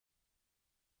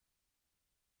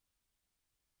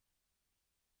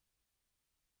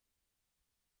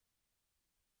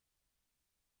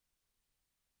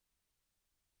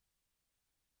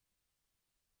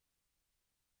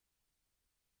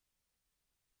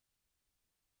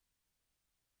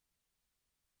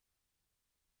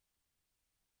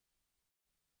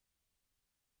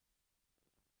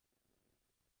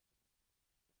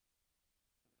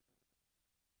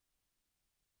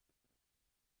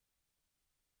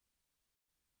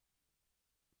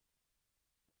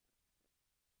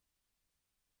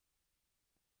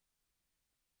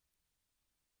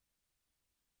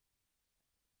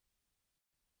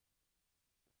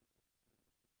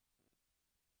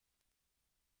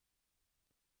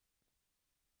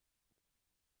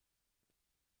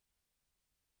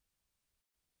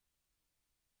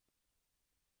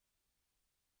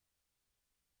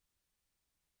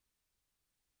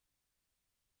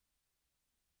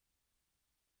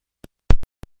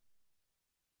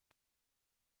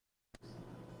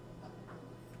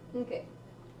Okay.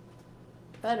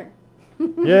 Better.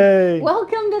 Yay!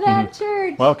 Welcome to that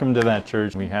church. Welcome to that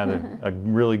church. We had a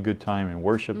really good time in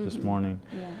worship this morning.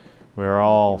 Yeah. We're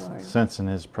all Lord. sensing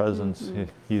His presence.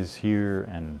 He's here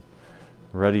and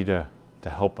ready to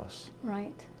help us.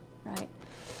 Right, right.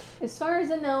 As far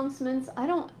as announcements, I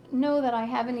don't know that I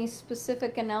have any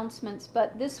specific announcements,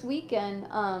 but this weekend,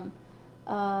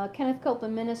 Kenneth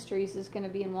Copeland Ministries is going to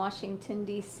be in Washington,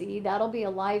 D.C. That'll be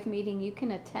a live meeting you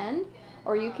can attend,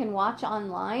 or you can watch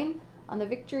online on the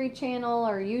Victory Channel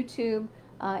or YouTube.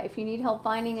 If you need help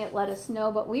finding it, let us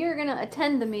know. But we are going to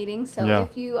attend the meeting, so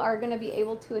if you are going to be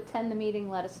able to attend the meeting,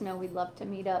 let us know. We'd love to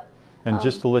meet up. And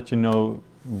just to let you know,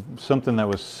 something that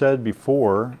was said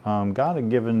before, God had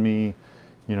given me,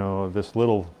 you know, this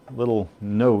little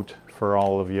note for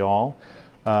all of y'all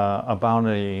about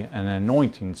an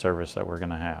anointing service that we're going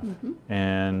to have.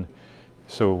 And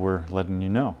so we're letting you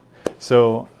know.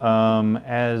 So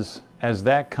as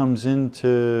that comes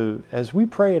into, as we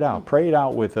pray it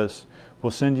out with us,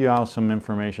 we'll send you out some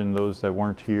information, those that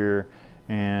weren't here,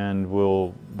 and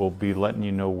we'll be letting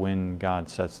you know when God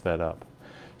sets that up.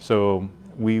 So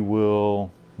we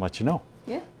will let you know.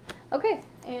 Yeah. Okay.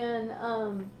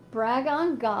 And brag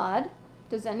on God.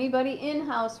 Does anybody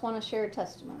in-house want to share a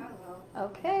testimony?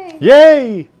 Okay.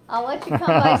 Yay! I'll let you come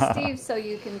by Steve so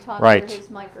you can talk through his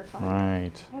microphone.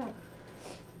 Right.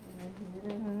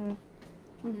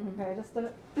 Okay, just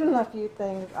a few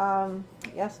things.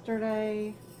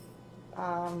 Yesterday,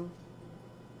 I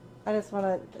just want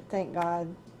to thank God,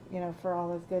 you know, for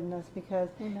all His goodness, because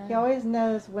He always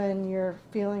knows when you're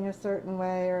feeling a certain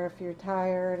way or if you're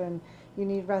tired and you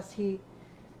need rest. He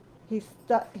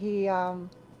doesn't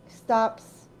stop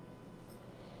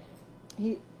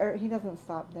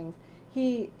things.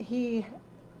 He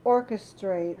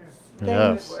orchestrates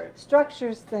things,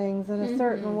 structures things in a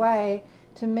certain way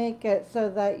to make it so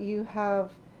that you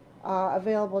have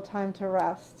available time to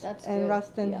rest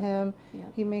rest in Him.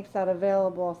 He makes that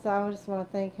available. So I just want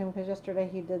to thank Him, because yesterday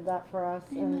He did that for us,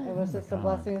 and it was just a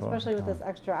blessing, especially with this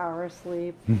extra hour of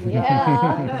sleep. And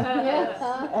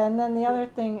then the other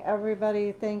thing,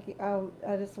 everybody,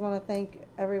 I just want to thank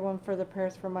everyone for the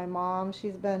prayers for my mom.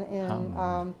 She's been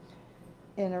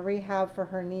in a rehab for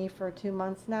her knee for 2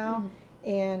 months now,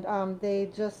 and they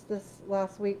just this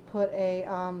last week put a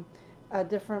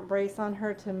different brace on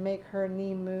her to make her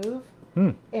knee move.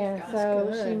 And so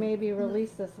she may be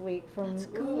released this week from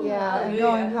and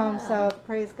going home. So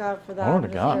praise God for that. Oh, to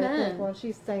God. And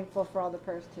she's thankful for all the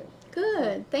prayers too.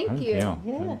 Good. Thank you.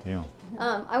 Thank you.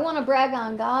 I want to brag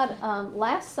on God.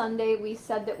 Last Sunday we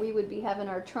said that we would be having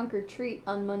our trunk or treat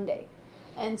on Monday.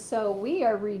 And so we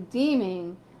are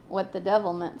redeeming what the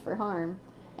devil meant for harm.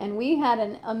 And we had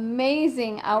an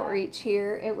amazing outreach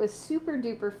here. It was super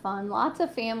duper fun. Lots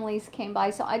of families came by.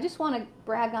 So I just want to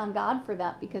brag on God for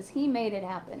that, because He made it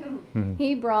happen.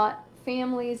 He brought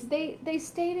families. They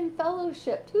stayed in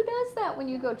fellowship. Who does that when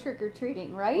you go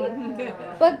trick-or-treating,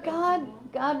 right? But God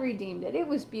redeemed it. It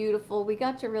was beautiful. We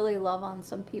got to really love on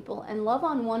some people and love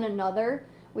on one another.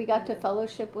 We got to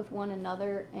fellowship with one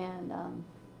another, and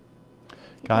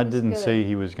God didn't say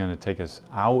He was going to take us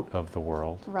out of the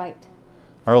world. Right.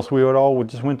 Or else we would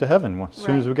just went to heaven as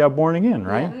soon as we got born again,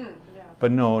 right?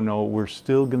 But no, we're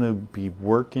still going to be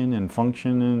working and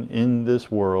functioning in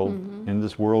this world, in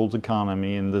this world's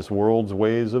economy, in this world's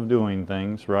ways of doing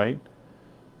things, right?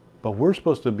 But we're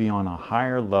supposed to be on a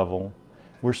higher level.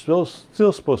 We're still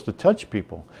supposed to touch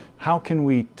people. How can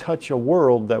we touch a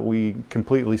world that we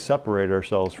completely separate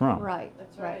ourselves from? Right,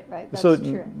 that's right. That's so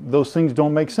true. Those things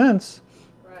don't make sense.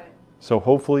 Right. So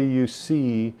hopefully you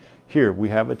see, here we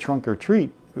have a trunk or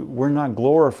treat. We're not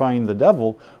glorifying the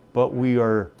devil, but we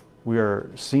are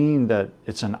seeing that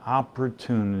it's an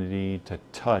opportunity to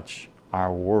touch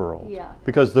our world. Yeah.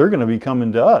 Because they're going to be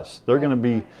coming to us. They're going to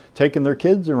be taking their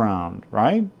kids around,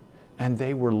 right? And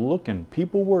they were looking.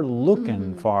 People were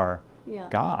looking for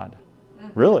God.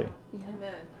 Really.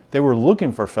 Amen. They were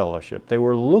looking for fellowship. They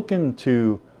were looking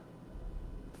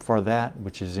for that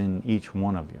which is in each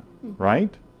one of you,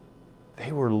 right?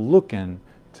 They were looking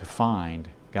to find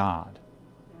God.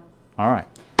 All right.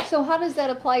 So how does that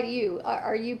apply to you?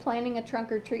 Are you planning a trunk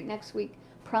or treat next week?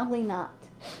 Probably not.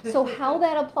 So how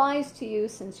that applies to you,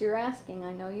 since you're asking,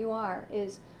 I know you are,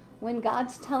 is when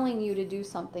God's telling you to do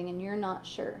something and you're not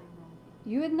sure,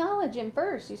 you acknowledge Him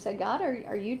first. You say, God,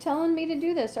 are you telling me to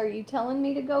do this? Are you telling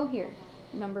me to go here?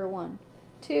 Number 1.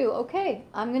 2, okay,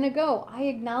 I'm going to go. I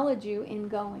acknowledge you in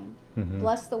going.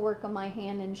 Bless the work of my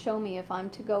hand and show me if I'm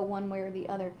to go one way or the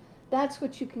other. That's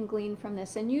what you can glean from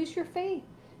this. And use your faith.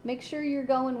 Make sure you're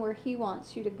going where He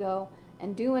wants you to go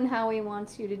and doing how He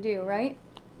wants you to do, right?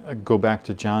 Go back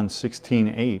to John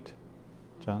 16:8.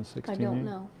 John 16:8? I don't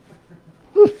know.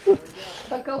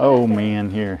 But go Oh back there. man,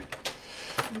 here.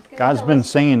 He's gonna God's tell been us.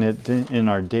 saying it in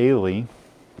our daily.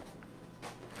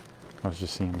 I was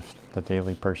just seeing if the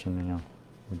daily person,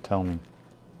 would tell me.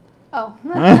 Oh.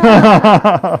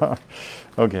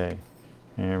 Okay.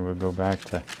 Here we'll go back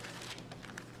to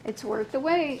It's worth the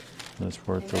wait. this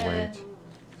worth the Amen. wait.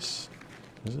 Is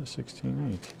it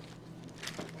 16:8?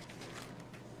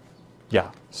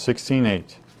 Yeah,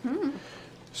 16:8.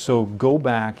 So go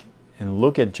back and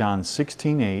look at John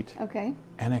 16:8 Okay.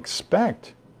 and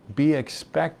be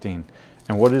expecting.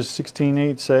 And what does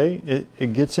 16:8 say?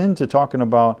 It gets into talking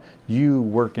about you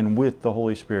working with the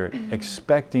Holy Spirit,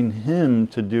 expecting Him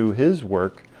to do His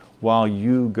work while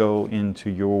you go into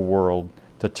your world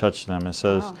to touch them. It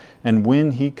says, Wow. and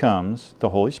when He comes, the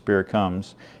Holy Spirit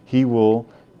comes, He will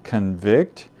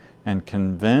convict and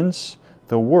convince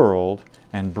the world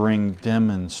and bring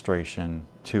demonstration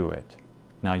to it.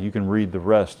 Now you can read the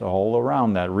rest all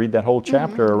around that. Read that whole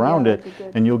chapter around Yeah, it, that'd be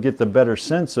good. and you'll get the better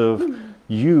sense of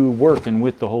you working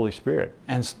with the Holy Spirit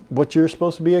and what you're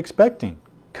supposed to be expecting,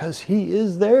 because He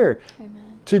is there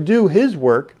Amen. to do His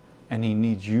work, and He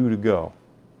needs you to go.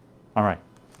 All right.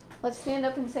 Let's stand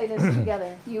up and say this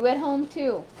together. You at home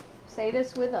too. Say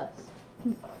this with us.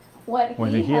 What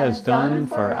When He has done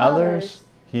for others,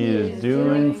 He is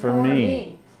doing for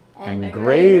me. And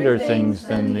greater things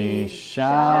than these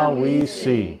shall we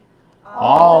see.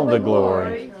 All the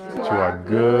glory to our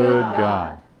good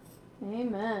God.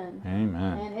 Amen.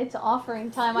 Amen. And it's offering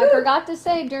time. I forgot to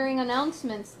say during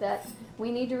announcements that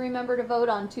we need to remember to vote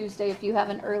on Tuesday if you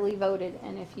haven't early voted.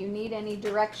 And if you need any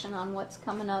direction on what's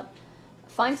coming up,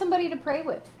 find somebody to pray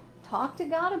with. Talk to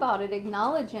God about it.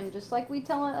 Acknowledge Him, just like we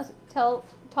talk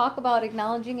about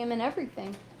acknowledging Him in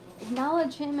everything.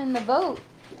 Acknowledge Him in the vote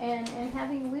and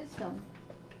having wisdom.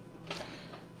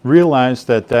 Realize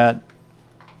that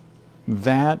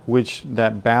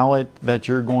ballot that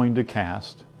you're going to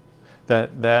cast,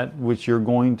 that which you're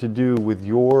going to do with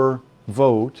your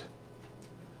vote,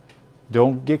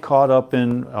 don't get caught up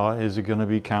in, is it going to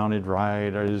be counted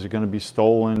right, or is it going to be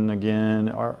stolen again,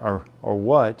 or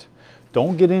what?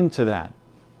 Don't get into that.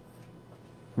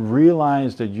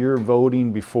 Realize that you're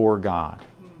voting before God.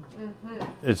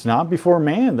 It's not before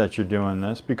man that you're doing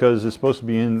this, because it's supposed to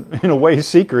be in a way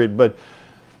secret, but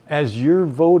as you're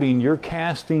voting, you're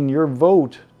casting your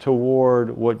vote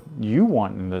toward what you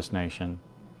want in this nation.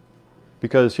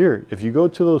 Because here, if you go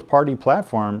to those party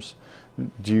platforms,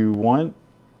 do you want,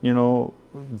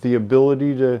 the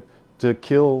ability to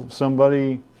kill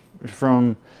somebody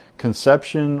from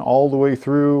conception all the way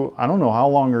through? I don't know how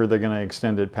long are they going to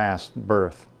extend it past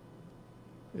birth.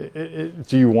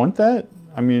 Do you want that?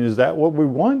 I mean, is that what we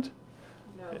want?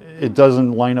 No. It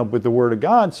doesn't line up with the Word of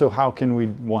God, so how can we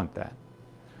want that?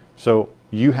 So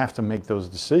you have to make those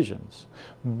decisions.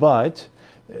 But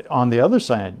on the other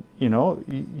side,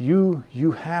 you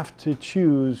have to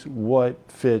choose what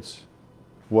fits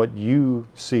what you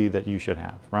see that you should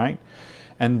have, right?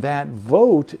 And that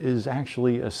vote is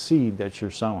actually a seed that you're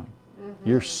sowing. Mm-hmm.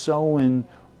 You're sowing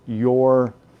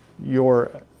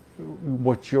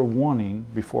what you're wanting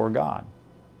before God.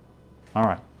 All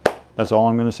right. That's all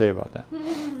I'm going to say about that.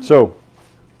 So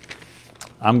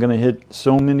I'm going to hit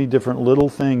so many different little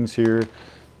things here.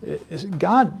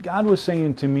 God was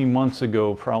saying to me months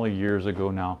ago, probably years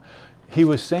ago now, He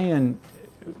was saying,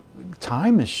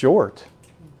 time is short.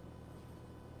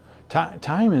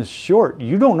 Time is short.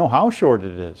 You don't know how short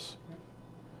it is.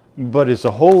 But it's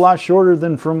a whole lot shorter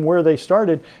than from where they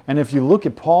started. And if you look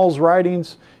at Paul's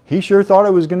writings, he sure thought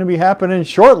it was going to be happening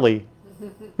shortly.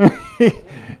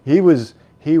 He was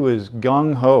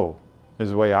gung-ho,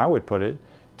 is the way I would put it,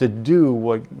 to do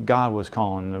what God was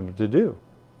calling him to do.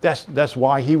 That's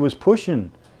why he was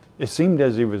pushing. It seemed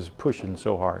as he was pushing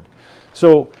so hard.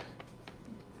 So,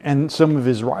 and some of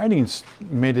his writings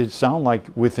made it sound like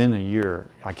within a year,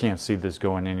 I can't see this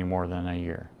going any more than a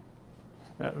year.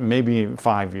 Maybe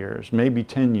 5 years, maybe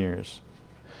 10 years.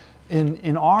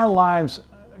 In our lives,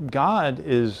 God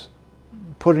is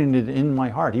putting it in my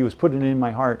heart. He was putting it in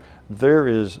my heart. There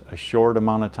is a short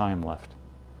amount of time left.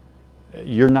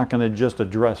 You're not going to just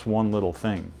address one little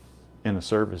thing in a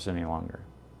service any longer.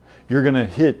 You're going to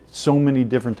hit so many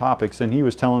different topics, and he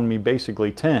was telling me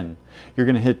basically 10. You're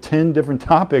going to hit 10 different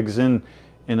topics in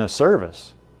a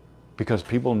service, because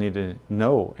people need to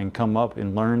know and come up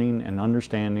in learning and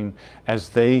understanding. As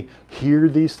they hear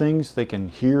these things, they can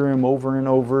hear them over and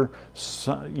over.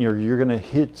 So, you're going to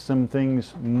hit some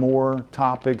things, more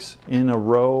topics in a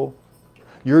row.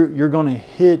 You're going to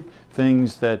hit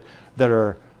things that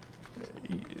are,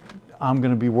 I'm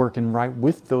going to be working right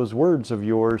with those words of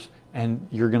yours, and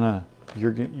you're going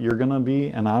to be,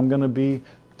 and I'm going to be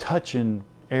touching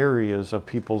areas of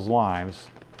people's lives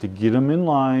to get them in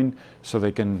line so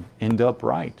they can end up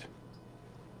right.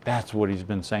 That's what he's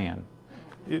been saying.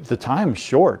 The time's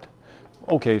short.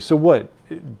 Okay, so what?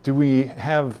 Do we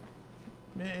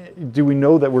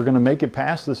know that we're going to make it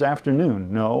past this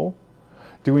afternoon? No.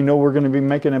 Do we know we're going to be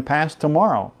making it past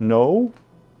tomorrow? No.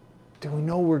 Do we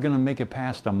know we're going to make it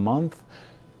past a month,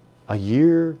 a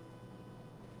year,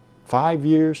 5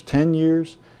 years, 10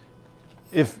 years?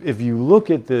 If you look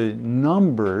at the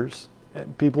numbers,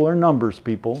 people are numbers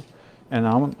people, and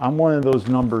I'm one of those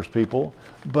numbers people,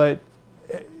 but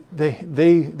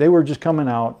they were just coming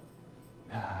out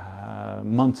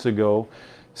months ago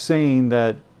saying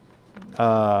that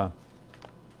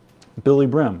Billy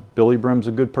Brim's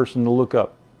a good person to look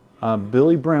up.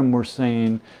 Billy Brim were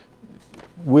saying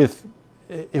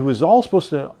it was all supposed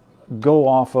to go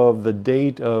off of the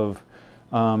date of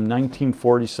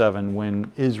 1947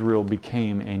 when Israel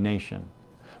became a nation.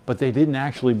 But they didn't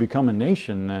actually become a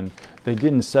nation, and they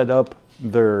didn't set up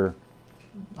their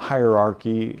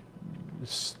hierarchy,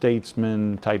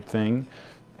 statesman type thing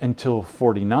until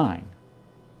 49.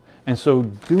 And so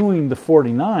doing the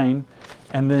 49,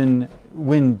 and then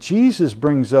when Jesus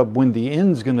brings up when the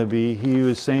end's going to be, he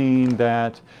was saying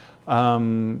that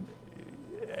 80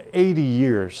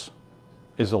 years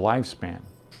is a lifespan.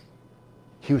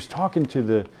 He was talking to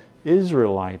the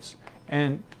Israelites,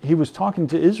 and he was talking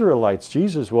to Israelites,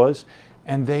 Jesus was,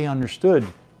 and they understood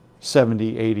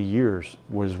 70, 80 years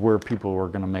was where people were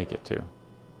going to make it to.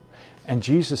 And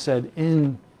Jesus said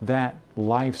in that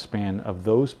lifespan of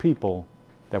those people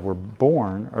that were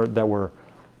born, or that were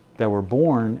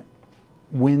born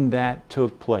when that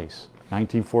took place,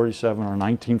 1947 or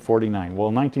 1949.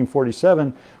 Well,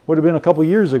 1947 would have been a couple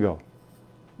years ago,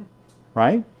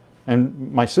 right?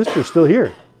 And my sister's still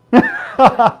here.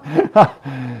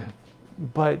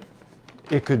 But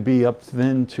it could be up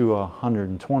then to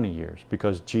 120 years,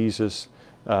 because Jesus,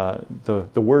 the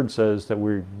Word says that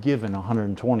we're given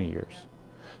 120 years.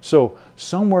 So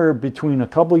somewhere between a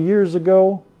couple years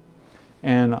ago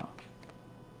and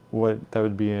what that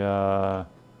would be,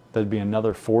 that'd be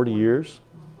another 40 years.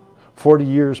 40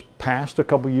 years past a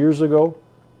couple years ago,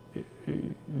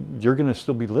 you're going to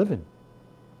still be living.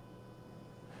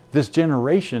 This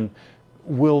generation,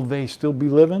 will they still be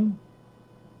living?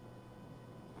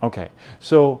 Okay,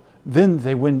 so then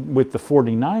they went with the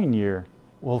 49 year.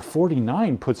 Well,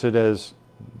 49 puts it as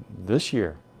this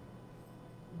year.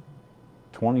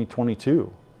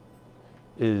 2022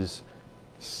 is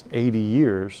 80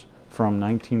 years from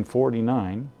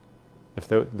 1949. If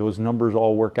those numbers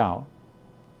all work out,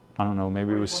 I don't know,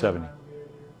 maybe it was 70.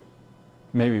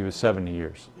 Maybe it was 70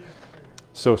 years.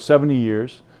 So 70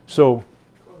 years. So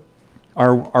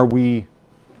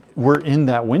we're in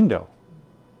that window.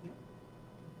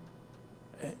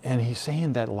 And he's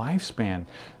saying that lifespan,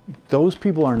 those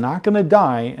people are not going to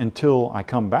die until I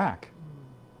come back.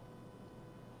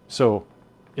 So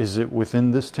is it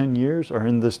within this 10 years or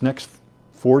in this next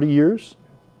 40 years?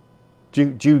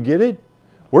 Do you get it?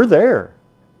 We're there.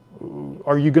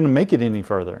 Are you going to make it any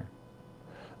further?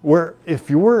 If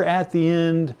you were at the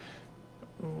end,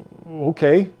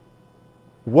 okay,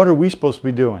 what are we supposed to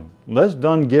be doing? Let's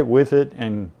get with it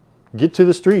and get to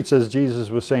the streets, as Jesus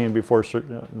was saying before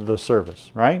the service,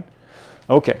 right?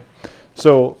 Okay,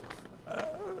 so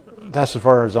that's as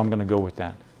far as I'm going to go with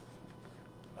that.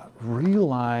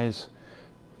 Realize,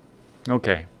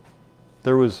 okay,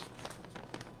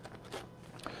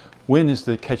 when is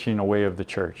the catching away of the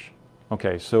church?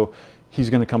 Okay, so he's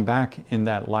going to come back in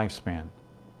that lifespan.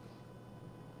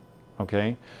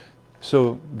 Okay,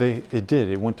 so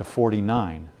it went to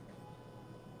 49.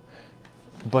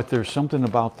 But there's something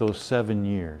about those 7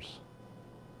 years.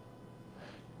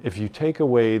 If you take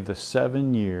away the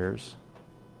 7 years,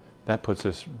 that puts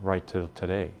us right to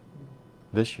today,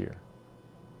 this year.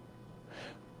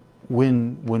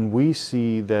 When we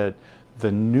see that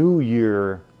the new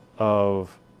year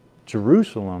of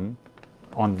Jerusalem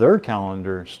on their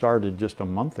calendar started just a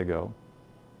month ago,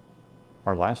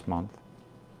 or last month,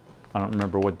 I don't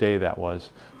remember what day that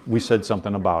was, we said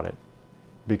something about it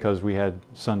because we had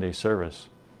Sunday service.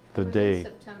 The day,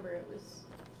 September it was,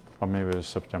 or maybe it was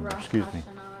September, Rosh excuse me. Hashanah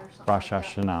or something Rosh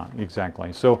like that. Hashanah,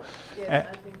 exactly. So, Yeah,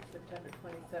 I think September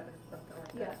 27th, something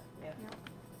like that. Yeah.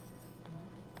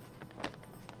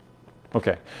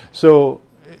 okay, so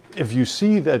if you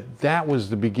see that was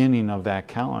the beginning of that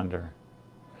calendar,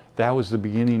 that was the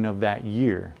beginning of that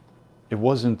year. It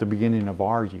wasn't the beginning of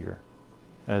our year,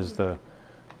 as the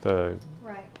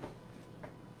right.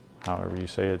 however you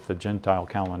say it, the Gentile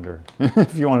calendar,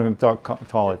 if you want to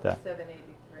call it that.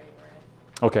 5783,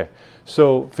 right? Okay,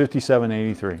 so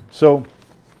 5783. So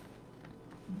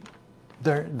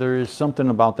There is something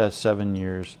about that 7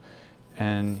 years,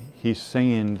 and he's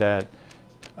saying that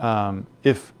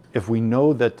if we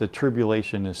know that the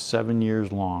tribulation is 7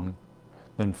 years long,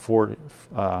 then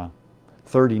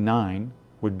 39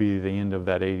 would be the end of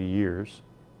that 80 years.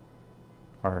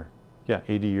 Or, yeah,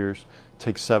 80 years.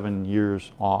 Take 7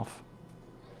 years off,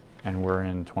 and we're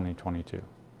in 2022.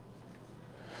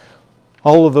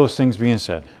 All of those things being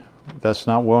said, that's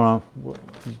not what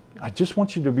I just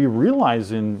want you to be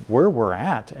realizing where we're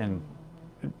at, and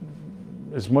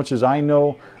as much as I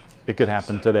know, it could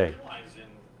happen today.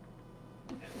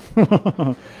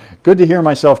 Good to hear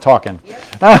myself talking.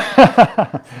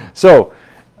 So,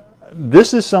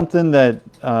 this is something that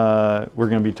we're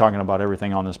going to be talking about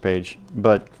everything on this page,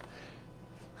 but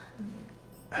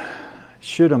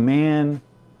should a man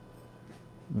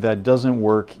that doesn't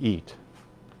work eat?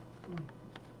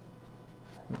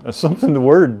 That's something the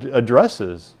word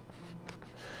addresses.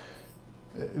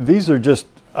 These are just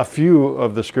a few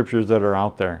of the scriptures that are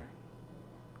out there.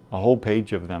 A whole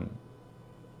page of them.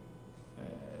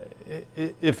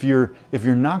 If you're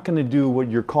not going to do what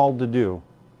you're called to do,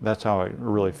 that's how it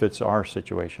really fits our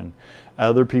situation.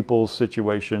 Other people's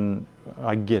situation,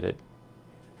 I get it.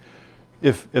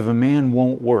 If a man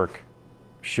won't work,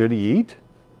 should he eat?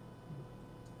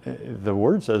 The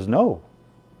word says no.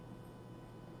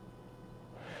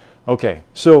 Okay,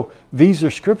 so these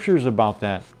are scriptures about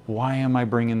that. Why am I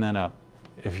bringing that up?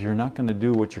 If you're not going to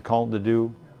do what you're called to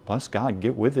do, bless God,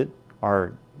 get with it,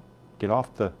 or get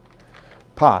off the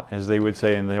pot, as they would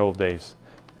say in the old days.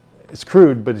 It's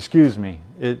crude, but excuse me,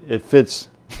 it fits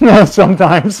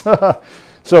sometimes.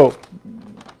 So,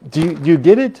 do you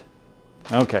get it?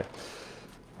 Okay.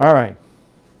 All right.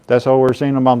 That's all we're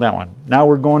saying about that one. Now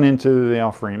we're going into the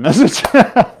offering message.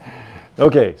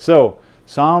 Okay, so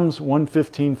Psalms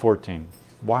 115:14.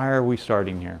 Why are we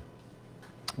starting here?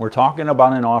 We're talking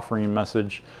about an offering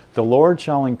message. The Lord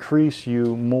shall increase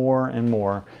you more and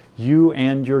more, you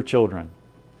and your children.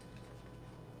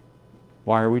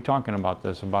 Why are we talking about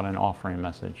this, about an offering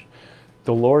message?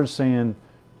 The Lord's saying,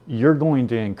 you're going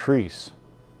to increase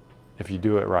if you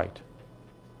do it right.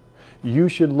 You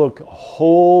should look a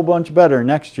whole bunch better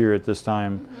next year at this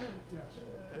time,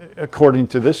 according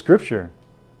to this scripture.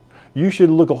 You should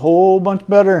look a whole bunch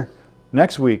better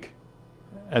next week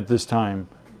at this time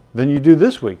than you do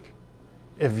this week.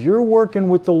 If you're working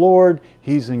with the Lord,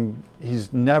 He's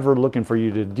never looking for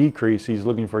you to decrease. He's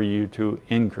looking for you to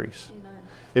increase. Amen.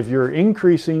 If you're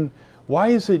increasing, why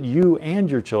is it you and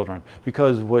your children?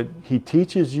 Because what He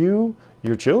teaches you,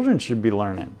 your children should be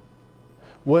learning.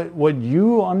 What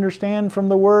you understand from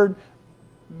the Word,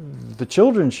 the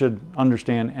children should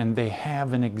understand, and they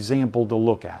have an example to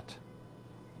look at.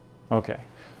 Okay,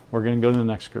 we're going to go to the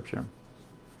next scripture.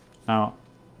 Now,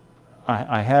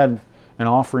 I had an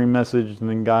offering message, and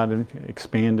then God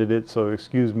expanded it, so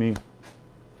excuse me.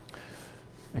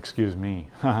 Excuse me.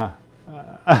 All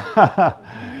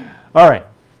right,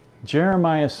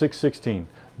 Jeremiah 6:16.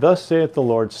 Thus saith the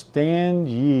Lord, stand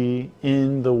ye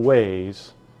in the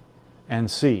ways and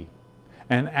see,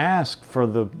 and ask for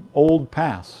the old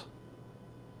paths.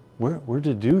 We're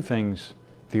to do things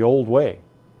the old way.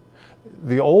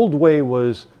 The old way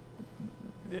was,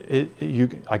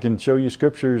 I can show you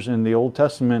scriptures in the Old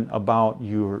Testament about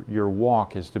your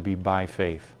walk is to be by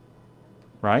faith,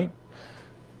 right?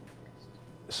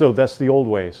 So that's the old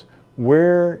ways.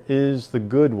 Where is the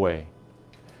good way?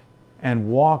 And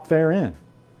walk therein,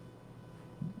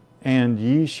 and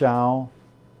ye shall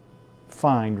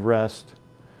find rest.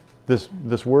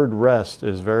 This word rest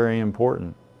is very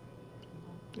important.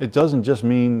 It doesn't just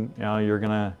mean you're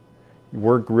going to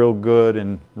work real good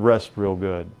and rest real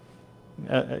good.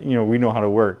 We know how to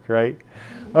work, right?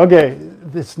 Okay,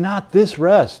 it's not this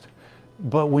rest.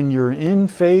 But when you're in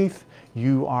faith,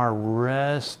 you are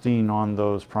resting on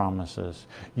those promises.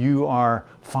 You are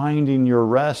finding your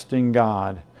rest in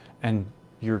God, and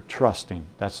you're trusting.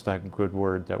 That's that good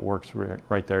word that works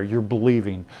right there. You're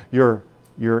believing. You're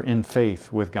in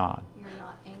faith with God. You're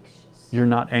not anxious. You're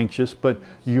not anxious, but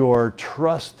you're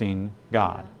trusting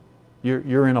God.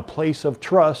 You're in a place of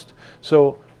trust.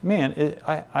 So, man,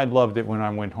 I loved it when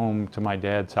I went home to my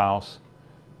dad's house,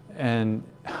 and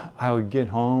I would get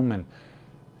home, and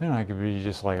then I could be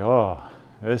just like, oh,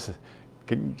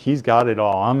 he's got it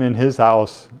all. I'm in his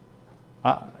house.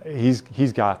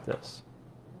 He's got this.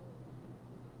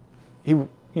 He,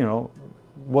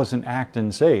 wasn't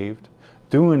acting saved,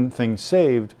 doing things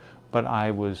saved, but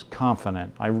I was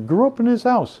confident. I grew up in his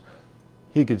house.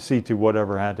 He could see to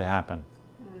whatever had to happen.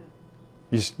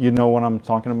 You know what I'm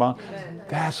talking about?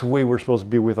 That's the way we're supposed to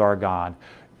be with our God.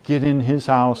 Get in His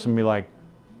house and be like,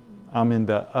 I'm in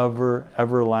the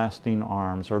everlasting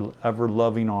arms or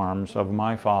ever-loving arms of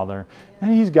my Father,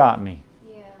 and He's got me.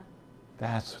 Yeah.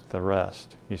 That's the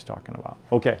rest He's talking about.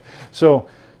 Okay, so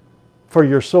for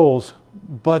your souls,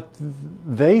 but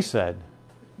they said,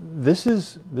 this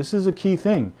is a key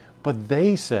thing, but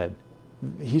they said,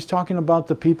 He's talking about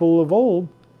the people of old,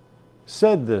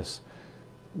 said this,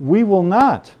 we will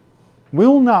not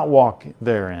walk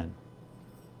therein.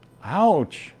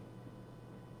 Ouch.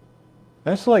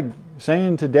 That's like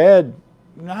saying to Dad,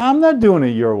 no, I'm not doing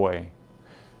it your way.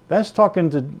 That's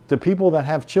talking to people that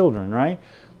have children, right?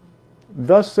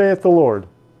 Thus saith the Lord.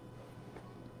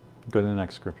 Go to the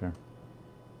next scripture.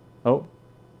 Oh.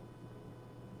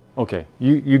 Okay,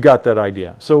 you got that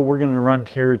idea. So we're going to run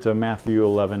here to Matthew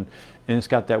 11, and it's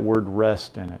got that word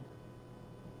rest in it.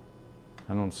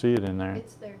 I don't see it in there.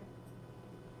 It's there.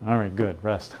 All right, good,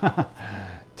 rest.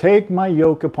 Take my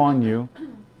yoke upon you.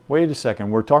 Wait a second,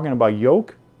 we're talking about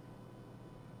yoke?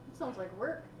 It sounds like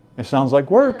work. It sounds like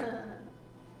work.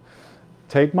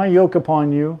 Take my yoke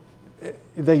upon you.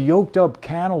 They yoked up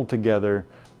cattle together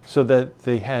so that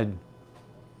they had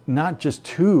not just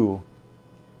two,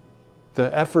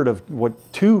 the effort of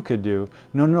what two could do.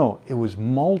 No, it was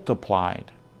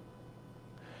multiplied.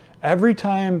 Every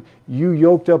time you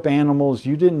yoked up animals,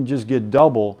 you didn't just get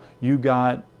double, you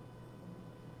got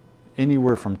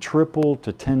anywhere from triple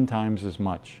to 10 times as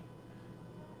much.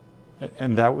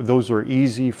 And those are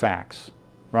easy facts,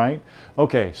 right?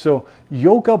 Okay, so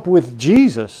yoke up with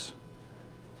Jesus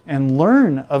and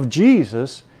learn of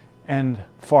Jesus, and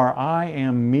for I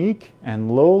am meek and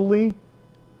lowly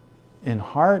in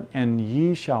heart, and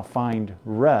ye shall find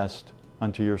rest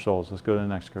unto your souls. Let's go to the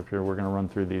next scripture. We're going to run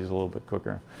through these a little bit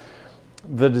quicker.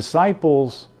 The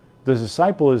disciple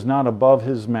is not above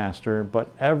his master, but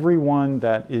everyone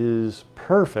that is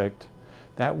perfect.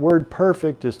 That word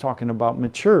perfect is talking about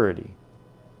maturity,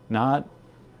 not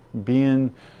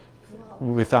being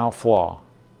without flaw.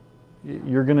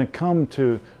 You're going to come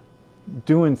to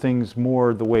doing things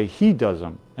more the way He does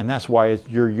them, and that's why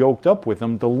you're yoked up with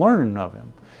Him to learn of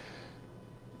Him.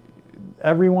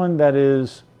 Everyone that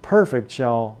is perfect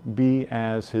shall be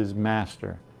as his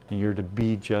master, and you're to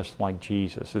be just like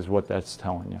Jesus, is what that's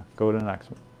telling you. Go to the next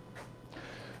one.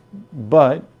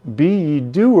 But be ye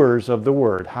doers of the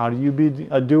word. How do you be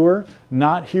a doer?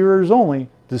 Not hearers only,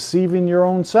 deceiving your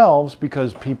own selves,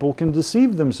 because people can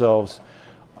deceive themselves.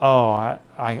 Oh,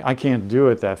 I can't do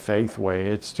it that faith way.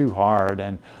 It's too hard,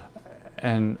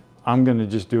 and I'm going to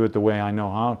just do it the way I know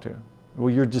how to.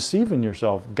 Well, you're deceiving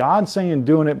yourself. God's saying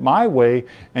doing it my way,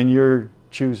 and you're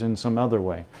choosing some other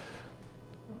way.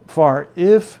 For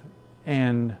if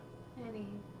any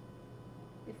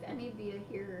be a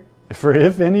hearer. For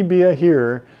if any be a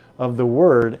hearer of the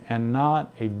word and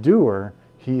not a doer,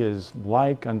 he is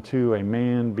like unto a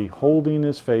man beholding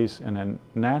his face in a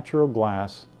natural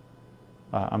glass.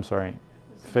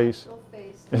 Face.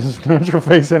 His natural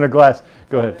face in a glass.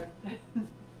 Go ahead.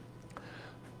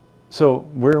 So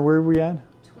where are we at?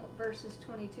 Verses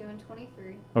 22 and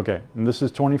 23. Okay, and this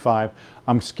is 25.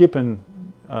 I'm skipping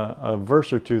a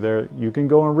verse or two there. You can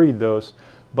go and read those.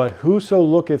 But whoso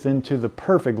looketh into the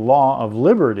perfect law of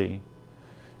liberty.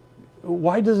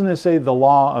 Why doesn't it say the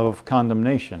law of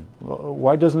condemnation?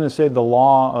 Why doesn't it say the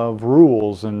law of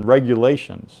rules and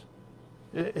regulations?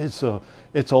 It's a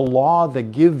law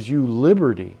that gives you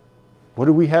liberty. What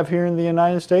do we have here in the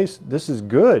United States? This is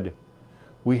good.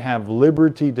 We have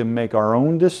liberty to make our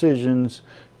own decisions,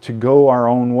 to go our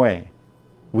own way.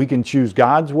 We can choose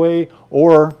God's way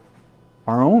or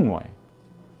our own way.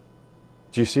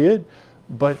 Do you see it?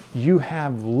 But you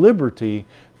have liberty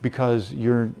because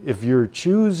if you're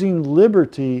choosing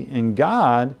liberty in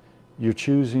God, you're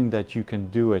choosing that you can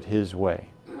do it His way.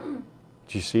 Do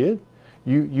you see it?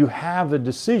 You have a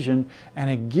decision, and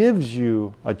it gives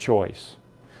you a choice.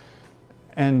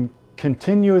 And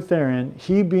continueth therein,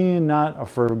 he being not a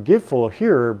forgetful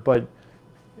hearer, but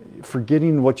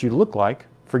forgetting what you look like,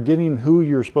 forgetting who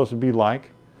you're supposed to be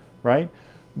like, right?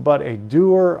 But a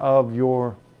doer of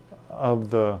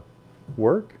the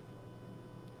work.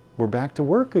 We're back to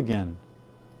work again.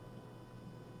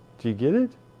 Do you get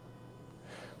it?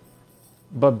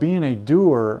 But being a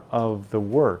doer of the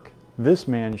work, this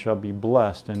man shall be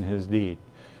blessed in his deed.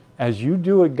 As you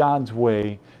do it God's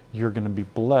way, you're going to be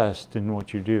blessed in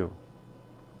what you do.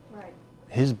 Right.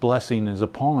 His blessing is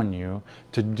upon you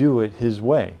to do it His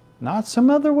way, not some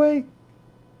other way.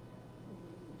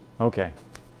 Okay,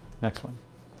 next one.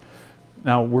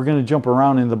 Now, we're going to jump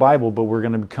around in the Bible, but we're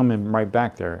going to be coming right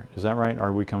back there. Is that right? Or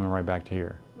are we coming right back to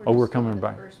here? We're coming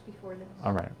back. Verse before this.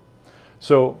 All right.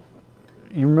 So,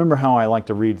 you remember how I like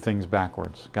to read things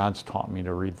backwards. God's taught me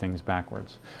to read things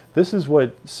backwards. This is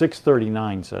what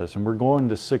 639 says, and we're going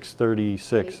to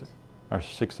 636 or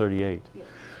 638. Yeah.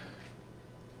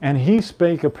 And he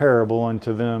spake a parable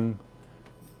unto them.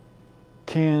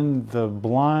 Can the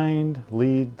blind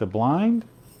lead the blind?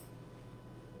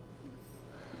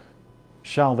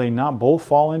 Shall they not both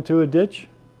fall into a ditch?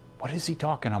 What is he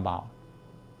talking about?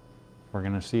 We're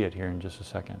going to see it here in just a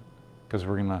second, because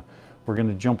we're going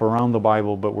to jump around the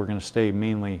Bible, but we're going to stay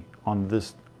mainly on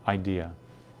this idea.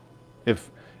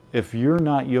 If you're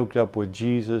not yoked up with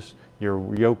Jesus,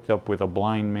 you're yoked up with a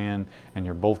blind man, and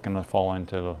you're both going to fall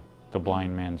into the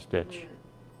blind man's ditch.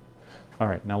 All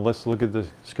right, now let's look at the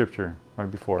scripture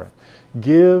right before it.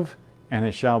 Give, and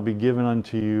it shall be given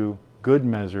unto you, good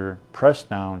measure, pressed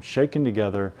down, shaken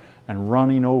together, and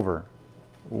running over.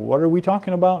 What are we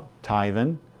talking about?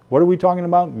 Tithing. What are we talking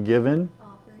about? Giving.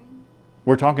 Offering.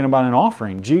 We're talking about an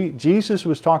offering. Jesus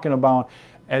was talking about,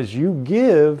 as you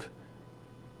give,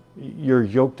 you're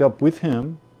yoked up with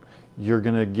him, you're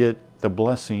going to get the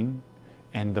blessing,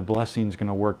 and the blessing's going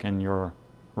to work in your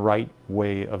right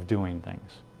way of doing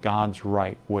things. God's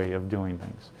right way of doing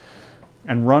things.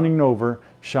 And running over,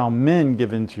 shall men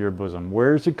give into your bosom.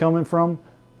 Where is it coming from?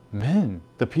 Men.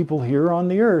 The people here on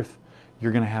the earth,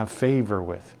 you're going to have favor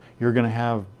with. You're going to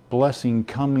have blessing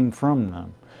coming from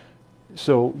them.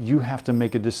 So you have to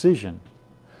make a decision.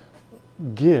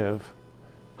 Give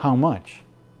how much?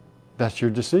 That's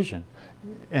your decision.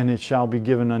 And it shall be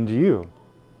given unto you.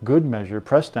 Good measure,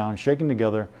 pressed down, shaken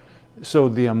together. So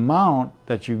the amount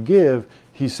that you give,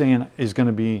 he's saying, is going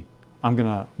to be, I'm going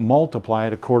to multiply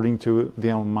it according to the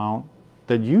amount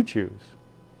that you choose.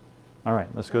 All right,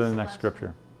 let's go to the next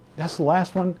scripture. That's the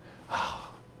last one.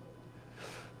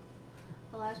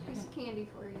 The last piece of candy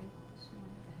for you.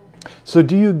 So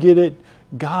do you get it?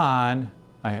 God,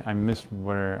 I missed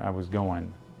where I was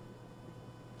going.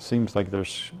 Seems like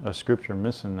there's a scripture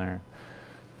missing there.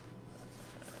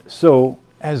 So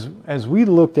as we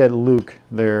looked at Luke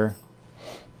there,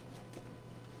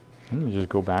 let me just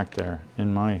go back there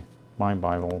in my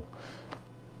Bible.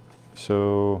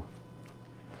 So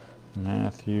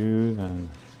Matthew, then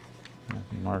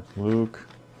Mark, Luke.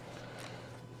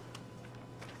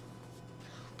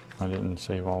 I didn't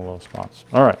save all those spots.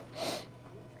 All right.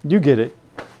 You get it.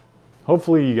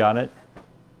 Hopefully you got it. It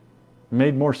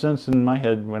made more sense in my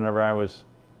head whenever I was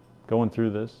going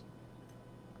through this.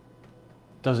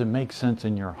 Does it make sense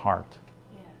in your heart?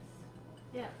 Yes.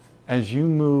 Yes. As you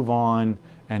move on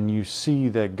and you see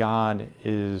that God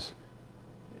is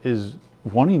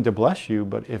wanting to bless you,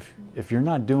 but if you're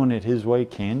not doing it his way,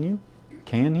 can you?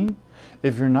 Can he?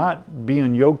 If you're not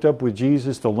being yoked up with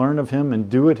Jesus to learn of him and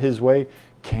do it his way,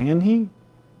 can he?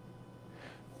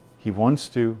 He wants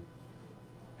to,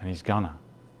 and he's gonna,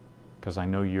 because I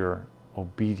know you're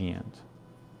obedient.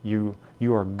 You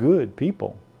are good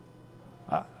people.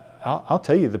 I'll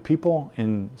tell you, the people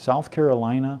in South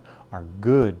Carolina are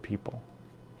good people.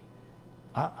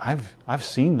 I've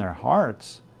seen their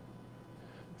hearts.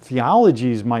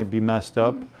 Theologies might be messed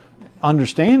up,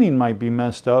 understanding might be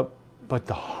messed up, but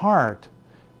the heart,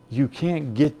 you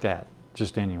can't get that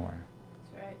just anywhere.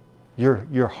 That's right.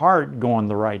 Your heart going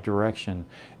the right direction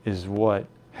is what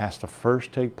has to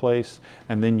first take place,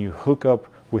 and then you hook up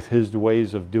with his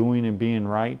ways of doing and being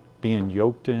right, being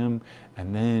yoked to him,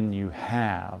 and then you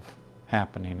have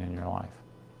happening in your life.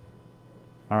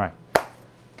 All right,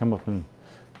 come up and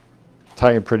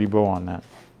tie a pretty bow on that.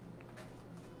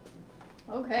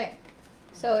 Okay,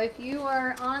 so if you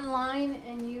are online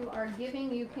and you are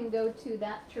giving, you can go to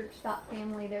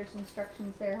thatchurch.family. There's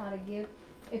instructions there how to give.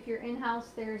 If you're in-house,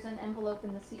 there's an envelope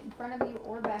in the seat in front of you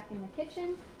or back in the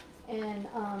kitchen. And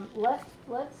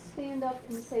let's stand up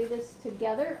and say this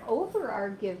together over our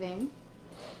giving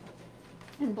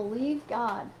and believe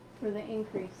God for the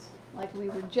increase, like we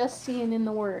were just seeing in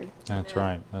the Word. That's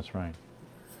right, that's right.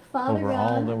 Father Over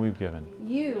God, all that we've given.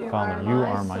 Father, you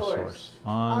are my source.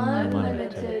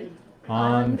 Unlimited,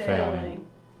 unfailing.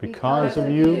 Because of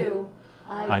you,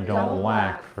 I don't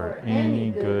lack for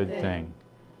any good thing.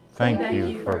 Thank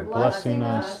you for blessing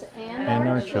us and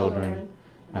our children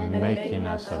and making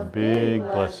us a big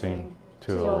blessing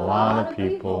to a lot of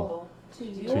people, to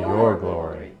your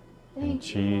glory. In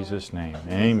Jesus' name,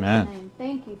 amen.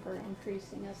 Thank you for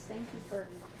increasing us. Thank you for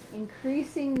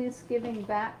increasing this giving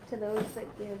back to those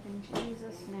that give. In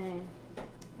Jesus' name,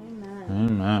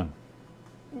 amen.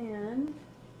 Amen.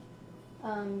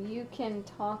 And you can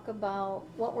talk about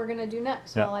what we're going to do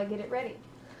next Yeah. while I get it ready.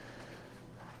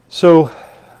 So,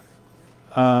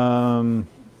 go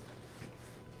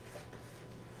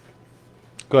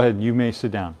ahead, you may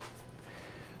sit down.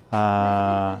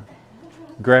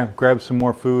 grab some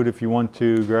more food if you want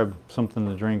to, grab something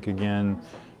to drink again,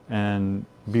 and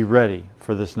be ready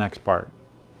for this next part.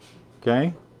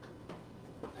 Okay?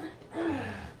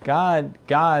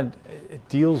 God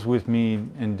deals with me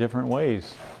in different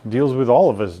ways. Deals with all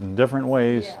of us in different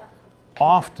ways,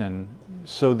 often,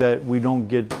 so that we don't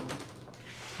get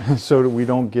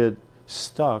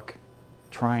stuck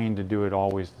trying to do it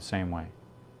always the same way.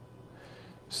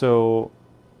 So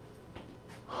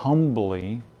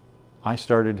humbly, I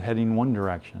started heading one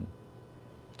direction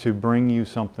to bring you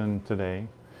something today,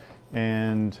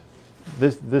 and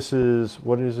this is,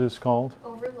 what is this called?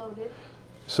 Overloaded.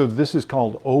 So this is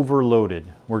called Overloaded.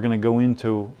 We're going to go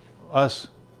into us.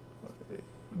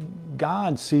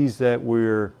 God sees that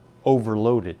we're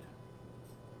overloaded.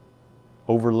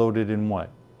 Overloaded in what?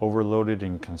 Overloaded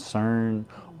in concern.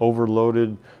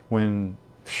 Overloaded when,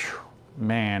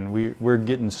 man, we're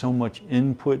getting so much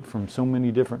input from so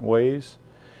many different ways.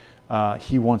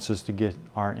 He wants us to get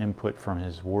our input from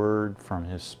His Word, from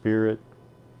His Spirit,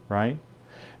 right?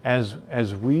 As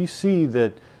we see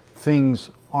that things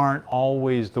aren't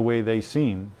always the way they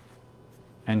seem,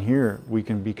 and here we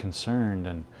can be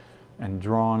concerned and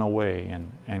drawn away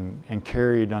and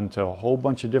carried onto a whole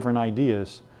bunch of different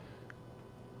ideas.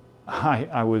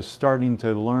 I was starting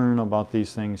to learn about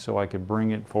these things so I could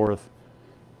bring it forth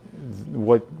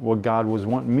what God was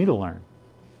wanting me to learn,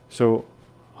 so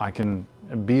I can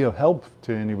be of help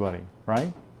to anybody,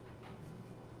 right?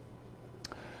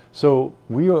 So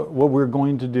what we're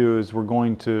going to do is we're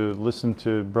going to listen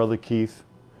to Brother Keith,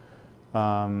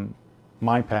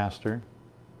 my pastor.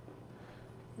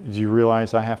 Do you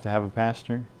realize I have to have a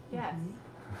pastor? Yes.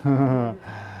 We're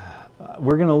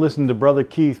going to listen to Brother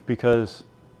Keith because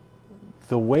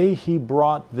the way he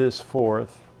brought this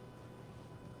forth,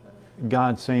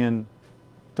 God's saying,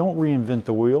 don't reinvent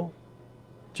the wheel.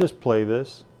 Just play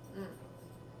this.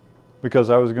 Because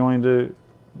I was going to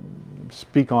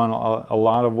speak on a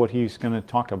lot of what he's going to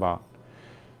talk about.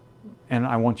 And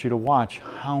I want you to watch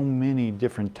how many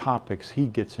different topics he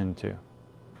gets into.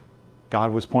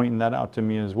 God was pointing that out to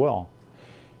me as well.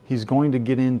 He's going to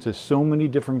get into so many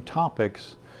different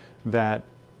topics that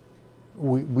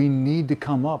we need to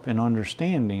come up in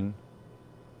understanding.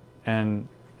 And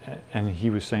he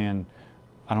was saying,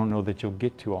 I don't know that you'll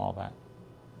get to all that.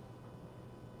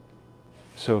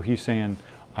 So he's saying,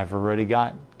 I've already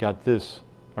got this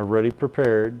already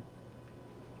prepared.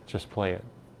 Just play it.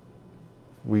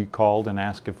 We called and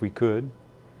asked if we could.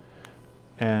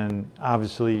 And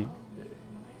obviously,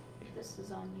 This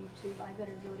is on YouTube. I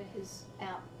better go to his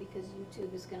app because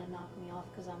YouTube is going to knock me off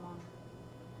because I'm on.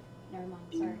 Never mind.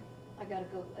 Sorry. I got to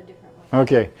go a different way.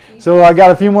 okay. So I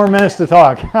got a few more minutes to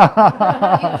talk. YouTube's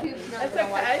not That's going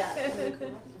to like okay.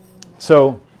 that.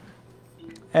 So,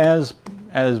 as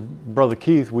Brother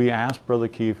Keith, we asked Brother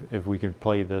Keith if we could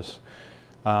play this,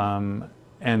 and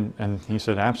he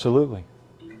said absolutely.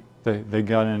 They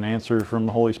got an answer from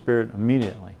the Holy Spirit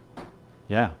immediately.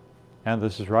 Yeah,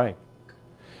 this is right.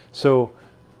 So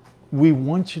we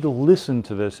want you to listen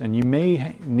to this, and you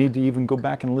may need to even go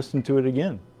back and listen to it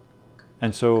again.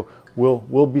 And so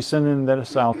we'll be sending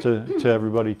this out to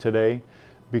everybody today,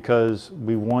 because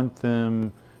we want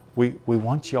them. We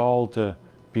want you all to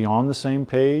be on the same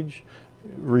page,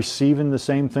 receiving the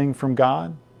same thing from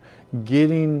God,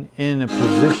 getting in a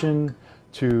position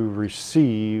to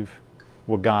receive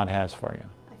what God has for you.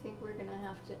 I think we're going to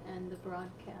have to end the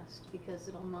broadcast because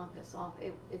it'll knock us off.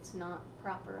 It's not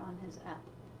proper on his app.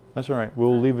 That's all right.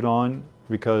 We'll leave it on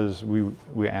because we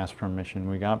asked permission.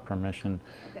 We got permission.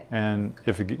 Okay. And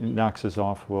if it knocks us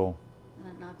off, we'll...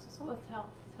 And it knocks us Well, off.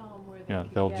 tell them where they Yeah,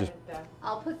 can they'll get just- it then.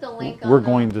 I'll put the link on We're the,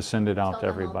 going to send it out tell to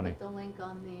them everybody. I'll put the link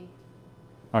on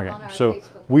the... Okay, on our so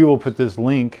Facebook we will page. put this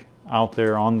link out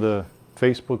there on the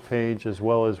Facebook page, as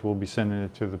well as we'll be sending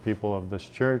it to the people of this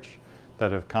church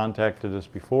that have contacted us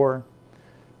before.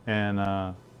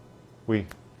 And we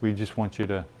just want you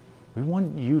to,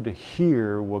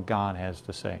 hear what God has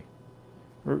to say.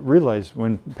 Realize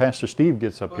when Pastor Steve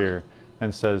gets up here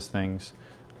and says things,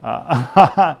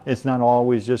 it's not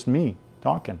always just me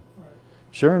talking.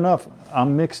 Sure enough,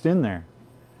 I'm mixed in there,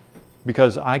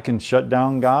 because I can shut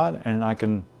down God and I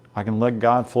can let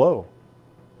God flow.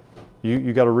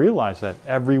 You got to realize that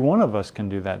every one of us can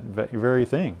do that very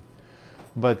thing.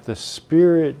 But the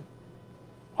Spirit,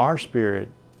 our spirit,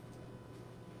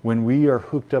 when we are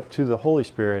hooked up to the Holy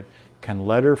Spirit, can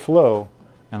let her flow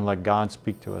and let God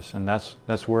speak to us. And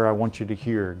that's where I want you to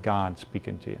hear God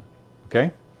speaking to you.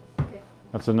 Okay? Okay.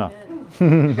 That's enough. For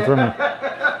me.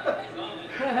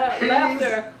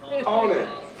 Laughter. On it,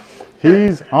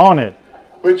 He's on it.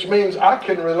 which means I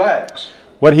can relax.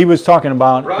 What he was talking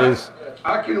about Right. is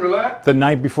I can relax. The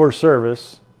night before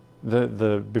service,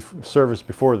 service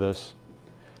before this,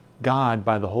 God,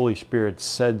 by the Holy Spirit,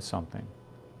 said something.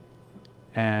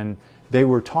 And they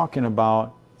were talking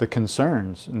about the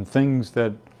concerns and things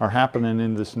that are happening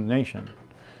in this nation.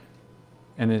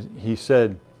 And he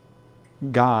said,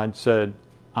 God said,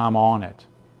 I'm on it.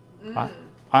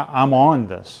 I'm on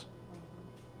this.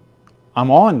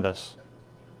 I'm on this.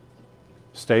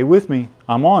 Stay with me.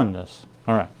 I'm on this.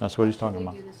 All right, that's what he's talking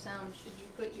about. Do the sound. Should you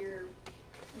put your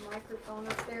microphone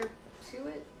up there to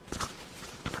it,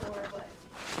 or what?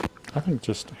 I think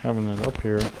just having it up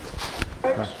here.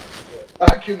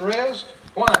 I can rest.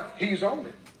 Why? He's on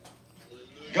it.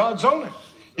 God's on it.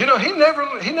 You know, he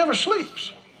never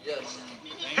sleeps.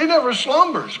 He never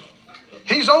slumbers.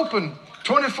 He's open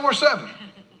 24/7.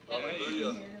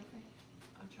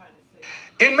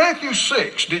 In Matthew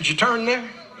 6, did you turn there?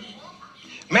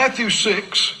 Matthew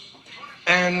 6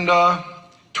 and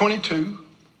 22.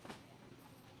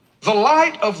 The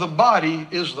light of the body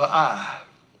is the eye.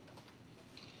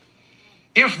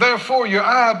 If therefore your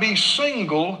eye be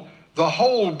single, your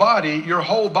whole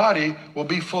body will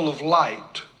be full of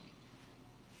light.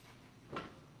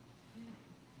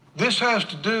 This has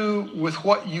to do with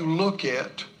what you look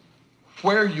at,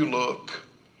 where you look,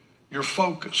 your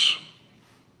focus.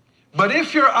 But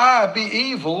if your eye be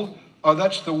evil, or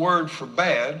that's the word for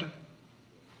bad,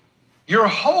 your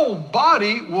whole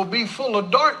body will be full of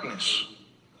darkness.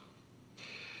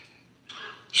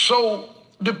 So,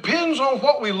 depends on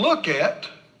what we look at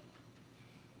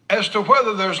as to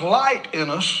whether there's light in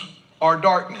us or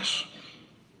darkness.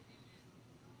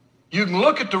 You can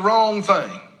look at the wrong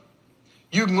thing.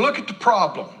 You can look at the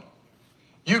problem.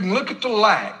 You can look at the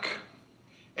lack.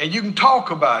 And you can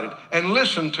talk about it and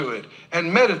listen to it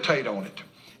and meditate on it.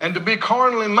 And to be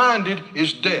carnally minded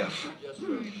is death.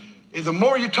 The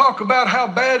more you talk about how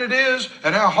bad it is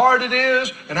and how hard it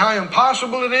is and how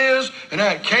impossible it is and how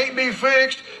it can't be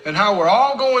fixed and how we're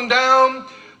all going down,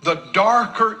 the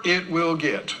darker it will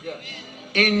get.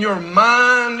 In your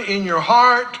mind, in your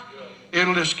heart,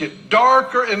 it'll just get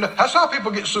darker. And that's how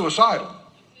people get suicidal.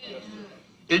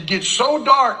 It gets so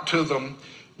dark to them,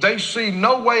 they see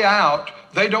no way out.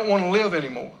 They don't want to live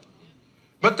anymore.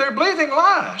 But they're believing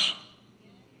lies.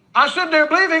 I said they're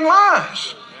believing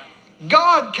lies.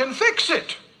 God can fix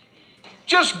it.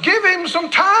 Just give him some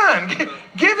time.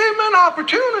 Give him an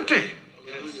opportunity.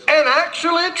 And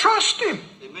actually trust him.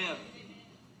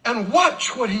 And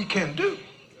watch what he can do.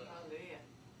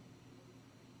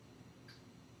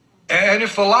 And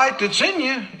if the light that's in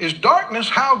you is darkness,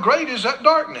 how great is that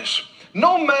darkness?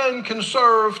 No man can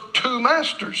serve two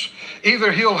masters.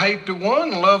 Either he'll hate the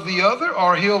one and love the other,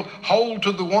 or he'll hold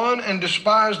to the one and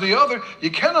despise the other. You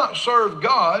cannot serve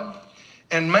God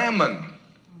and mammon.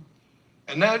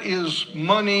 And that is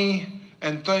money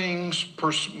and things,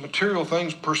 material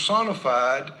things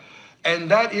personified. And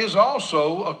that is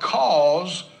also a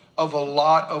cause of a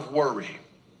lot of worry.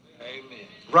 Amen.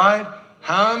 Right?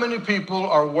 How many people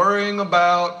are worrying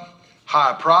about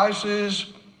high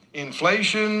prices,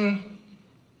 inflation,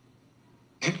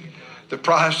 the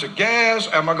price of gas?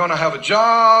 Am I going to have a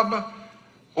job?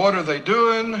 What are they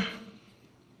doing?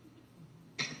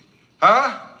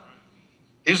 Huh?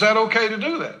 Is that okay to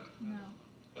do that? No.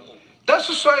 That's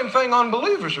the same thing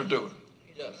unbelievers are doing.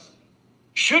 Yes.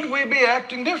 Should we be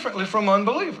acting differently from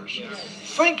unbelievers? Yes.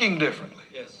 Thinking differently?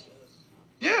 Yes.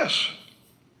 Yes.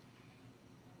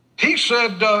 He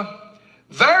said,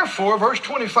 therefore, verse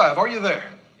 25, are you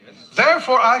there? Yes.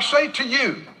 Therefore I say to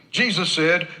you, Jesus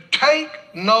said, take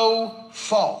no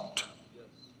thought.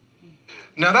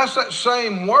 Now that's that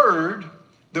same word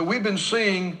that we've been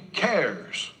seeing,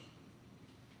 cares.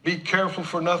 Be careful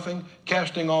for nothing,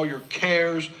 casting all your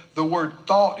cares. The word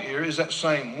thought here is that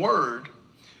same word.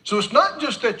 So it's not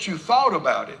just that you thought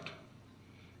about it,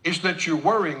 it's that you're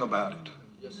worrying about it.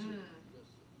 Yes.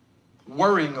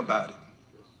 Worrying about it.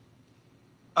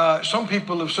 Some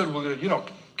people have said, well, you know,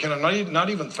 can I not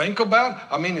even think about it?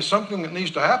 I mean, it's something that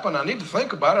needs to happen. I need to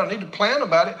think about it. I need to plan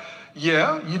about it.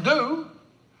 Yeah, you do.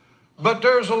 But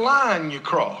there's a line you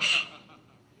cross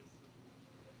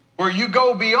where you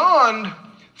go beyond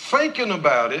thinking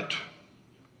about it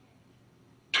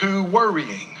to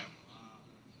worrying.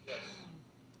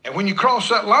 And when you cross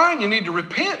that line, you need to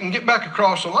repent and get back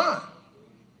across the line.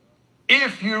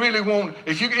 If you're really going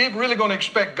to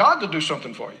expect God to do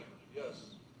something for you.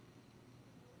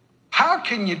 How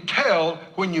can you tell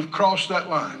when you've crossed that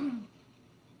line?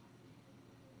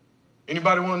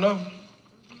 Anybody want to know?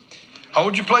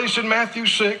 Hold your place in Matthew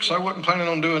 6. I wasn't planning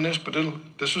on doing this, but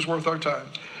this is worth our time.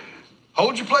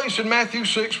 Hold your place in Matthew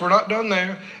 6. We're not done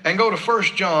there. And go to 1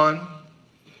 John,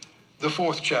 the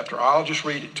 4th chapter. I'll just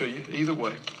read it to you either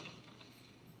way.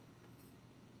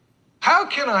 How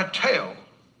can I tell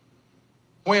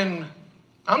when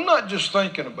I'm not just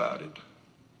thinking about it,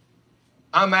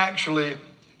 I'm actually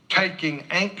taking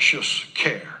anxious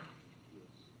care?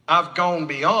 I've gone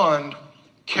beyond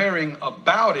caring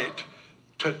about it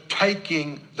to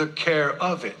taking the care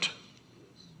of it.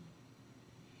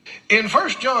 In 1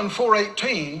 John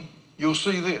 4:18, you'll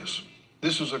see this.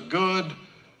 This is a good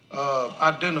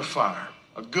identifier,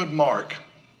 a good mark.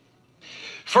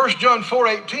 1 John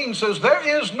 4:18 says,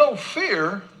 there is no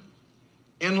fear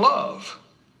in love,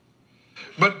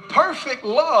 but perfect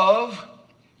love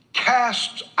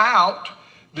casts out.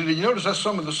 Did you notice that's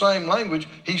some of the same language?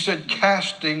 He said,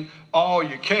 casting all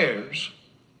your cares.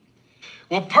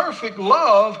 Well, perfect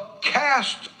love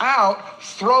casts out,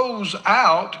 throws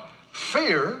out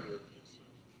fear,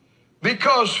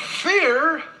 because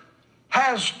fear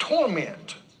has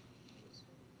torment.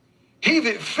 He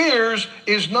that fears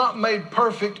is not made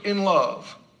perfect in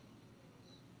love.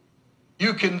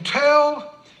 You can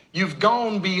tell you've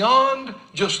gone beyond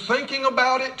just thinking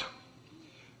about it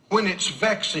when it's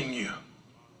vexing you,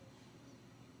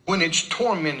 when it's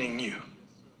tormenting you.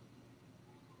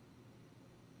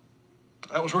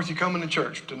 That was worth you coming to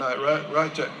church tonight,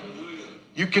 right there.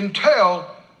 You can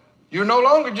tell you're no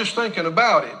longer just thinking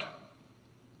about it.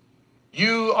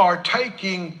 You are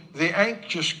taking the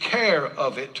anxious care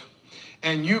of it,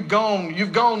 and you've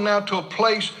gone now to a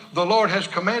place the Lord has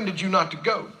commanded you not to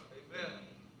go. Amen.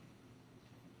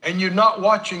 And you're not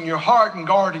watching your heart and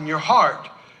guarding your heart.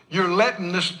 You're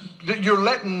letting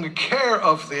the care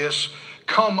of this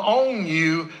come on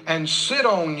you and sit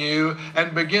on you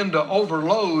and begin to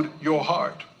overload your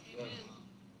heart.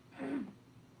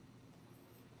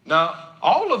 Now,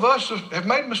 all of us have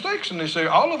made mistakes in this area.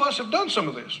 All of us have done some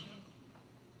of this.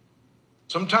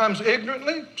 Sometimes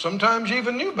ignorantly, sometimes you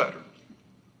even knew better.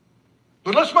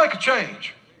 But let's make a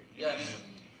change. Yes.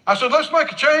 I said, let's make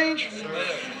a change.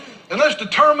 Yes. And let's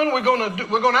determine we're going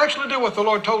to actually do what the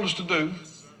Lord told us to do.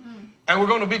 And we're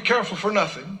going to be careful for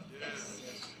nothing.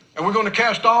 And we're going to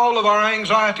cast all of our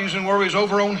anxieties and worries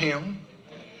over on Him.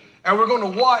 And we're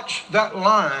going to watch that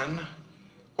line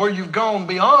where you've gone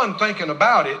beyond thinking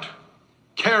about it,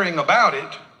 caring about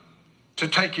it, to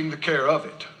taking the care of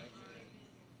it.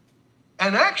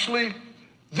 And actually,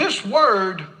 this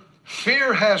word,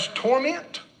 fear has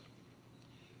torment.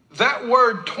 That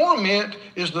word torment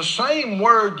is the same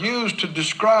word used to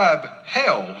describe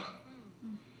hell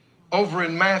over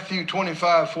in Matthew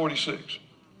 25:46,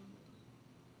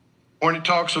 when it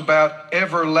talks about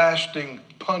everlasting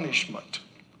punishment,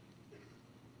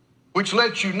 which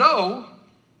lets you know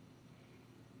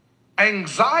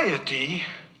anxiety,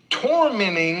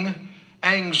 tormenting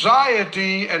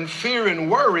anxiety and fear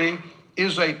and worry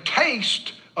is a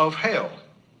taste of hell.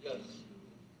 Yes.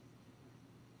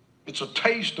 It's a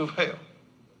taste of hell.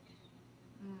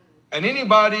 And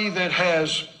anybody that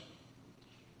has,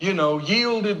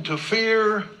 yielded to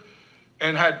fear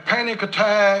and had panic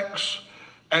attacks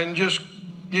and just,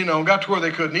 got to where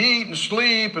they couldn't eat and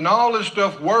sleep and all this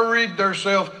stuff, worried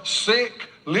themselves sick,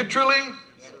 literally,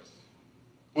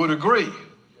 would agree.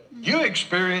 You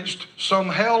experienced some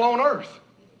hell on earth.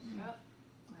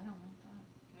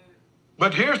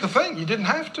 But here's the thing, you didn't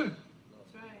have to.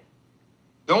 That's right.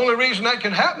 The only reason that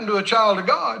can happen to a child of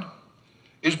God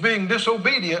is being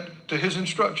disobedient to His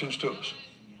instructions to us.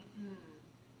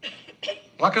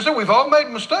 Like I said, we've all made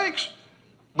mistakes,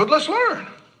 but let's learn.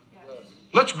 Yes.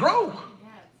 Let's grow. Yes.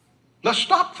 Let's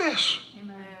stop this.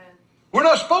 Amen. We're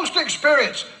not supposed to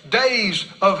experience days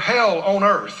of hell on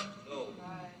earth. No.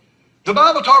 Right. The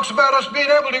Bible talks about us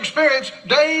being able to experience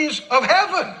days of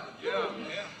heaven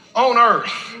on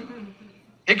earth.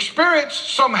 Experience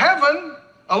some heaven,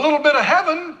 a little bit of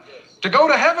heaven, to go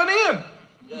to heaven in.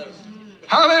 Yes.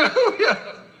 Hallelujah.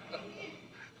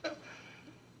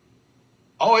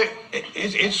 Oh,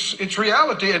 it's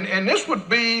reality. And this would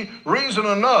be reason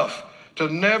enough to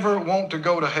never want to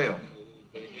go to hell.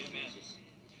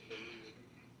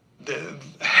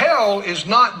 Hell is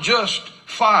not just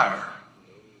fire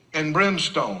and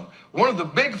brimstone. One of the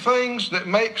big things that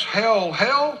makes hell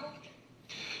hell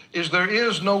is there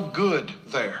is no good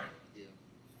there.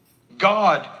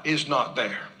 God is not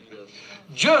there.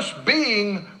 Just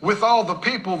being with all the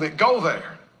people that go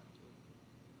there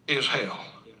is hell.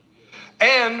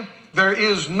 And there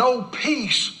is no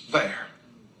peace there.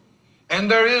 And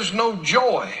there is no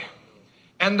joy.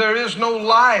 And there is no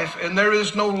life. And there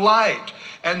is no light.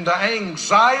 And the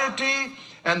anxiety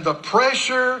and the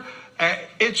pressure,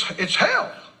 it's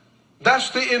hell.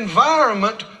 That's the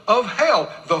environment of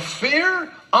hell. The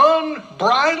fear,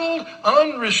 unbridled,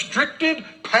 unrestricted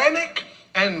panic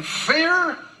and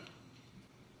fear,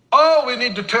 oh, we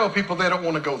need to tell people they don't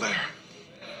want to go there.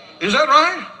 Is that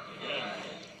right?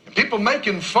 People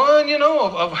making fun,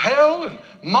 of hell and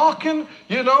mocking,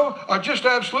 are just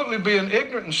absolutely being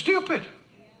ignorant and stupid.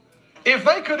 If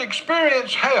they could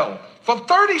experience hell for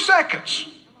 30 seconds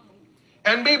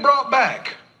and be brought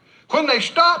back, when they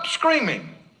stopped screaming,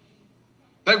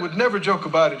 they would never joke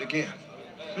about it again.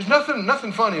 There's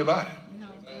nothing funny about it.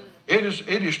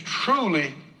 It is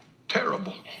truly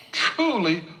terrible,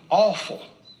 truly awful.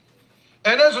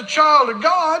 And as a child of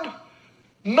God,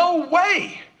 no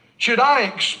way should I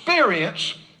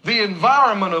experience the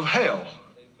environment of hell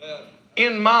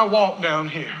in my walk down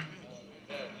here.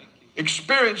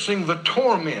 Experiencing the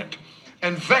torment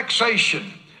and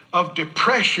vexation of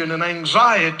depression and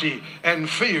anxiety and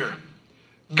fear.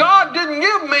 God didn't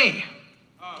give me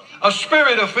a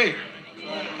spirit of fear.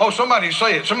 Oh, somebody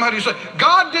say it. Somebody say,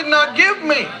 God did not give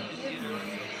me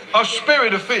a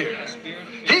spirit of fear.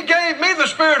 He gave me the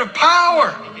spirit of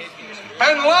power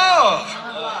and love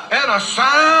and a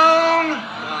sound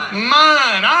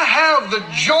mind. I have the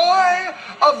joy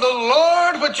of the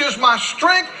Lord, which is my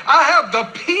strength. I have the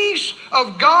peace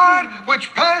of God,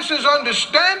 which passes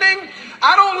understanding.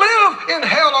 I don't live in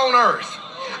hell on earth.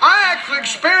 I actually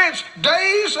experience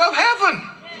days of heaven.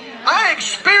 I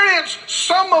experience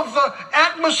some of the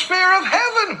atmosphere of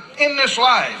heaven in this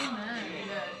life.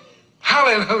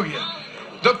 Hallelujah.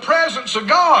 The presence of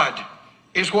God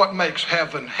is what makes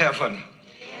heaven heaven.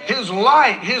 His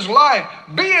light, His life,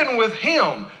 being with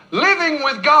Him, living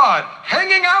with God,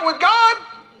 hanging out with God,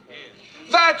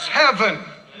 that's heaven.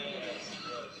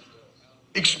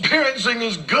 Experiencing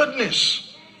His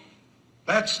goodness,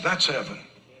 that's heaven.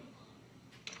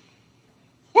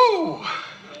 Woo!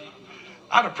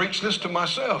 I'd have preached this to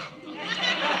myself.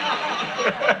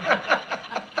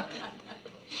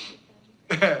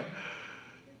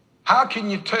 How can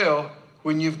you tell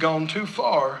when you've gone too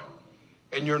far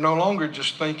and you're no longer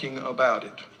just thinking about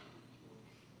it?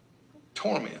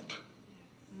 Torment,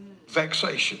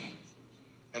 vexation,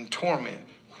 and torment.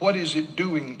 What is it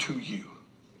doing to you?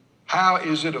 How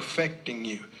is it affecting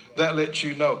you? That lets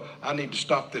you know, I need to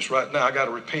stop this right now. I got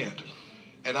to repent.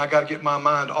 And I got to get my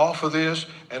mind off of this,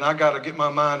 and I got to get my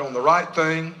mind on the right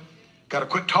thing. Got to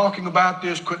quit talking about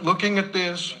this, quit looking at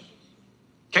this.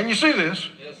 Can you see this?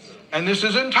 Yes, sir. And this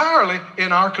is entirely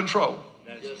in our control.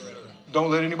 Yes, sir. Don't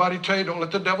let anybody tell you, don't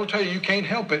let the devil tell you can't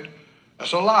help it.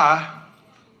 That's a lie.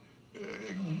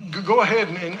 Go ahead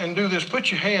and do this.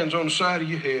 Put your hands on the side of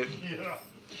your head. Yeah.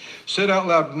 Say out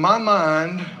loud, my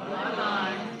mind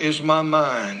is my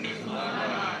mind.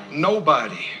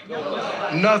 Nobody,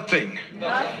 nothing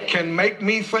can make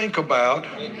me think about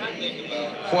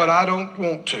what I don't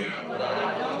want to.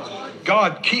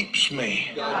 God keeps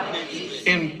me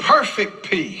in perfect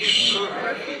peace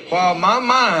while my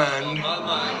mind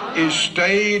is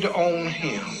stayed on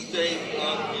Him.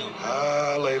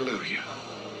 Hallelujah.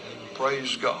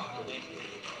 Praise God.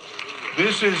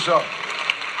 This is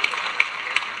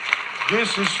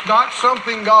not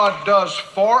something God does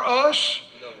for us.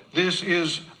 This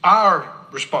is our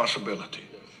responsibility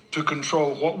to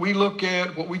control what we look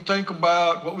at, what we think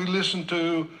about, what we listen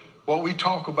to, what we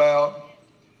talk about.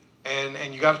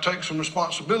 And you got to take some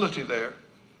responsibility there.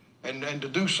 And to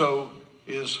do so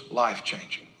is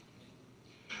life-changing.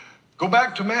 Go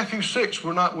back to Matthew 6.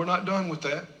 We're not done with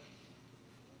that.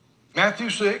 Matthew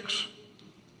 6.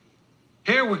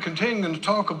 Here we're continuing to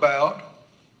talk about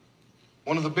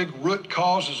one of the big root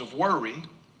causes of worry,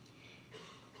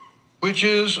 which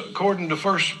is, according to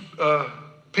 1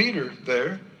 Peter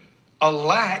there, a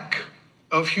lack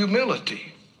of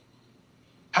humility.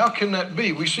 How can that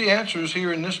be? We see answers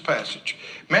here in this passage.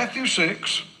 Matthew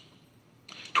 6,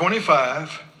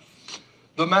 25,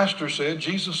 the Master said,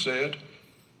 Jesus said,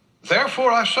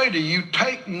 therefore I say to you,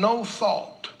 take no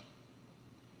thought.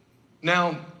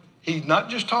 Now, he's not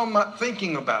just talking about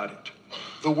thinking about it.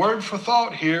 The word for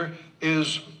thought here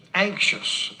is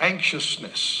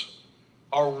anxiousness,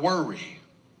 or worry.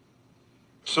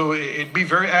 So it'd be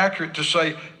very accurate to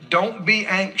say, don't be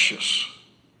anxious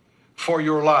for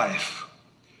your life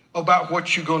about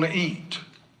what you're going to eat,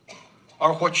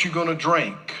 or what you're going to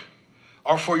drink,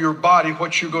 or for your body,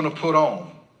 what you're going to put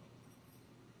on.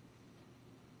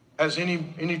 Has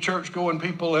any church-going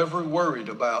people ever worried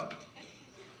about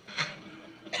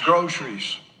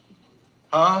groceries?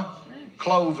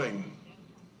 Clothing.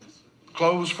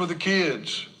 Clothes for the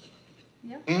kids.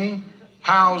 Yep.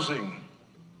 Housing.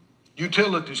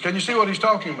 Utilities. Can you see what he's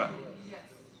talking about?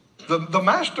 The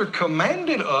Master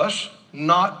commanded us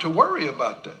not to worry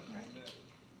about that.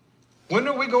 When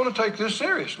are we going to take this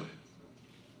seriously?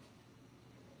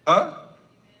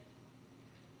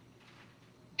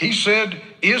 He said,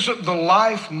 isn't the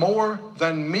life more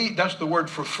than meat? That's the word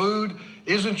for food.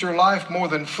 Isn't your life more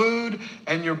than food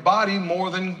and your body more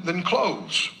than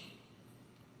clothes?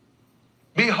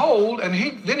 Behold, and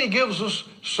then he gives us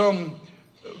some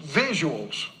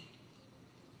visuals.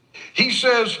 He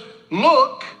says,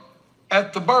 look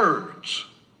at the birds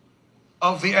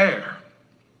of the air.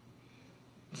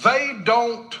 They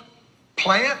don't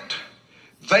plant,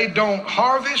 they don't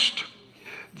harvest,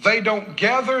 they don't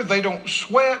gather, they don't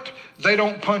sweat, they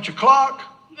don't punch a clock.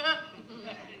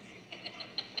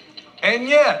 And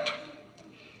yet,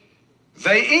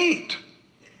 they eat.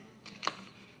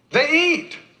 They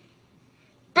eat.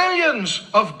 Billions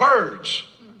of birds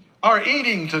are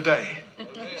eating today.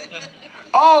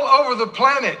 All over the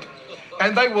planet.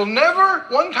 And they will never,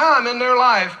 one time in their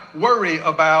life, worry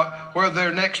about where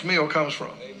their next meal comes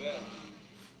from.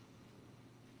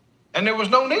 And there was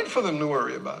no need for them to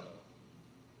worry about it.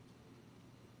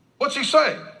 What's he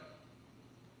saying?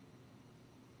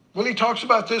 Well, he talks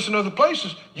about this in other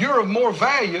places. You're of more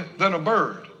value than a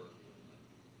bird.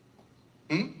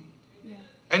 Yeah.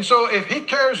 And so if he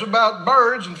cares about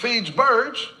birds and feeds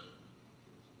birds,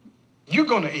 you're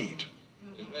going to eat.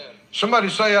 Amen. Somebody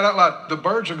say it out loud. The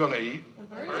birds are going to eat.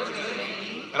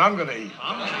 And I'm going to eat.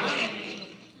 I'm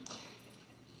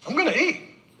going to eat.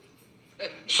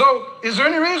 So is there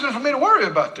any reason for me to worry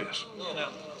about this? No.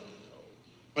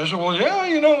 I said, well, yeah,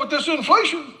 you know, with this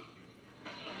inflation.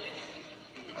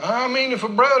 I mean, if a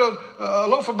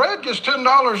loaf of bread gets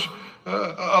 $10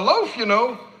 a loaf, you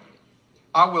know,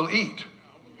 I will eat.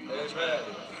 Amen.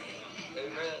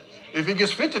 If it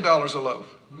gets $50 a loaf,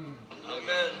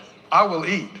 amen, I will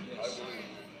eat.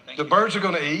 The birds are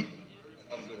going to eat,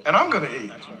 and I'm going to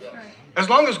eat. As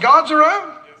long as God's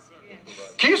around,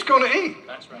 Keith's going to eat.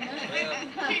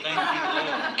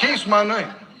 Keith's my name.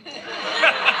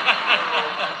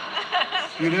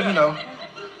 You didn't know.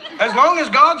 As long as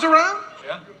God's around,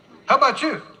 how about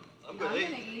you? I'm going to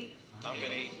eat. I'm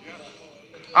going to eat.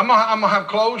 I'm going to have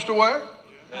clothes to wear.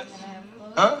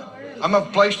 Huh? I'm going to have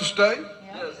a place to stay. I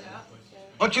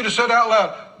want you to say it out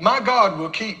loud. My God will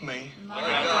keep me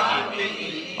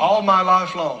all my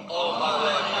life long.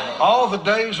 All the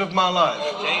days of my life.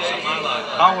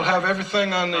 I will have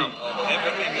everything I need.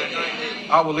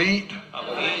 I will eat.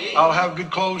 I'll have good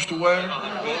clothes to wear.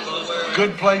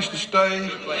 Good place to stay.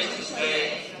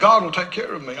 God will take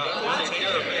care of me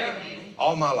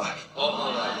all my life.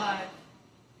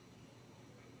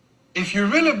 If you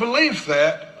really believe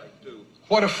that,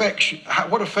 what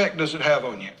effect does it have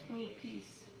on you?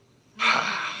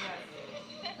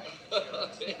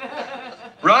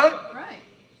 Right?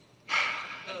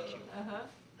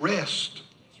 Rest.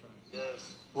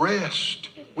 Rest.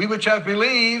 We which have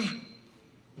believed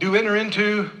do enter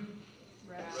into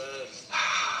rest.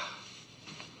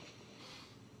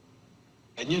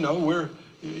 And you know,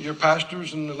 your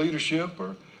pastors and the leadership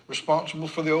are responsible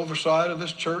for the oversight of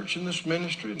this church and this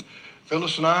ministry. And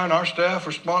Phyllis and I and our staff are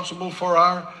responsible for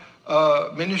our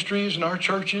ministries and our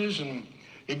churches. And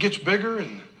it gets bigger,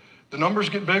 and the numbers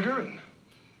get bigger, and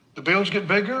the bills get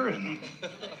bigger, and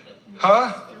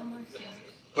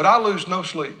but I lose no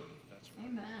sleep.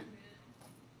 Amen.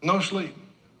 No sleep.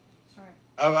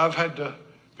 I've had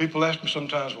people ask me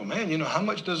sometimes, well, man, you know, how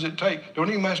much does it take? Don't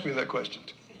even ask me that question.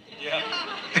 Yeah.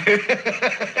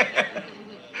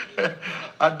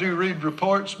 I do read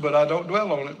reports, but I don't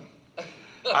dwell on it.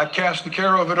 I cast the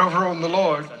care of it over on the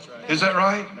Lord. That's right. Is that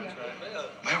right? That's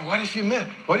right. Man, what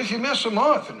if you miss a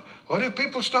month? And what if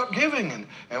people stop giving?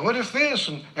 And what if this?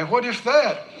 And what if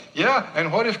that? Yeah,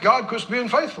 and what if God quits being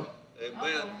faithful?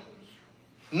 Amen.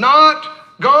 Not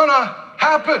gonna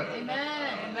happen. Amen.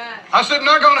 I said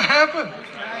not gonna happen.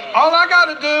 Right. All I got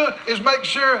to do is make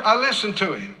sure I listen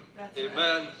to him.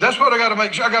 Amen. That's what I got to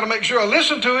make sure. I got to make sure I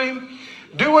listen to him,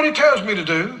 do what he tells me to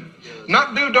do,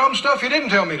 not do dumb stuff he didn't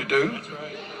tell me to do.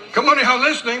 Come on, y'all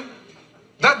listening?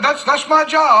 That's my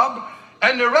job,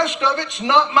 and the rest of it's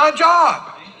not my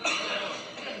job.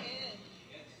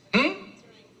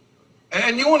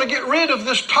 And you want to get rid of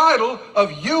this title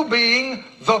of you being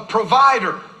the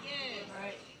provider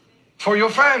for your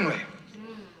family.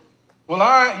 Well,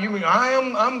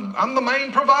 I'm the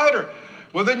main provider.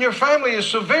 Well, then your family is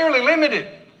severely limited.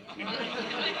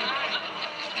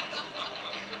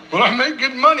 Well, I make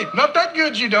good money. Not that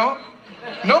good, you don't.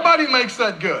 Nobody makes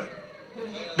that good.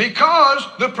 Because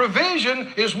the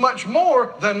provision is much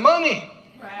more than money.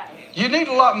 You need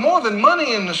a lot more than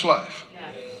money in this life.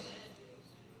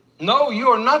 No, you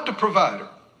are not the provider.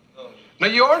 Now,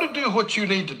 you are to do what you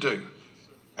need to do.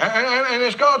 And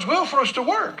it's God's will for us to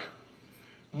work.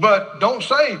 But don't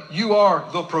say you are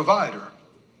the provider.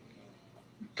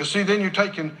 Because see, then you're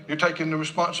taking the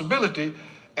responsibility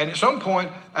And at some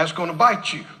point, that's going to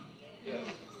bite you.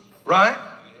 Right?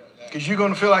 Because you're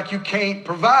going to feel like you can't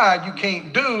provide, you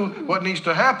can't do what needs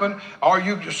to happen, or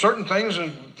you certain things,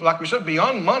 like we said,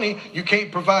 beyond money, you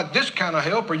can't provide this kind of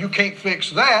help, or you can't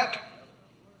fix that.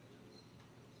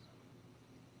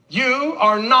 You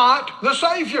are not the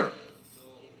Savior.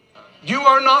 You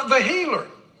are not the healer.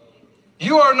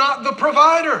 You are not the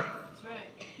provider.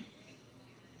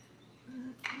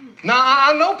 Now,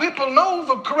 I know people know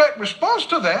the correct response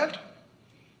to that,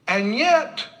 and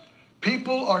yet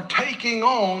people are taking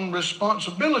on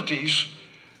responsibilities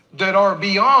that are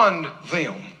beyond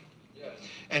them.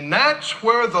 And that's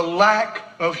where the lack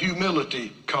of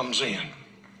humility comes in.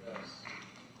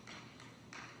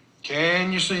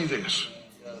 Can you see this?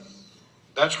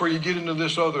 That's where you get into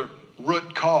this other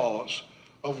root cause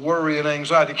of worry and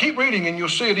anxiety. Keep reading and you'll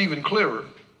see it even clearer.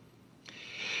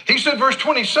 He said, verse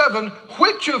 27,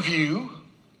 which of you,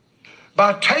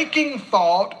 by taking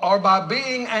thought or by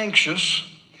being anxious,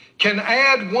 can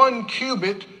add 1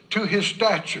 cubit to his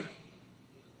stature?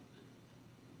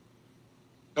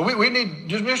 Now we need,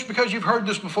 just because you've heard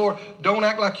this before, don't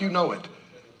act like you know it.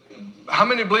 How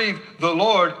many believe the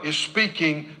Lord is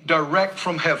speaking direct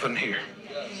from heaven here?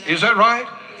 Is that right?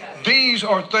 These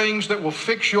are things that will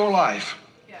fix your life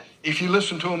if you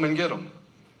listen to them and get them.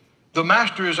 The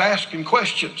master is asking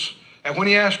questions. And when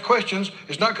he asks questions,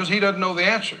 it's not because he doesn't know the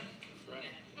answer.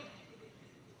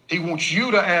 He wants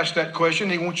you to ask that question.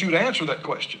 He wants you to answer that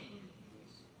question.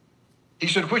 He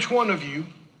said, which one of you,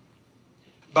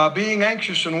 by being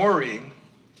anxious and worrying,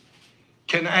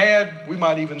 can add, we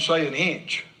might even say, an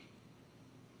inch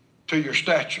to your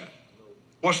stature?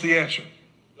 What's the answer?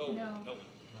 No.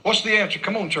 What's the answer?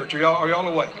 Come on, church. Are y'all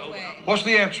awake? What's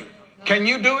the answer? Can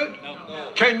you do it?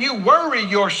 No. Can you worry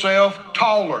yourself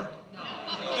taller? No.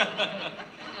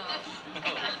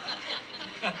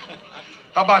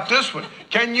 How about this one?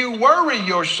 Can you worry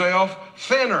yourself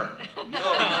thinner? No.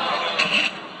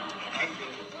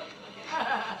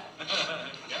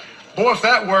 Boy, if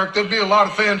that worked, there'd be a lot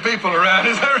of thin people around.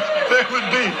 There would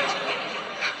be.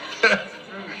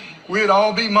 We'd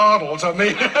all be models, I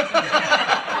mean.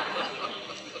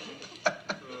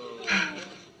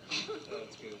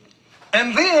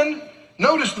 And then,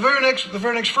 notice the very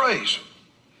next phrase.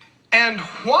 And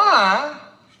why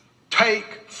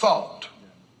take thought?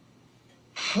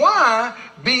 Why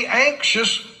be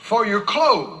anxious for your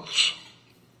clothes?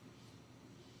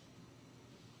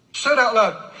 Say it out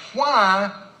loud.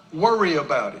 Why worry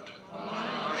about it?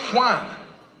 Why?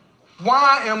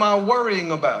 Why am I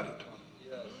worrying about it?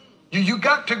 You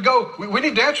got to go. We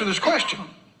need to answer this question.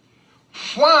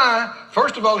 Why?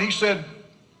 First of all, he said,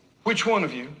 which one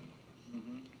of you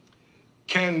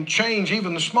can change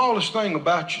even the smallest thing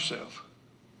about yourself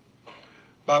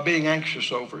by being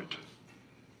anxious over it?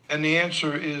 And the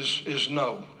answer is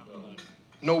no.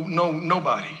 No,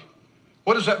 nobody.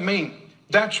 What does that mean?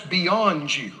 That's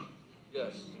beyond you.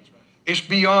 Yes. It's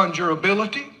beyond your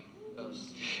ability.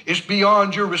 Yes. It's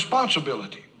beyond your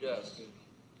responsibility. Yes.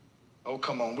 Oh,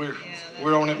 come on. We're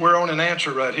on an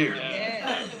answer right here.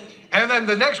 Yes. And then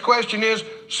the next question is,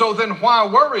 so then why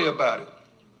worry about it?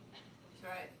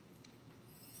 That's right.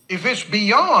 If it's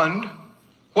beyond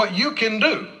what you can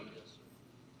do,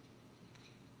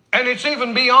 and it's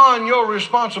even beyond your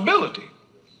responsibility,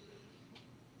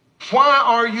 why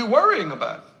are you worrying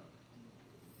about it?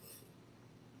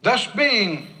 That's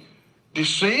being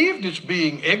deceived, it's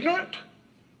being ignorant,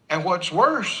 and what's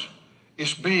worse,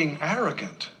 it's being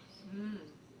arrogant.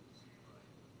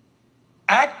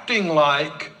 Acting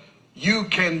like you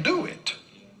can do it.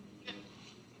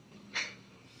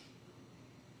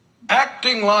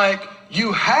 Acting like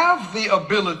you have the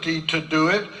ability to do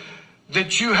it,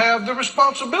 that you have the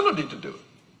responsibility to do it.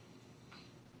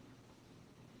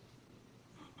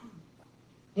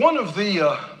 One of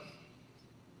the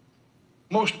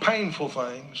most painful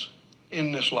things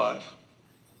in this life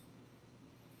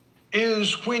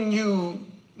is when you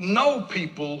know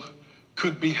people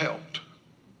could be helped.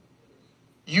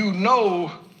 You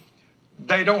know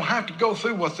they don't have to go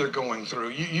through what they're going through.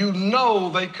 You know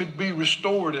they could be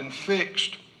restored and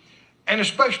fixed. And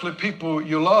especially people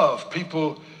you love,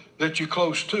 people that you're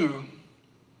close to,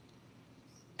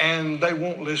 and they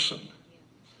won't listen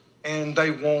and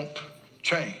they won't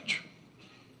change.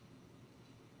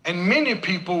 And many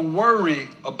people worry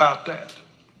about that.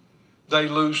 They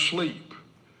lose sleep.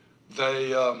 They,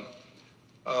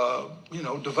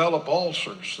 develop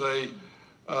ulcers. They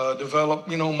develop,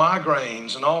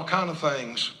 migraines and all kind of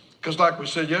things. Because like we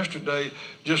said yesterday,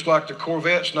 just like the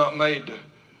Corvette's not made to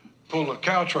pull a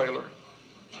cow trailer,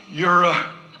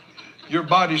 your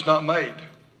body's not made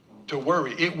to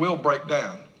worry. It will break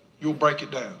down. You'll break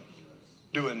it down.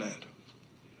 doing that.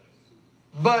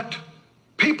 But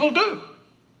people do.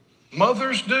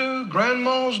 Mothers do,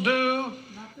 grandmas do,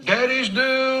 daddies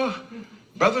do,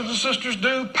 brothers and sisters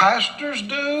do, pastors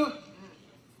do.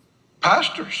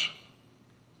 Pastors.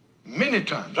 Many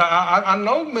times. I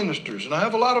know ministers, and I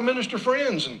have a lot of minister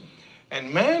friends,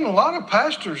 and man, a lot of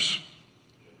pastors,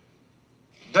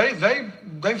 they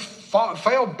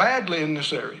fail badly in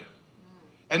this area.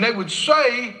 And they would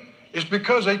say it's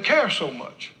because they care so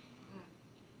much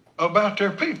about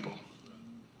their people.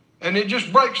 And it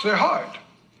just breaks their heart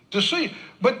to see.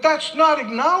 But that's not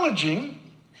acknowledging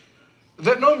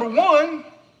that, number one,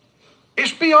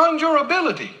 it's beyond your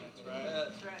ability.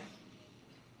 That's right.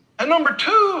 And number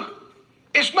two,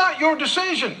 it's not your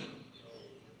decision.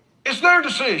 It's their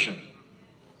decision.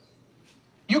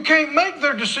 You can't make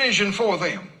their decision for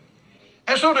them.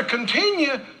 And so to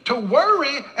continue to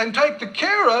worry and take the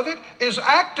care of it is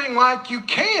acting like you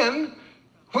can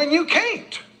when you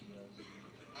can't.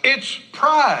 It's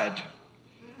pride.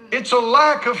 It's a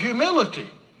lack of humility.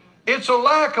 It's a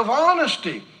lack of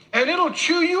honesty. And it'll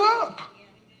chew you up.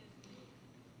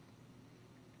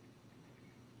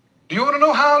 Do you want to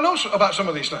know how I know about some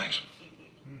of these things?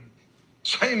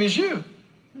 Same as you.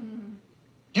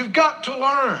 You've got to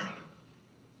learn.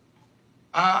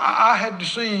 I had to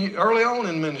see early on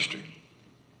in ministry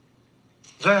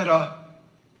that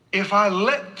if I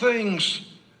let things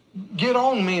get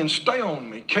on me and stay on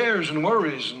me, cares and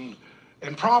worries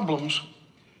and problems,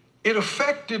 it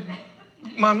affected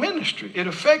my ministry. It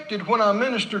affected when I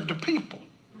ministered to people.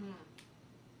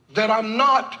 That I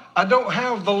don't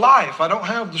have the life, I don't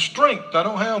have the strength, I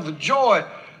don't have the joy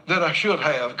that I should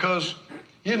have, because,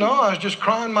 I was just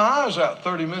crying my eyes out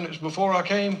 30 minutes before I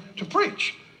came to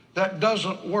preach. That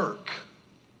doesn't work.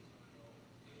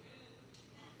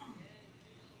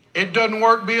 It doesn't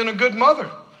work being a good mother.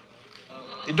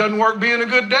 It doesn't work being a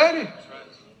good daddy.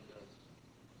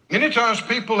 Many times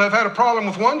people have had a problem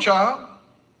with one child,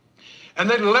 and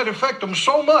they let it affect them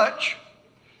so much,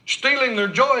 stealing their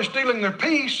joy, stealing their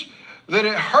peace, that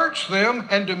it hurts them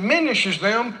and diminishes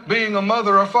them being a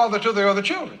mother or father to their other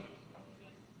children.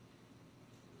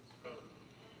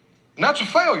 And that's a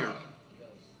failure.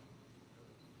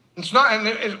 It's not, and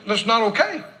it's not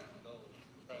okay.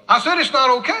 I said it's not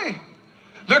okay.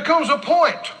 There comes a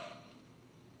point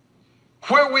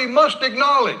where we must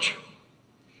acknowledge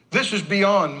this is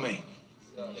beyond me.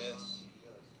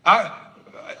 I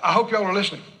hope y'all are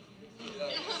listening.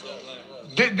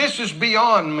 This is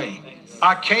beyond me.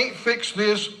 I can't fix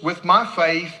this with my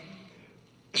faith.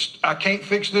 I can't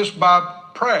fix this by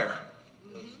prayer.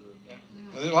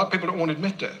 A lot of people don't want to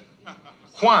admit that.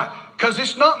 Why? Because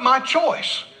it's not my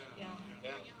choice.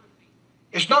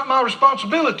 It's not my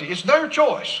responsibility. It's their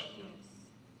choice.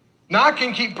 Now I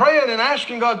can keep praying and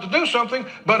asking God to do something,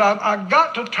 but I've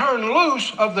got to turn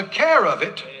loose of the care of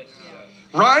it,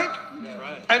 right?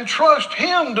 And trust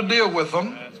Him to deal with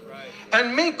them,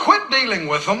 and me quit dealing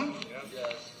with them,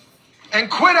 and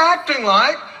quit acting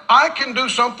like I can do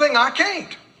something I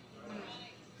can't.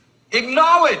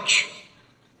 Acknowledge.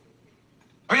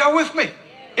 Are y'all with me?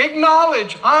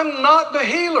 Acknowledge I'm not the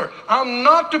healer. I'm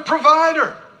not the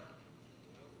provider.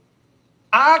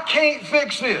 I can't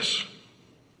fix this.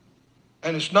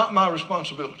 And it's not my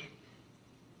responsibility.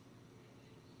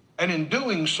 And in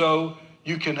doing so,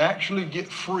 you can actually get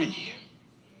free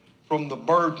from the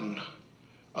burden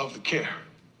of the care.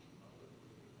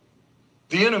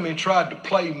 The enemy tried to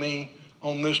play me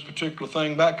on this particular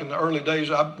thing back in the early days.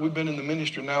 We've been in the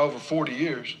ministry now over 40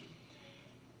 years.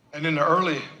 And in the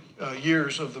early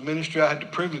years of the ministry, I had the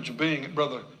privilege of being at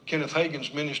Brother Kenneth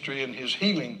Hagin's ministry in his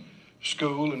healing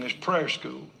school and his prayer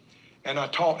school. And I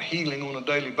taught healing on a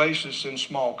daily basis in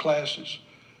small classes.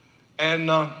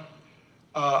 And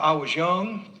I was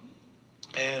young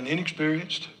and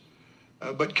inexperienced,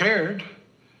 but cared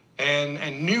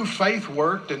and knew faith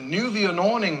worked and knew the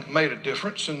anointing made a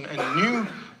difference and knew,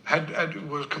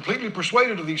 was completely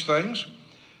persuaded of these things.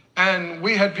 And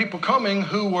we had people coming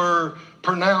who were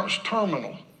pronounced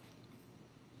terminal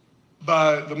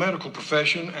by the medical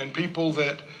profession, and people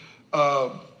that,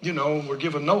 were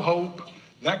given no hope,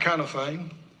 that kind of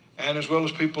thing, and as well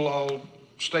as people all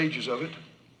stages of it.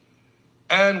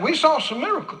 And we saw some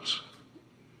miracles,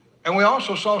 and we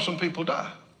also saw some people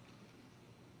die.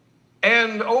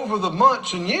 And over the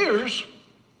months and years,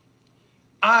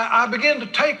 I began to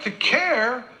take the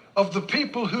care of the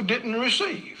people who didn't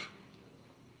receive,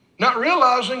 not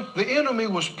realizing the enemy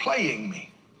was playing me.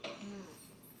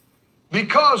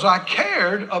 Because I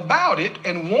cared about it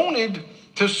and wanted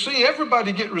to see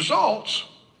everybody get results,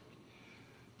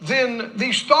 then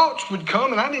these thoughts would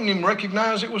come, and I didn't even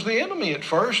recognize it was the enemy at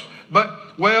first.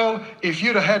 But, well, if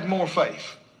you'd have had more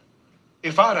faith,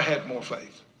 if I'd have had more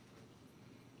faith,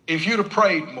 if you'd have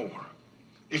prayed more,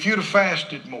 if you'd have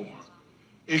fasted more,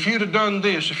 if you'd have done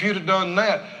this, if you'd have done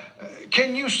that.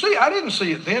 Can you see? I didn't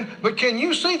see it then, but can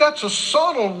you see that's a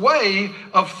subtle way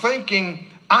of thinking,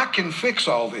 I can fix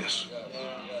all this?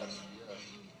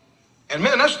 And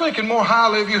man, that's thinking more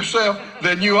highly of yourself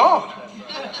than you ought.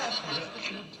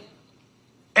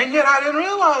 And yet I didn't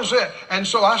realize that. And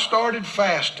so I started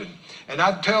fasting. And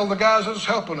I'd tell the guys that was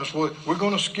helping us, well, we're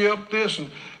going to skip this,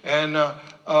 and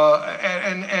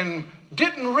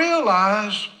didn't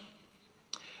realize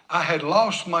I had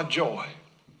lost my joy.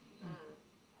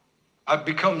 I'd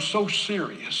become so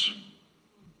serious.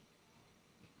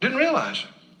 Didn't realize it.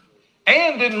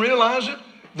 And didn't realize it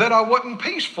that I wasn't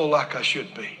peaceful like I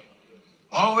should be.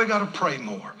 Oh, we got to pray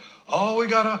more. Oh, we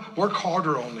got to work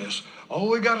harder on this. Oh,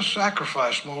 we got to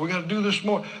sacrifice more. We got to do this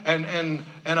more. And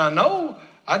I know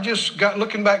I just got,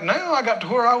 looking back now, I got to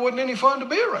where I wasn't any fun to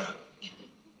be around.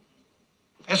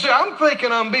 And see, I'm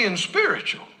thinking I'm being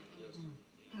spiritual.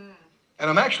 And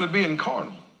I'm actually being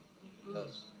carnal.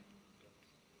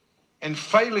 And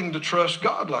failing to trust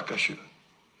God like I should.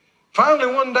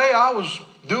 Finally, one day I was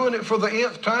doing it for the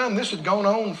nth time. This had gone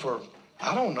on for,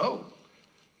 I don't know,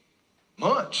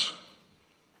 months,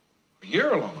 a year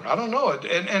or longer. I don't know.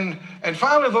 And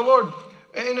finally the Lord,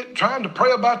 trying to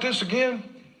pray about this again,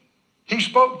 He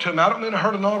spoke to me. I don't mean I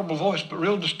heard an audible voice, but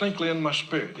real distinctly in my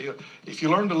spirit. If you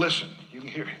learn to listen, you can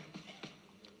hear Him.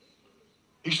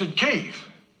 He said, Keith.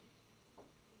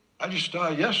 I just,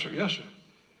 yes, sir, yes, sir.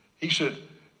 He said,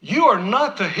 you are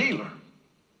not the healer.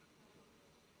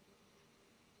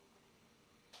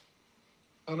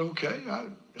 I said, okay.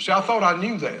 I thought I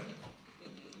knew that.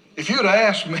 If you'd have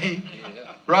asked me,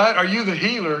 right, are you the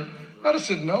healer? I'd have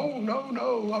said, no,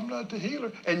 I'm not the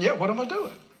healer. And yet, what am I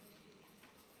doing?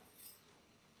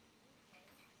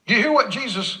 Do you hear what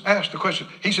Jesus asked the question?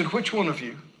 He said, which one of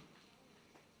you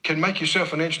can make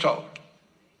yourself an inch taller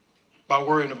by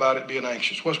worrying about it, being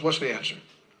anxious? What's the answer?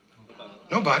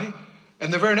 Nobody.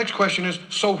 And the very next question is,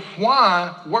 so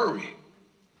why worry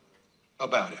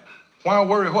about it? Why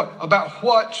worry what? About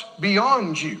what's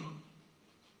beyond you?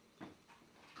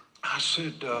 I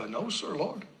said, no, sir,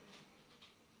 Lord.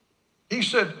 He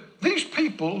said, these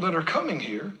people that are coming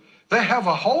here, they have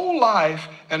a whole life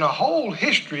and a whole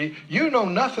history you know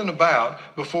nothing about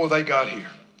before they got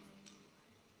here.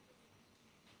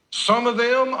 Some of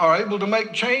them are able to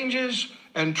make changes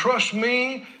and trust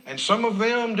me, and some of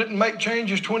them didn't make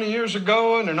changes 20 years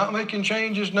ago, and they're not making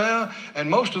changes now, and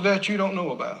most of that you don't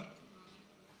know about.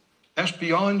 That's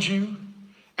beyond you.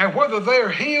 And whether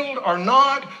they're healed or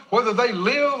not, whether they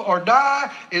live or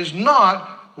die, is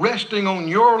not resting on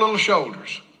your little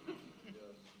shoulders.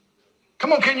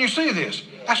 Come on, can you see this?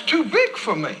 That's too big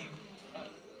for me.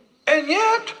 And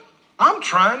yet, I'm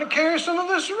trying to carry some of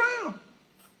this around.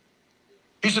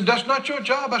 He said, that's not your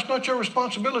job. That's not your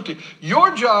responsibility.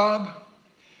 Your job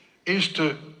is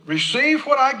to receive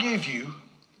what I give you,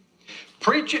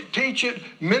 preach it, teach it,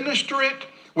 minister it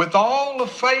with all the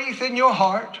faith in your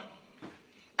heart,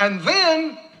 and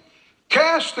then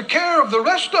cast the care of the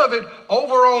rest of it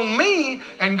over on me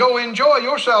and go enjoy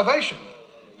your salvation.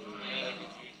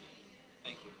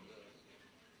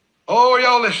 Oh, are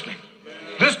y'all listening?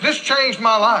 This changed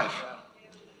my life.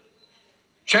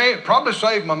 Probably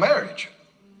saved my marriage,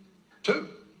 too.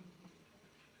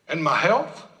 And my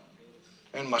health,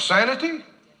 and my sanity,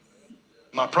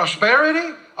 my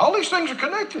prosperity. All these things are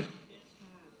connected.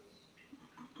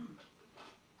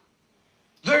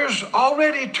 There's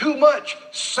already too much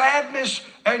sadness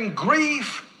and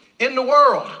grief in the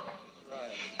world.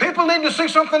 People need to see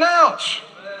something else.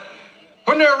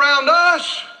 When they're around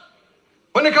us,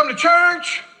 when they come to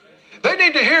church, they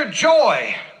need to hear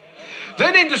joy.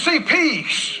 They need to see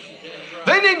peace.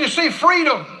 They need to see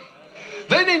freedom.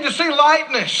 They need to see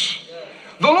lightness.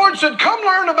 The Lord said, come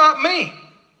learn about me.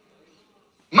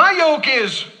 My yoke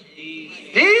is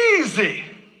easy.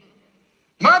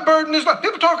 My burden is light.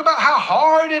 People talk about how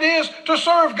hard it is to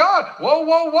serve God. Whoa,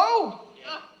 whoa, whoa.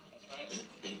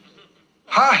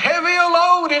 How heavy a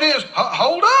load it is.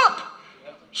 Hold up.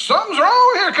 Something's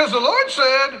wrong here, because the Lord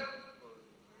said,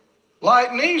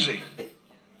 light and easy.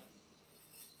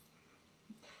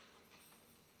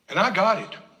 And I got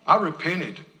it. I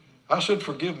repented. I said,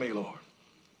 forgive me, Lord.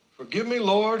 Forgive me,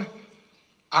 Lord.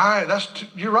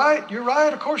 You're right. You're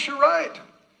right. Of course you're right.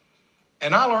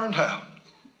 And I learned how.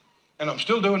 And I'm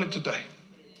still doing it today.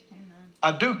 Amen.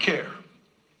 I do care.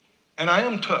 And I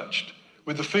am touched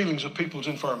with the feelings of people's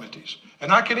infirmities.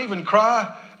 And I can even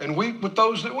cry and weep with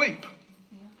those that weep.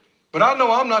 Yeah. But I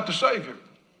know I'm not the Savior.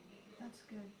 That's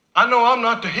good. I know I'm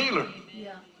not the healer.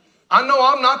 Yeah. I know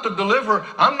I'm not the deliverer.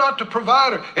 I'm not the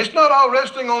provider. It's not all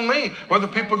resting on me, whether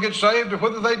people get saved or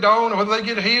whether they don't, or whether they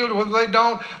get healed or whether they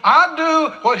don't. I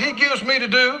do what he gives me to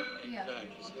do. Yeah.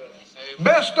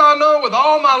 Best I know, with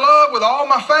all my love, with all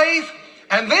my faith.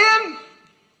 And then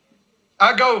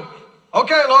I go,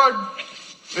 okay, Lord,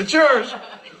 it's yours.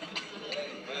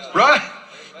 Right?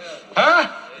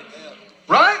 Huh?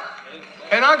 Right?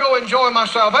 And I go enjoy my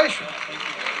salvation.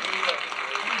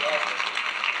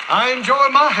 I enjoy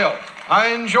my health. I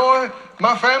enjoy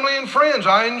my family and friends.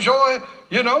 I enjoy,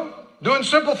 doing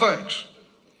simple things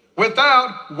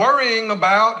without worrying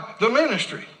about the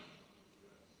ministry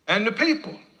and the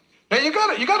people. Now you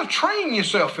gotta train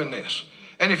yourself in this.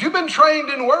 And if you've been trained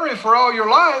in worry for all your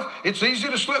life, it's easy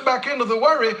to slip back into the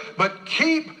worry, but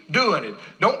keep doing it.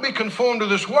 Don't be conformed to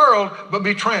this world, but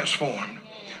be transformed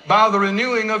by the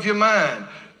renewing of your mind.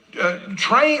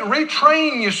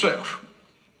 Retrain yourself.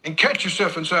 And catch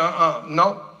yourself and say,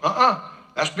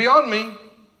 that's beyond me.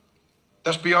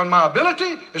 That's beyond my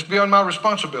ability. It's beyond my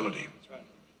responsibility.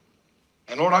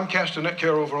 And Lord, I'm casting that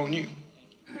care over on you.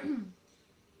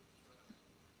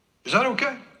 Is that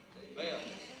okay?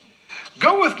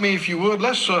 Go with me if you would.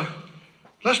 Let's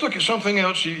look at something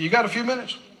else. You got a few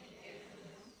minutes?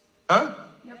 Huh?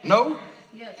 Yep. No?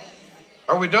 Yes.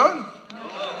 Are we done?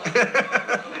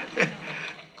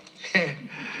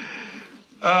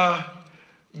 No.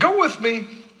 Go with me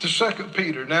to 2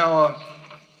 Peter. Now,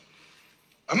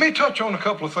 I may touch on a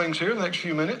couple of things here in the next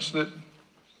few minutes that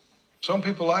some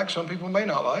people like, some people may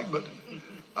not like, but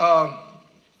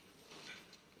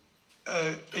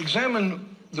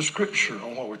examine the scripture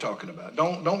on what we're talking about.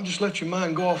 Don't just let your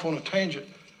mind go off on a tangent.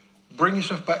 Bring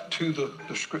yourself back to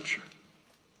the scripture.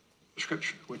 The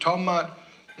scripture. We're talking about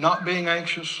not being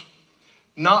anxious,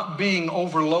 not being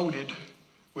overloaded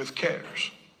with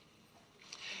cares.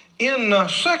 In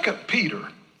 2 Peter,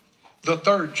 the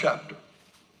 3rd chapter,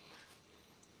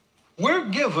 we're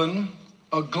given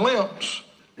a glimpse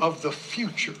of the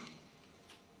future.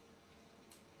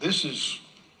 This is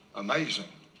amazing.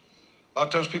 A lot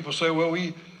of times people say, well,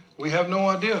 we have no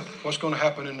idea what's going to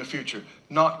happen in the future.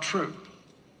 Not true.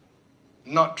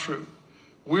 Not true.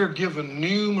 We're given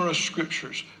numerous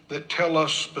scriptures that tell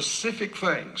us specific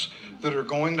things that are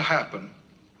going to happen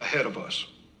ahead of us.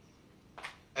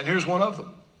 And here's one of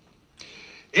them.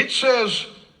 It says,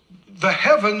 the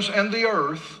heavens and the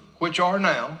earth, which are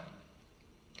now,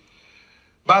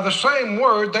 by the same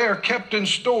word, they are kept in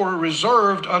store,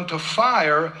 reserved unto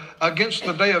fire against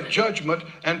the day of judgment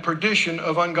and perdition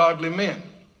of ungodly men.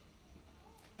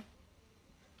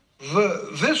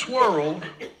 This world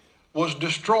was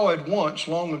destroyed once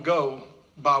long ago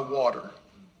by water,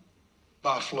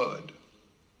 by flood.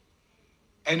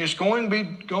 And it's going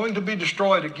to be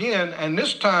destroyed again, and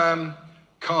this time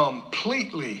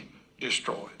completely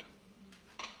destroyed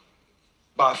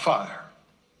by fire.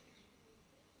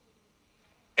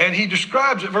 And he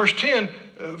describes it, verse 10,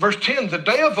 the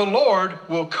day of the Lord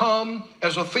will come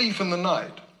as a thief in the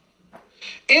night,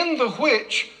 in the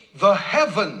which the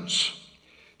heavens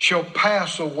shall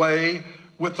pass away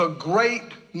with a great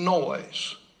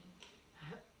noise.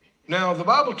 Now, the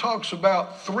Bible talks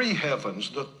about 3 heavens,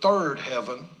 the 3rd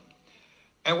heaven,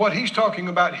 and what he's talking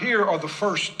about here are the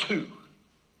first 2.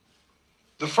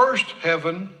 The first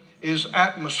heaven is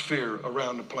atmosphere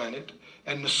around the planet,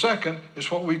 and the second is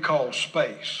what we call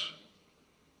space,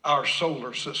 our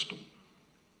solar system,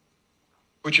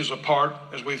 which is a part,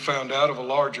 as we found out, of a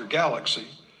larger galaxy.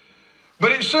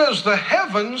 But it says the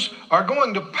heavens are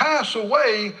going to pass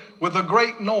away with a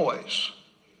great noise.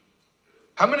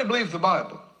 How many believe the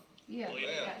Bible? Yeah.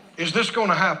 Is this going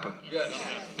to happen? Yes.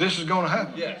 This is going to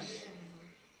happen. Yes.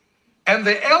 And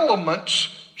the elements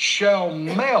shall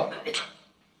melt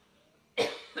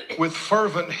with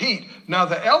fervent heat. Now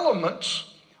the elements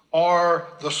are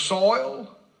the soil,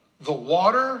 the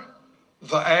water,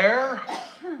 the air,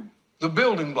 the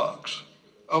building blocks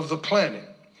of the planet.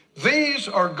 These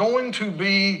are going to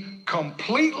be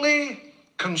completely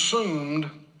consumed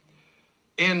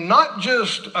in not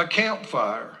just a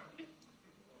campfire.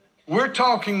 We're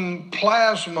talking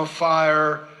plasma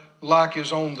fire like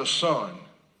is on the sun.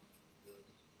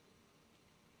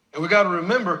 And we got to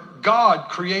remember, God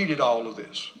created all of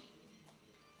this.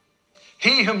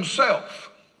 He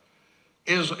himself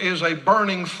is a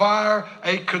burning fire,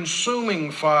 a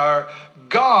consuming fire.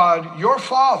 God, your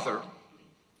Father,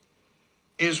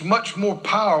 is much more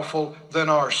powerful than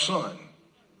our sun.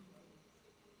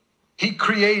 He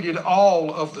created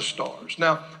all of the stars.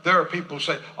 Now, there are people who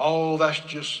say, oh, that's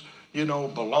just,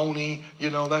 baloney,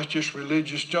 that's just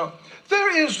religious junk.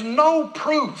 There is no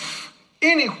proof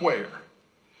anywhere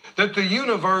that the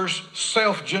universe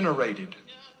self-generated.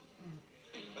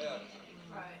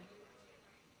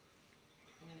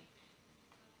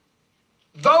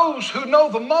 Those who know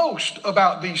the most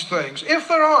about these things, if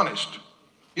they're honest,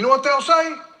 you know what they'll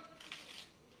say?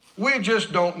 We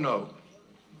just don't know.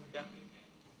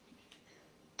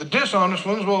 The dishonest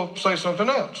ones will say something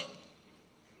else.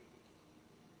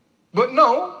 But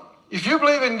no, if you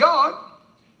believe in God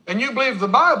and you believe the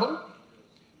Bible,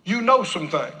 you know some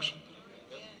things.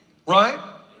 Right?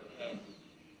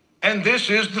 And this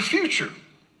is the future.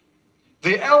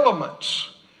 The elements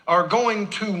are going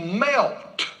to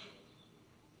melt.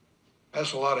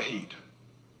 That's a lot of heat.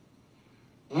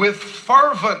 With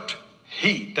fervent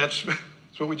heat. That's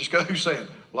what we just got through saying.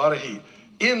 A lot of heat.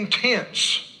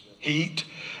 Intense heat.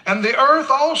 And the earth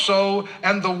also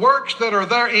and the works that are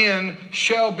therein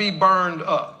shall be burned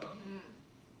up.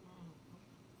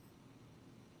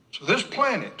 So this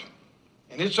planet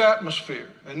and its atmosphere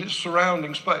and its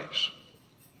surrounding space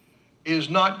is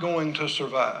not going to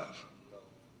survive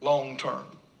long term.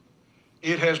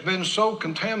 It has been so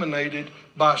contaminated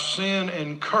by sin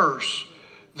and curse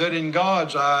that in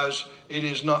God's eyes it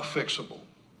is not fixable.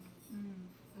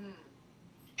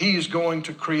 He is going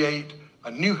to create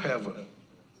a new heaven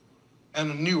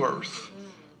and a new earth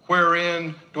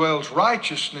wherein dwells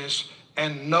righteousness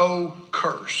and no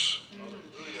curse.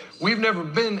 We've never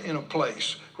been in a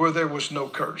place where there was no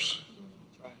curse.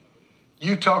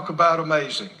 You talk about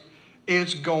amazing.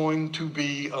 It's going to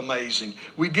be amazing.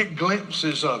 We get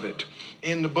glimpses of it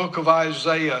in the book of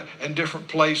Isaiah and different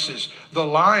places. The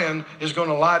lion is going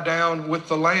to lie down with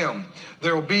the lamb.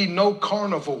 There will be no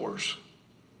carnivores.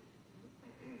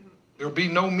 There will be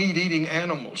no meat-eating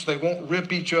animals. They won't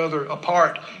rip each other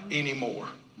apart anymore.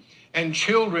 And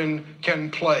children can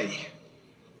play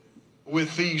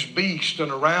with these beasts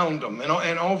and around them and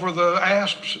over the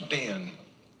asp's den.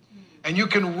 And you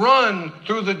can run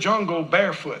through the jungle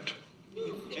barefoot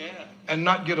and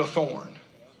not get a thorn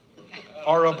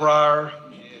or a briar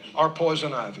or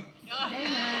poison ivy.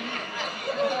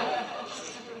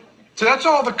 So that's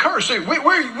all the curse. See,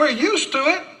 we're used to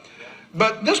it,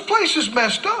 but this place is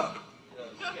messed up.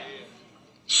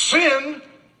 Sin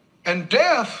and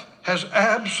death has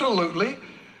absolutely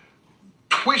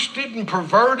twisted and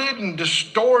perverted and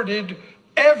distorted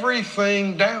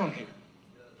everything down here.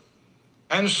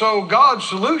 And so God's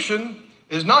solution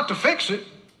is not to fix it,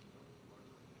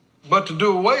 but to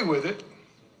do away with it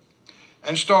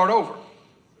and start over.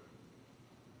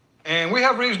 And we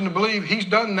have reason to believe he's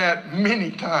done that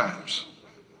many times.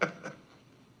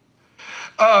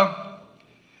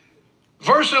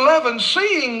 Verse 11,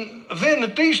 seeing then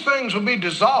that these things will be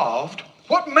dissolved,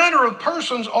 what manner of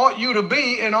persons ought you to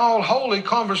be in all holy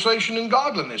conversation and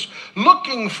godliness,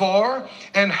 looking for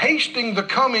and hasting the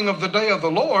coming of the day of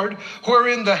the Lord,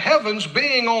 wherein the heavens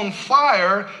being on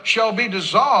fire shall be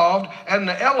dissolved, and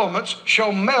the elements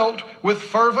shall melt with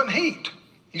fervent heat.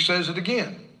 He says it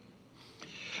again.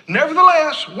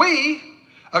 Nevertheless, we,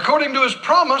 according to his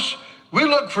promise, we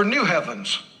look for new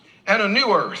heavens and a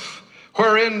new earth,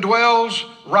 wherein dwells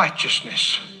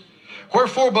righteousness.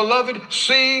 Wherefore, beloved,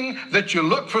 seeing that you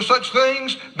look for such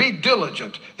things, be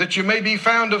diligent, that you may be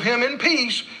found of him in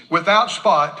peace, without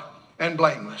spot and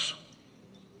blameless.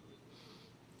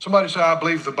 Somebody say, I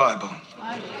believe the Bible.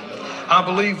 I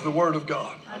believe the Word of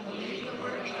God.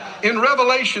 In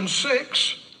Revelation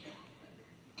 6,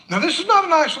 now this is not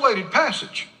an isolated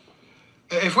passage.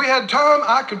 If we had time,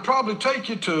 I could probably take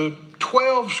you to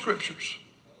 12 scriptures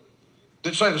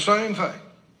that say the same thing.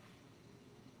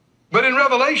 But in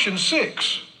Revelation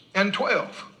 6 and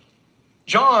 12,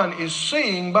 John is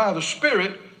seeing by the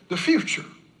Spirit the future.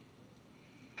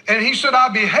 And he said, I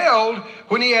beheld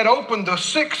when he had opened the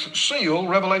sixth seal,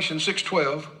 Revelation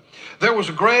 6:12, there was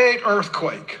a great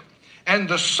earthquake, and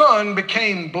the sun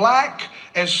became black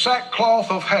as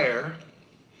sackcloth of hair,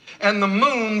 and the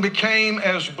moon became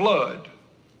as blood,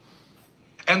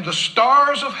 and the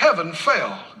stars of heaven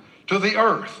fell to the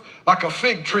earth, like a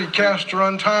fig tree cast her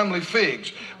untimely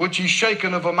figs, which is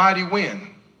shaken of a mighty wind.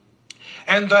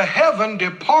 And the heaven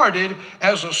departed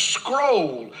as a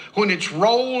scroll when it's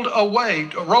rolled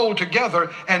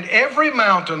together, and every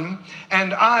mountain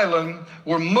and island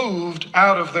were moved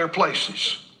out of their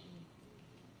places.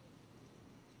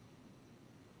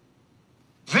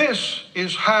 This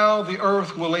is how the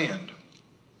earth will end.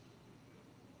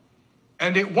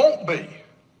 And it won't be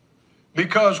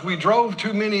because we drove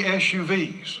too many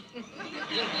SUVs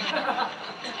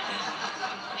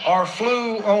or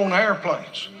flew on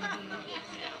airplanes.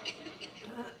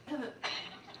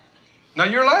 Now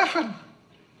you're laughing,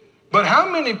 but how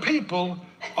many people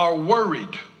are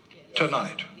worried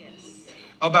tonight?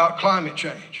 about climate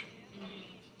change?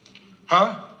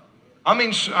 Huh? I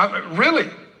mean, really,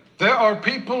 there are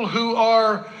people who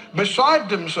are beside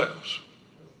themselves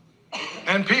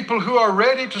and people who are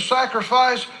ready to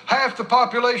sacrifice half the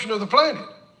population of the planet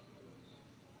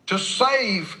to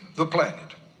save the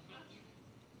planet.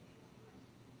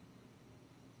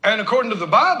 And according to the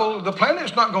Bible, the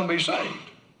planet's not going to be saved.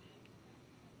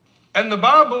 And the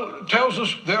Bible tells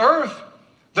us the earth,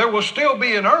 there will still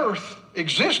be an earth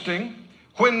existing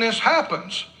when this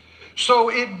happens. So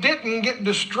it didn't get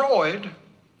destroyed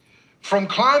from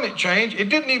climate change. It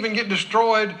didn't even get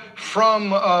destroyed from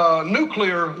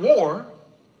nuclear war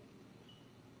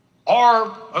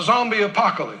or a zombie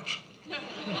apocalypse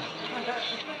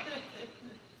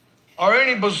or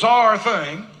any bizarre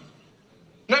thing.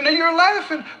 Now you're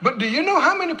laughing, but do you know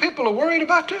how many people are worried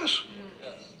about this?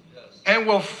 And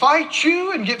will fight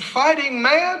you and get fighting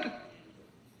mad?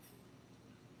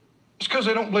 It's because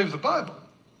they don't believe the Bible.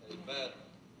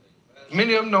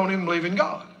 Many of them don't even believe in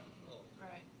God.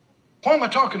 Why am I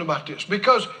talking about this?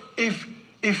 Because if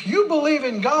you believe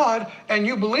in God and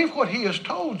you believe what He has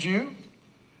told you,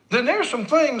 then there's some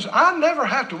things I never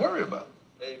have to worry about.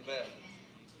 Amen.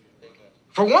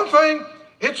 For one thing,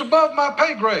 it's above my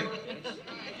pay grade.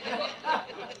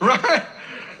 Right?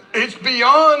 It's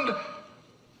beyond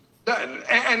that.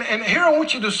 And here I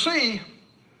want you to see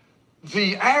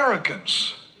the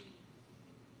arrogance.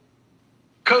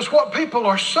 Because what people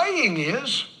are saying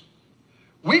is,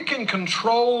 we can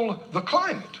control the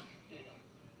climate.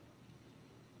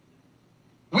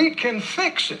 We can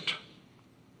fix it.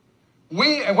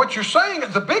 And what you're saying,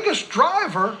 the biggest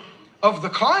driver of the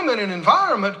climate and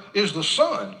environment is the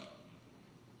sun.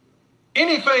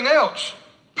 Anything else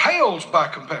pales by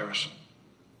comparison.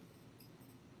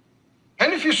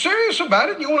 And if you're serious about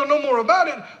it, and you want to know more about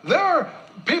it, there are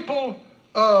people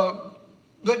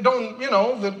that don't,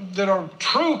 that are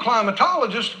true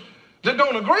climatologists that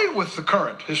don't agree with the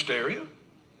current hysteria.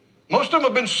 Most of them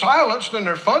have been silenced and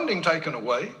their funding taken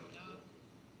away.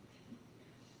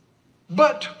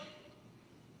 But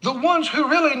the ones who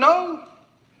really know,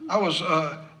 I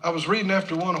was reading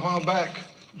after one a while back,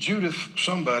 Judith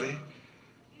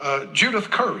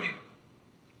Curry.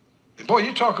 And boy,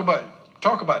 you talk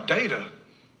about data.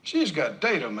 She's got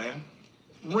data, man.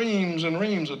 Reams and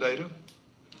reams of data.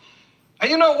 And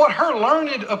you know what her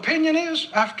learned opinion is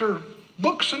after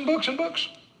books and books and books?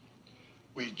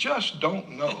 We just don't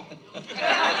know.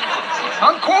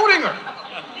 I'm quoting her.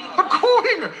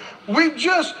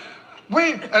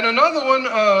 And another one,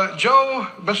 Joe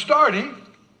Bastardi,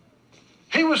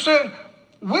 he was saying,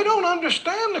 we don't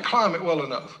understand the climate well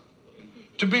enough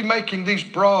to be making these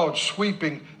broad,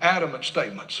 sweeping, adamant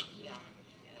statements.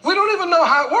 We don't even know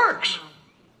how it works.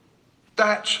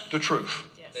 That's the truth.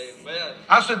 Amen.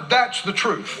 I said, that's the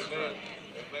truth. Amen.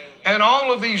 And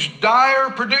all of these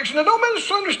dire predictions, and don't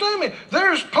misunderstand me,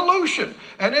 there's pollution,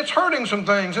 and it's hurting some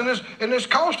things, and it's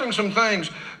costing some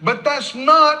things, but that's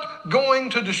not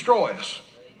going to destroy us.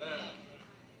 Amen.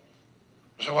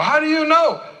 So how do you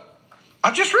know? I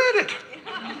just read it.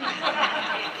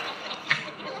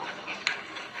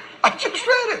 I just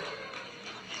read it.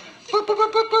 Boop, boop,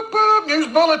 boop, boop, boop, boop. News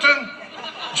bulletin.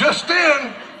 Just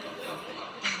in.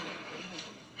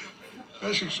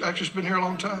 Actually, been here a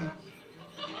long time.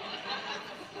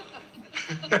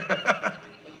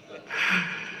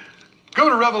 Go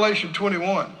to Revelation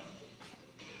 21.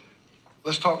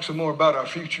 Let's talk some more about our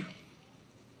future.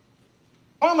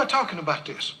 Why am I talking about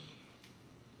this?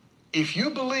 If you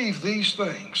believe these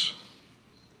things,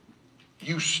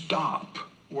 you stop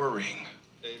worrying.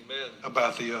 Amen.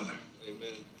 About the other.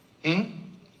 Amen.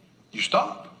 You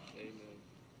stop. Amen.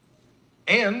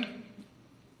 And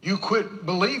you quit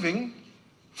believing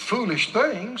foolish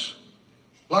things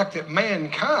like that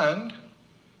mankind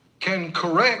can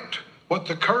correct what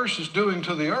the curse is doing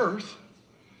to the earth,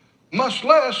 much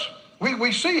less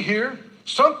we see here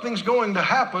something's going to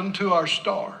happen to our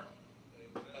star,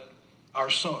 our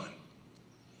sun.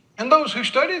 And those who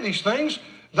study these things,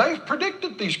 they've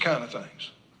predicted these kind of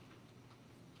things.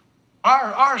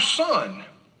 Our sun,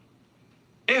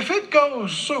 if it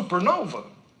goes supernova,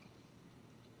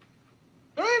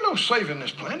 there ain't no saving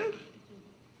this planet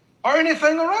or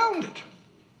anything around it.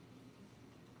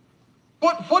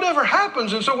 Whatever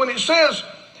happens, and so when it says,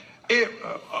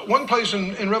 one place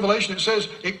in Revelation it says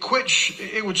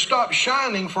it would stop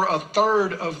shining for a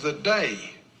third of the day.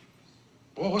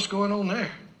 Boy, what's going on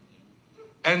there?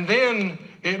 And then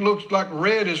it looked like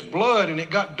red as blood and it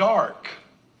got dark.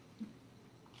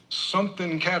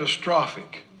 Something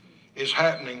catastrophic is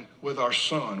happening with our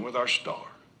sun, with our star.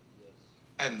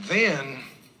 And then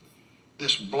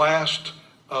this blast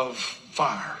of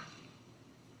fire.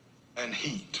 and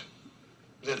heat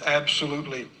that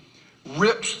absolutely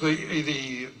rips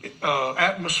the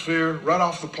atmosphere right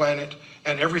off the planet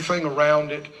and everything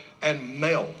around it and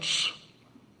melts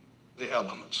the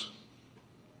elements.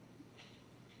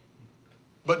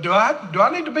 But do I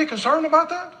need to be concerned about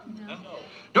that? No.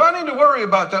 Do I need to worry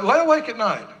about that? Lay awake at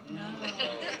night. No.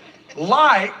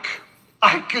 Like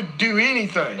I could do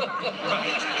anything.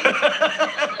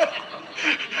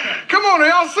 Come on, are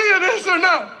y'all seeing this or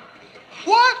not?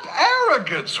 What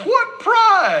arrogance, what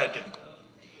pride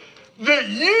that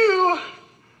you,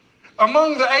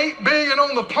 among the 8 billion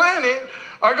on the planet,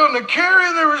 are going to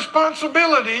carry the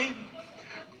responsibility.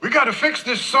 We got to fix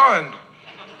this sun.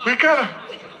 We got to,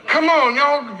 come on,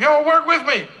 y'all work with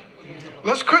me.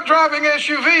 Let's quit driving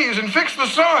SUVs and fix the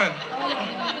sun.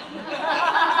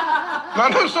 I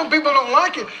know some people don't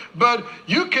like it, but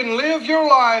you can live your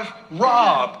life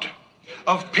robbed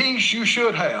of peace you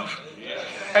should have.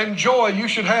 And joy you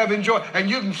should have in joy. And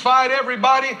you can fight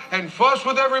everybody and fuss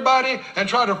with everybody and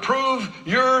try to prove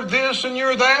you're this and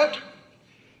you're that.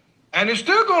 And it's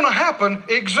still going to happen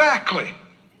exactly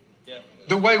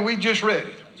the way we just read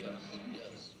it.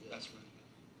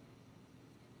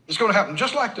 It's going to happen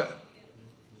just like that.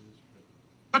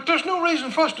 But there's no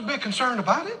reason for us to be concerned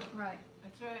about it. Right.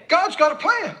 That's right. God's got a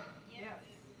plan. Yes.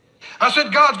 I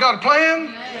said, God's got a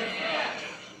plan. Yes.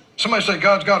 Somebody say,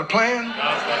 God's got a plan. God's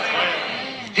got a plan.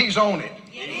 He's on it.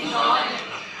 He's on it.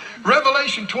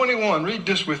 Revelation 21, read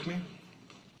this with me.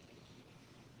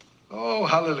 Oh,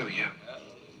 hallelujah.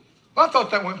 I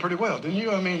thought that went pretty well, didn't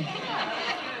you? I mean,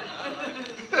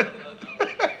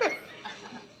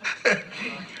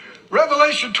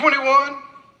 Revelation 21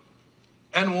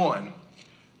 and 1.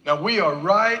 Now we are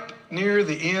right near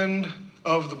the end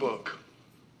of the book.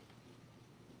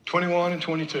 21 and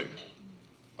 22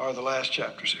 are the last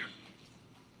chapters here.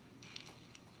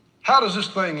 How does this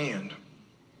thing end?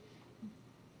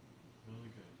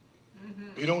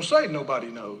 You don't say nobody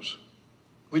knows.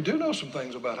 We do know some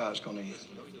things about how it's going to end.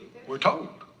 We're told.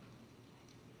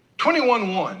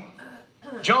 21:1.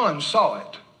 John saw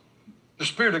it. The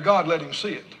Spirit of God let him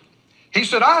see it. He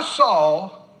said, I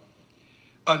saw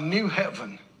a new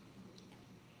heaven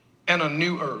and a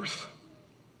new earth.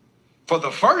 For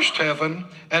the first heaven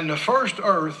and the first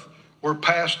earth were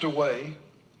passed away,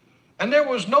 and there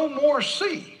was no more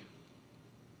sea.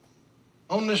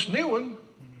 On this new one,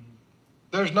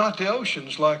 there's not the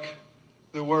oceans like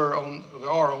there are on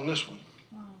this one.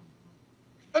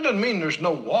 That doesn't mean there's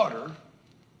no water.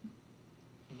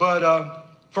 But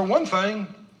for one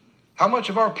thing, how much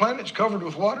of our planet's covered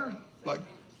with water? Like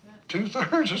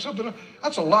 2/3 or something?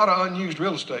 That's a lot of unused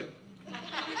real estate.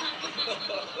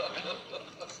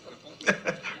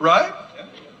 Right?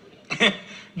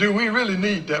 Do we really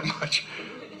need that much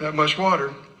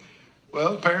water?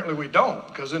 Well, apparently we don't,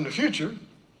 because in the future,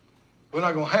 we're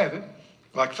not going to have it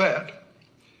like that.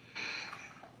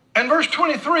 And verse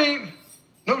 23,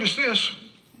 notice this,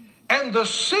 and the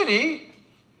city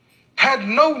had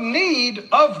no need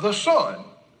of the sun,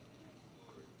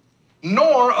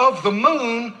 nor of the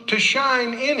moon to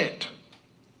shine in it.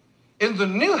 In the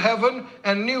new heaven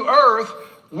and new earth,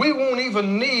 we won't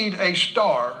even need a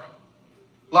star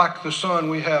like the sun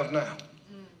we have now.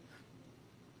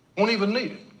 Won't even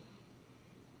need it.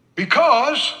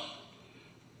 Because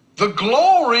the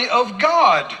glory of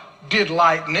God did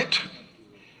lighten it,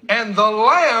 and the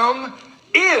Lamb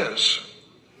is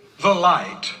the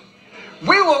light.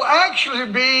 We will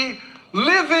actually be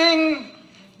living,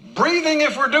 breathing,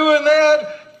 if we're doing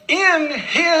that, in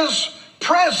His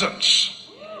presence.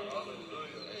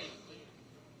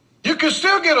 You can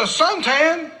still get a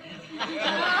suntan,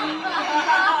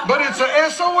 but it's a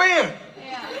S-O-N.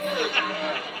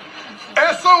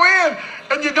 S-O-N,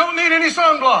 and you don't need any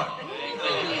sunblock.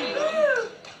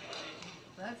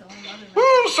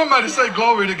 Woo, somebody say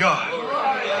glory to God.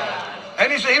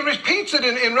 And he repeats it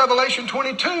in Revelation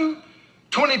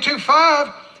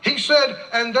 22:5. He said,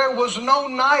 and there was no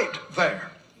night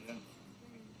there.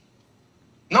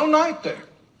 No night there.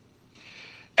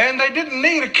 And they didn't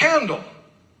need a candle.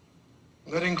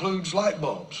 That includes light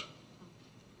bulbs.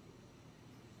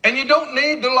 And you don't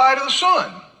need the light of the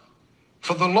sun.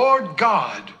 For the Lord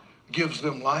God gives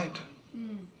them light.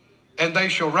 And they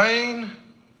shall reign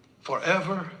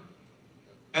forever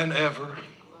and ever.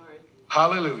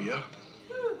 Hallelujah.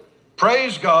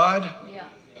 Praise God. Yeah.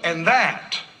 And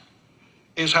that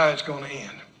is how it's going to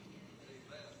end.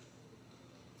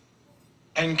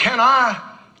 And can I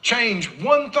change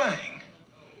one thing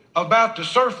about the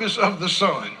surface of the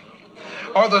sun,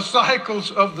 or the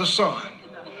cycles of the sun,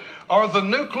 or the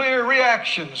nuclear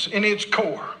reactions in its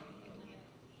core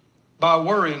by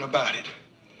worrying about it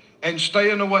and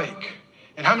staying awake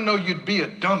And how many know you'd be a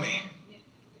dummy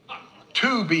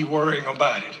to be worrying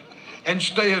about it and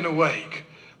staying awake,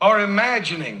 or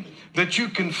imagining that you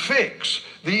can fix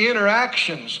the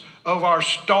interactions of our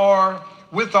star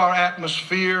with our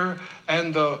atmosphere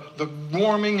and the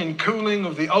warming and cooling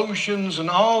of the oceans and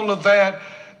all of that.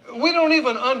 We don't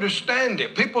even understand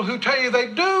it. People who tell you they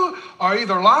do are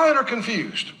either lying or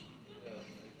confused.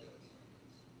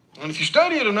 And if you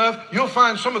study it enough, you'll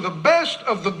find some of the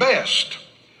best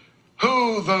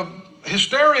who the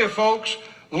hysteria folks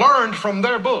learned from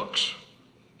their books.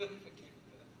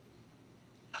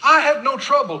 I had no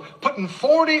trouble putting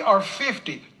 40 or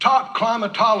 50 top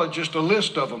climatologists, a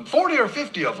list of them, 40 or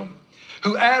 50 of them,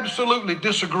 who absolutely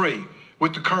disagree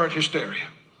with the current hysteria.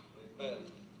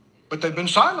 But they've been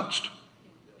silenced.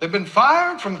 They've been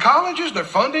fired from colleges. Their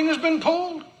funding has been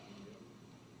pulled.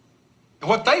 And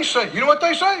what they say, you know what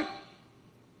they say?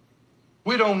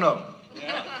 We don't know.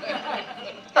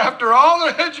 After all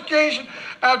their education,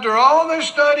 after all their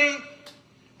study,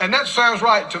 and that sounds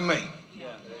right to me.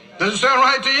 Does it sound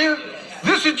right to you?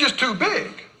 This is just too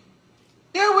big.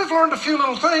 Yeah, we've learned a few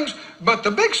little things, but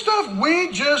the big stuff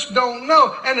we just don't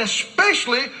know. And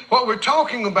especially what we're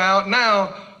talking about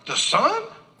now, the sun,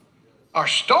 our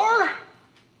star.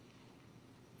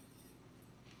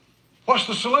 What's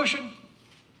the solution?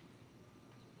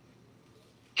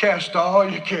 Cast all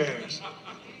your cares.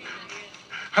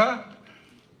 Huh?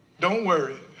 Don't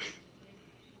worry.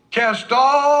 Cast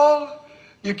all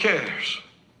your cares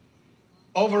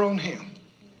over on him.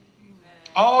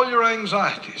 All your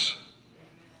anxieties,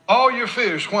 all your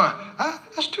fears. Why?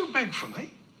 That's too big for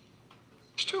me.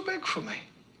 It's too big for me.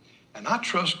 And I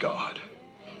trust God.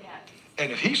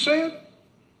 And if he said,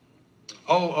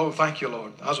 oh, thank you,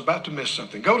 Lord. I was about to miss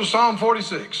something. Go to Psalm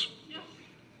 46.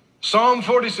 Psalm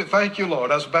 46. Thank you,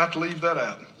 Lord. I was about to leave that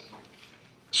out.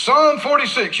 Psalm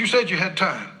 46. You said you had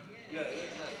time.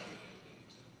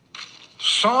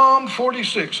 Psalm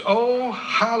 46. Oh,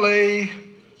 hallelujah.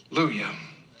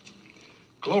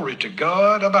 Glory to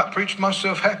God. I about preached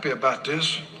myself happy about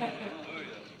this.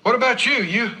 What about you?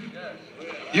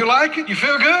 You like it? You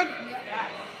feel good?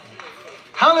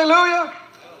 Hallelujah.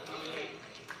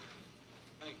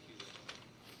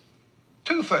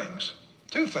 Two things.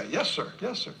 Yes, sir.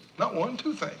 Yes, sir. Not one,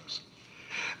 two things.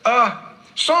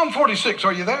 Psalm 46.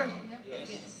 Are you there?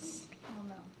 Yes. Oh,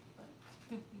 no.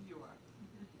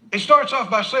 It starts off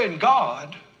by saying,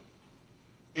 God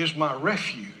is my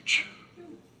refuge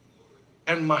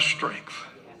and my strength.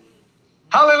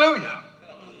 Hallelujah.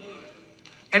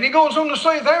 And he goes on to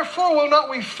say, therefore will not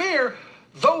we fear,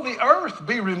 though the earth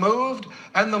be removed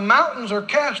and the mountains are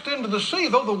cast into the sea,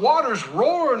 though the waters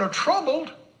roar and are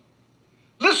troubled.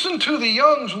 Listen to the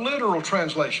Young's literal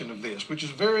translation of this, which is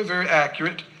very, very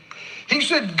accurate. He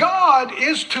said, God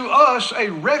is to us a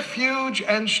refuge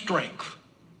and strength,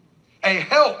 a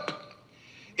help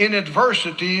in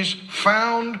adversities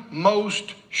found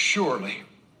most surely.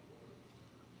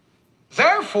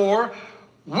 Therefore,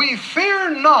 we fear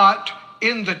not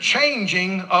in the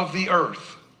changing of the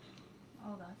earth.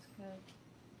 Oh, that's good.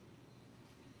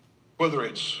 Whether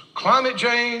it's climate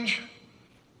change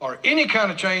or any kind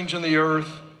of change in the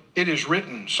earth, it is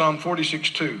written, Psalm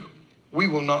 46:2, we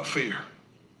will not fear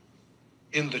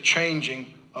in the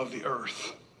changing of the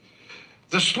earth.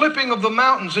 The slipping of the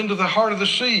mountains into the heart of the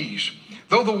seas,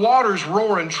 though the waters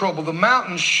roar in trouble, the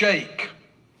mountains shake.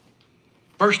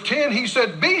 Verse 10, he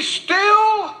said, be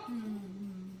still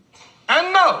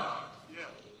and know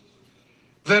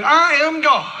that I am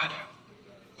God.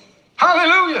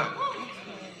 Hallelujah.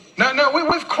 Now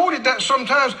we've quoted that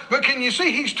sometimes, but can you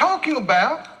see he's talking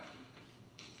about,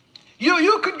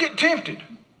 you could get tempted.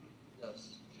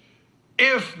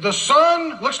 If the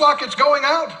sun looks like it's going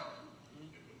out,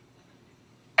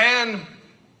 and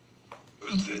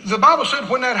the Bible said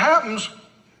when that happens,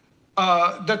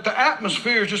 that the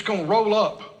atmosphere is just going to roll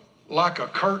up like a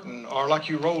curtain or like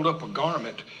you rolled up a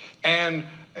garment. And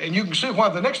you can see why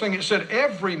the next thing it said,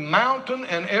 every mountain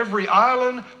and every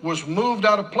island was moved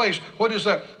out of place. What is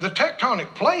that? The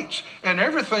tectonic plates and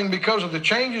everything, because of the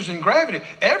changes in gravity,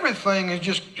 everything is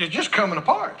just coming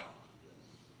apart.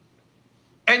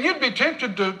 And you'd be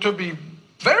tempted to be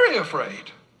very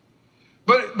afraid.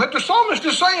 But the psalmist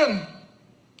is saying,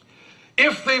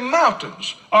 if the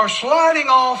mountains are sliding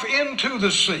off into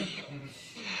the sea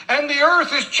and the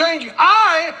earth is changing,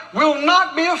 I will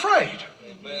not be afraid.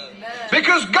 Amen.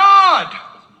 Because God,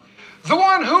 the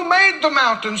one who made the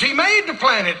mountains, he made the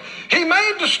planet, he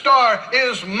made the star,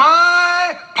 is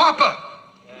my papa,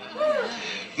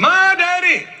 my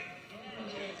daddy.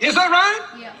 Is that right?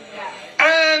 Yeah.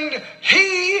 And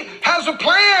he has a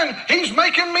plan. He's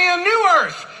making me a new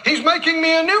earth. He's making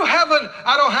me a new heaven.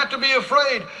 I don't have to be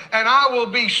afraid. And I will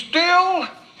be still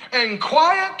and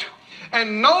quiet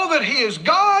and know that He is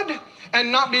God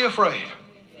and not be afraid.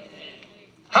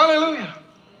 Hallelujah.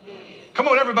 Come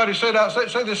on, everybody, say it out.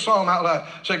 Say this psalm out loud.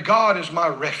 Say, God is my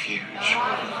refuge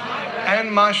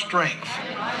and my strength.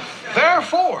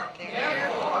 Therefore,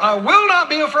 I will not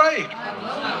be afraid.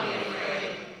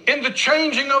 In the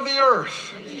changing of the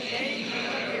earth,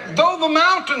 though the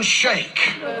mountains shake,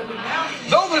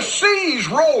 though the seas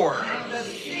roar,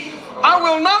 I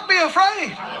will not be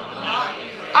afraid.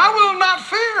 I will not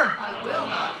fear.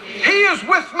 He is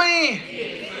with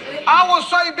me. I will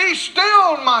say, be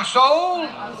still, my soul,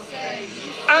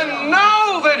 and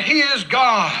know that He is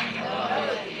God.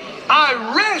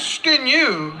 I rest in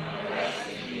you,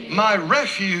 my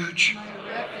refuge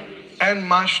and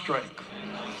my strength.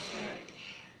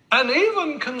 And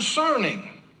even concerning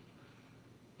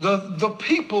the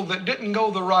people that didn't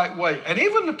go the right way, and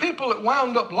even the people that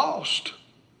wound up lost,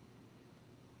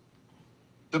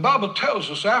 the Bible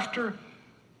tells us after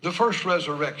the first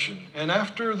resurrection and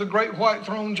after the great white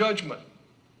throne judgment,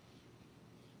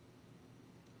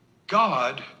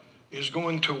 God is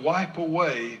going to wipe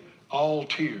away all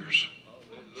tears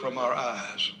from our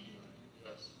eyes.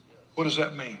 What does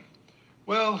that mean?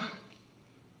 Well,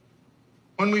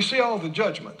 when we see all the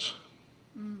judgments,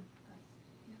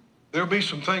 there'll be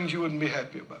some things you wouldn't be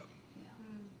happy about.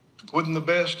 Wasn't the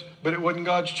best, but it wasn't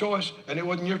God's choice, and it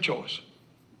wasn't your choice.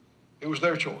 It was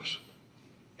their choice.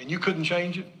 And you couldn't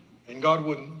change it, and God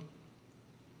wouldn't.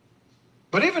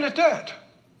 But even at that,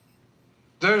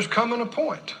 there's coming a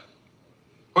point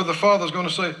where the Father's going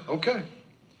to say, okay,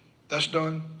 that's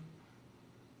done.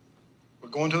 We're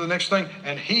going to the next thing.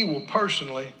 And He will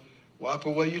personally wipe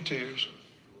away your tears.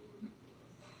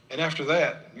 And after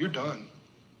that, you're done.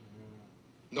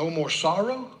 No more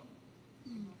sorrow.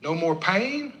 No more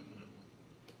pain.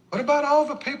 What about all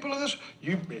the people of this?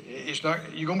 You're going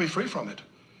to be free from it.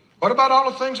 What about all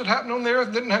the things that happened on the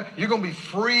earth? You're going to be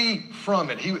free from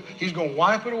it. He's going to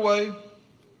wipe it away.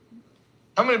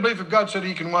 How many believe if God said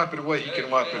He can wipe it away, He can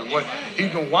wipe it away?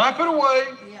 He's going to wipe it away.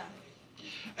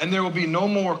 And there will be no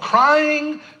more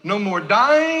crying, no more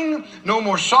dying, no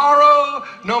more sorrow,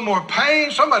 no more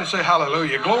pain. Somebody say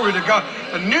hallelujah. Glory to God.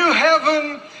 A new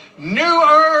heaven, new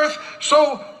earth.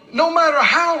 So no matter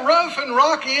how rough and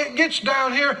rocky it gets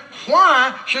down here,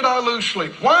 why should I lose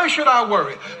sleep? Why should I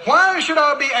worry? Why should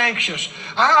I be anxious?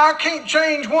 I can't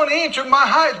change 1 inch of my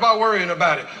height by worrying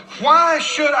about it. Why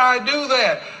should I do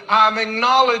that? I'm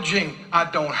acknowledging I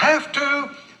don't have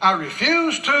to. I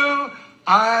refuse to.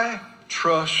 I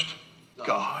trust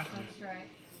God. That's right.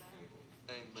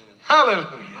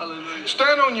 Hallelujah. Hallelujah.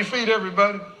 Stand on your feet,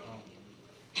 everybody.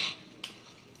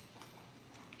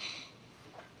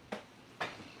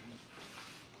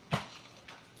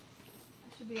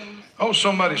 Oh,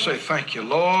 somebody say, thank you,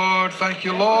 Lord. Thank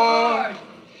you, Lord.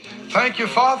 Thank you,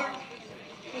 Father.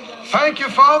 Thank you,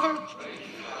 Father.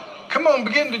 Come on,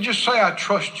 begin to just say, I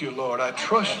trust you, Lord. I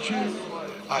trust you.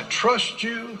 I trust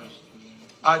you.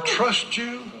 I trust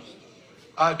you.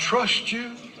 I trust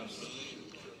you.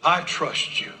 I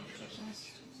trust you.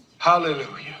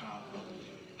 Hallelujah.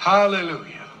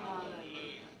 Hallelujah.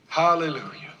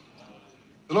 Hallelujah.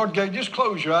 The Lord gave, just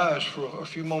close your eyes for a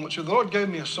few moments. The Lord gave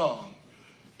me a song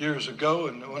years ago,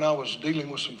 and when I was dealing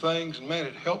with some things, and man,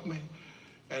 it helped me.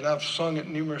 And I've sung it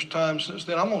numerous times since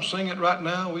then. I'm going to sing it right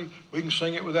now. We can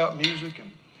sing it without music.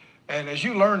 And as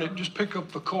you learn it, just pick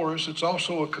up the chorus. It's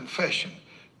also a confession.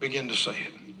 Begin to say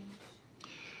it.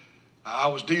 I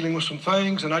was dealing with some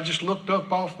things, and I just looked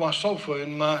up off my sofa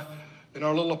in our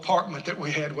little apartment that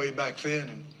we had way back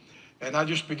then. And I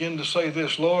just began to say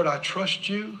this, Lord, I trust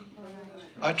you.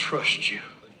 I trust you.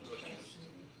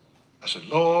 I said,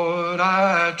 Lord,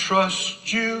 I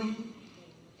trust you.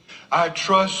 I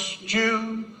trust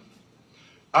you.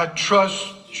 I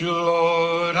trust you,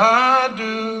 Lord, I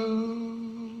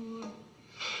do.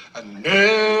 I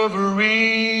never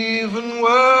even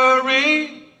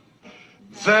worry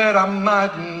that I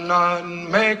might not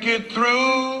make it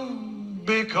through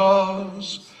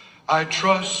because I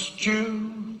trust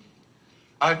you.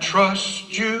 I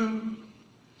trust you.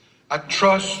 I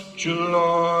trust you,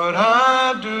 Lord,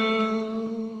 I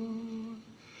do.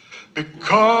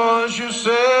 Because you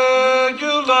said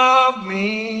you love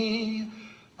me,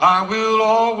 I will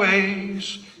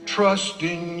always trust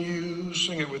in you.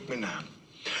 Sing it with me now.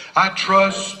 I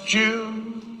trust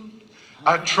you.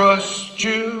 I trust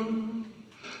you.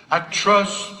 I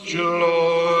trust you,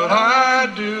 Lord,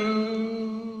 I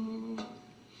do.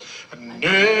 I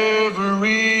never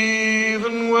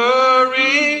even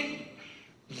worry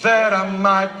that I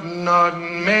might not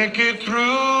make it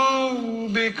through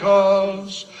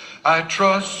because I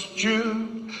trust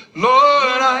you,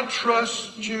 Lord, I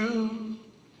trust you.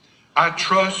 I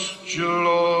trust you,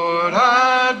 Lord,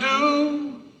 I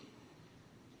do.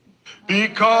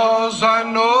 Because I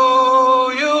know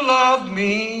you love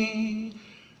me,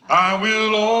 I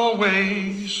will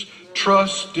always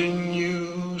trust in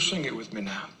you. Sing it with me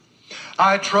now.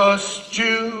 I trust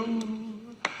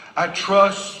you, I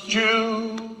trust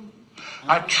you,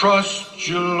 I trust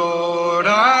you, Lord,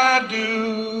 I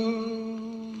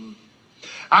do.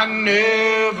 I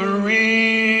never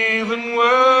even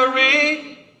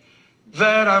worry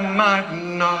that I might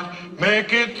not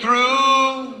make it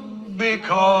through,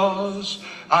 because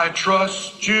I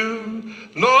trust you,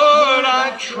 Lord,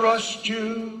 I trust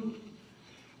you.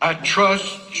 I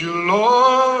trust you,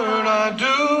 Lord, I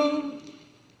do.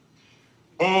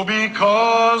 Oh,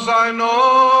 because I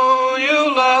know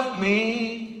you love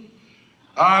me,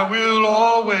 I will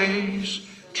always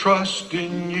trust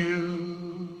in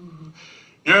you.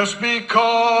 Just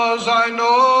because I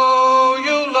know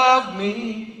you love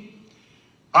me,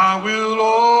 I will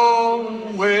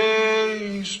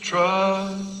always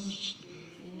trust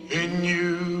in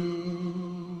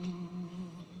you.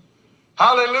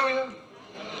 Hallelujah.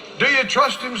 Do you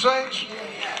trust him, saints?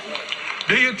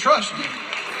 Do you trust him?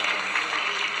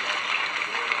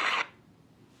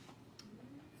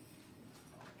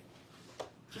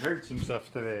 I heard some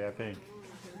stuff today, I think.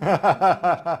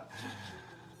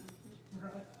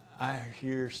 I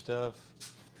hear stuff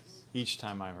each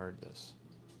time I've heard this.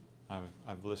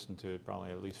 I've listened to it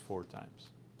probably at least 4 times,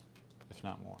 if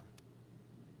not more.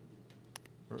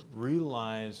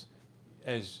 Realize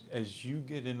as you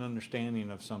get an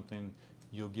understanding of something,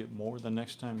 you'll get more the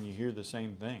next time you hear the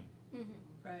same thing. Mm-hmm.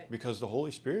 Right. Because the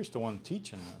Holy Spirit's the one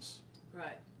teaching us.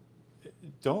 Right.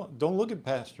 Don't look at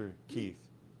Pastor Keith.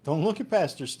 Don't look at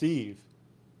Pastor Steve.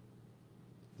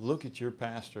 Look at your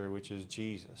pastor, which is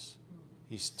Jesus.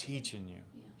 He's teaching you.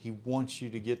 He wants you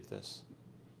to get this.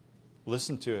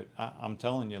 Listen to it. I'm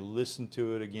telling you, listen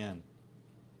to it again.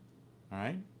 All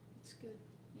right? It's good.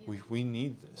 Yeah. We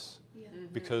need this Yeah.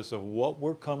 because of what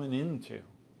we're coming into.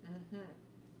 Mm-hmm.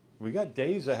 We got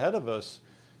days ahead of us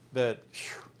that,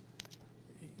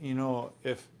 you know,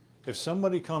 if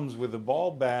somebody comes with a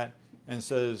ball bat and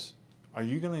says, "Are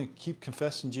you going to keep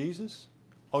confessing Jesus?"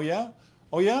 "Oh yeah?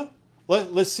 Oh yeah?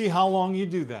 Let's see how long you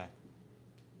do that."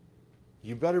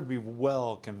 You better be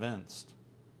well convinced.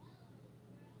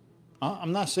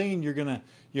 I'm not saying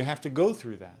you have to go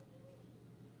through that.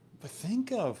 But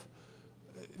think of,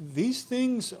 these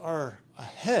things are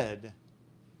ahead.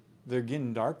 They're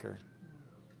getting darker.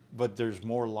 But there's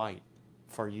more light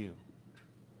for you.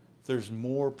 There's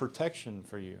more protection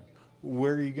for you.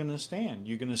 Where are you going to stand?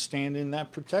 You're going to stand in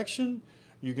that protection?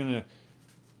 You're going to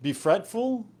be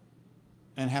fretful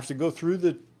and have to go through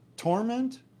the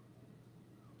torment?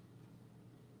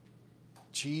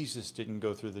 Jesus didn't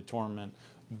go through the torment,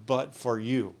 but for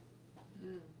you.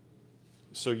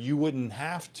 So you wouldn't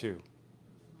have to.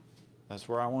 That's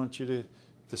where I want you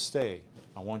to stay.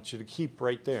 I want you to keep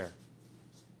right there.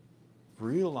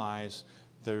 Realize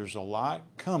there's a lot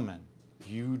coming.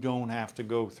 You don't have to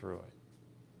go through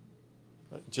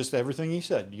it. Just everything he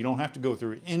said. You don't have to go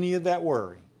through any of that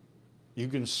worry. You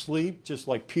can sleep just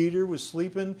like Peter was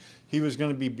sleeping. He was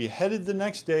going to be beheaded the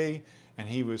next day, and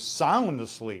he was sound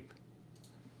asleep.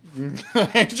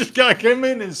 Just got to come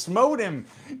in and smote him,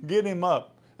 get him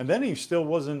up. And then he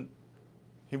wasn't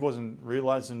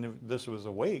realizing that this was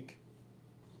awake.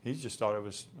 He just thought it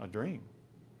was a dream.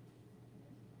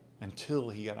 Until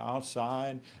he got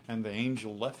outside and the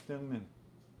angel left him, and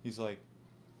he's like,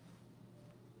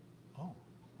 "Oh,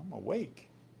 I'm awake.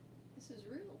 This is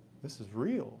real." This is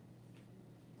real.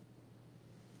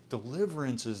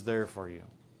 Deliverance is there for you,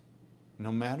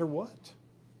 no matter what.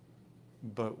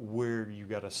 But where you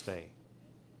got to stay.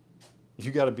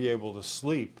 You got to be able to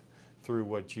sleep through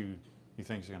what you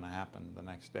think is going to happen the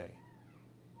next day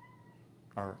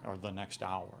or the next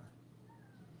hour.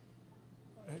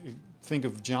 Think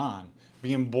of John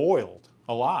being boiled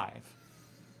alive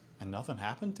and nothing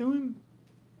happened to him.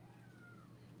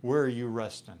 Where are you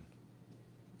resting?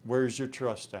 Where's your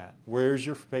trust at? Where's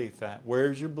your faith at?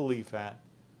 Where's your belief at?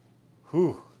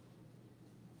 Whew.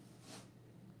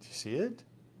 Do you see it?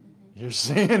 You're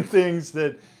seeing things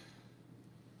that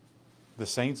the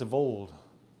saints of old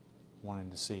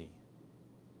wanted to see.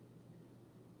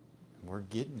 And we're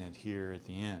getting it here at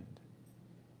the end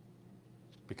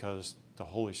because the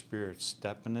Holy Spirit's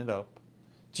stepping it up.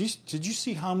 Did you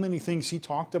see how many things he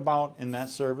talked about in that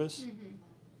service? Mm-hmm.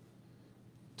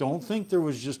 Don't think there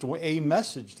was just a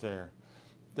message there.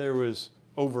 There was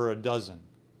over a dozen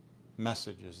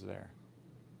messages there.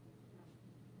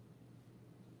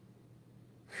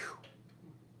 Whew.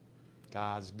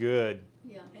 God's good.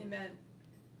 Yeah. Amen.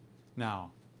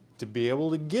 Now, to be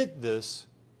able to get this,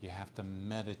 you have to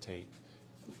meditate.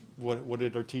 What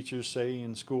did our teachers say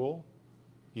in school?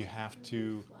 You have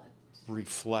to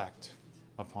reflect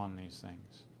upon these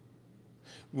things.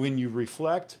 When you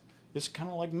reflect, it's kind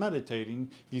of like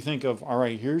meditating. You think of, all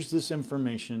right, here's this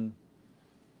information.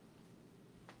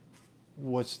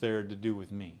 What's there to do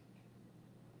with me?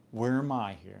 Where am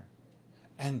I here?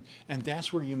 And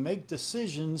that's where you make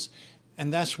decisions,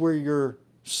 and that's where your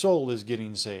soul is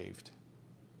getting saved.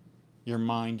 Your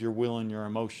mind, your will, and your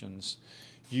emotions.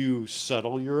 You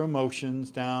settle your emotions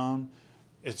down.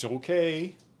 It's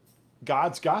okay.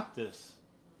 God's got this.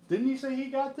 Didn't he say he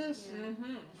got this?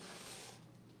 Mm-hmm.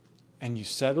 And you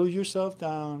settle yourself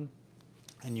down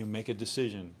and you make a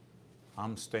decision.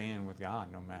 I'm staying with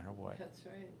God no matter what. That's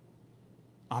right.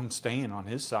 I'm staying on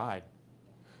his side.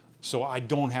 So I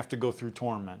don't have to go through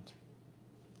torment.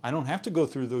 I don't have to go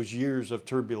through those years of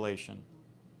tribulation.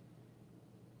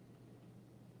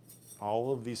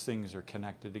 All of these things are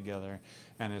connected together.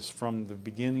 And it's from the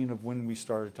beginning of when we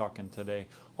started talking today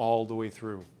all the way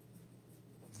through.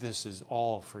 This is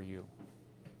all for you.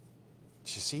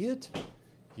 Did you see it?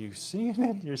 You've seen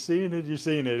it, you're seeing it, you're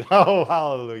seeing it. Oh,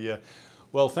 hallelujah.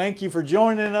 Well, thank you for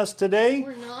joining us today.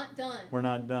 We're not done. We're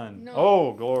not done. No.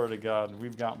 Oh, glory to God.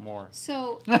 We've got more.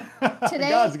 So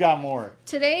God's got more.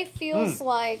 today feels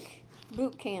like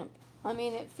boot camp. I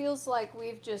mean, it feels like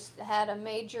we've just had a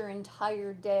major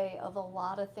entire day of a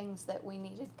lot of things that we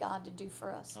needed God to do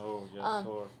for us. Oh, yes,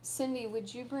 Lord. Cindy,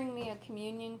 would you bring me a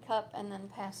communion cup and then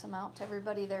pass them out to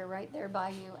everybody there, right there by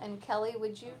you? And Kelly,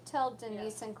 would you tell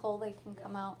Denise and Cole they can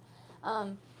come out?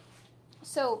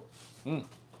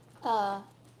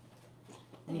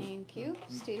 Thank you,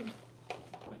 Steve.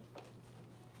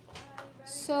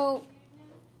 So,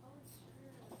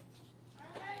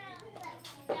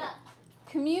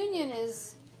 communion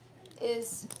is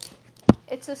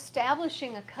it's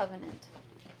establishing a covenant.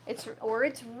 It's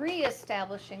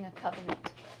reestablishing a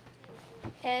covenant.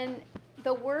 And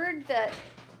the word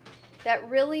that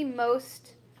really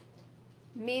most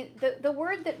the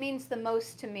word that means the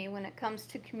most to me when it comes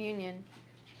to communion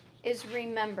is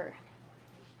remember.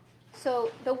 So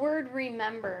the word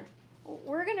remember,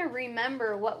 we're going to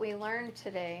remember what we learned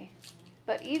today,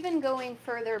 but even going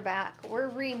further back, we're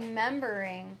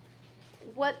remembering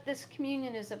what this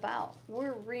communion is about.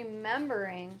 We're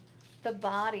remembering the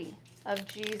body of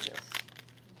Jesus.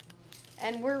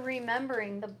 And we're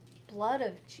remembering the blood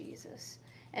of Jesus.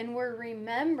 And we're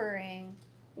remembering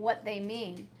what they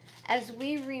mean. As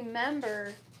we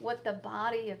remember what the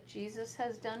body of Jesus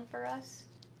has done for us,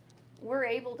 we're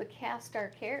able to cast our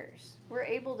cares. We're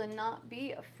able to not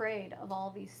be afraid of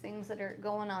all these things that are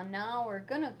going on now or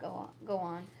going to go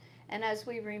on. And as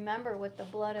we remember what the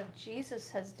blood of Jesus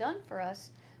has done for us,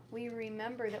 we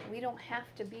remember that we don't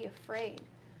have to be afraid.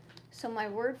 So my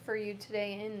word for you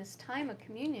today in this time of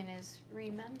communion is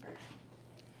remember.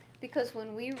 Because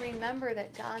when we remember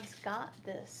that God's got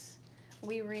this,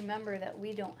 we remember that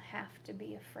we don't have to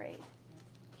be afraid.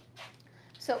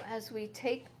 So as we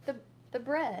take the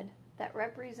bread that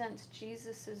represents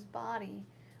Jesus' body,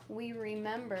 we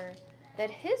remember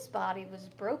that his body was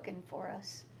broken for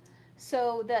us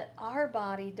so that our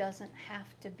body doesn't have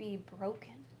to be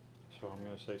broken. So I'm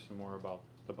going to say some more about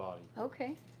the body.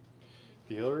 Okay.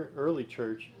 The early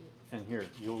church, and here,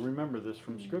 you'll remember this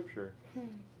from Scripture.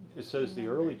 It says the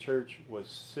early church was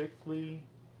sickly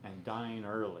and dying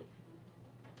early.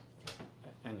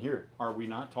 And here, are we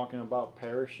not talking about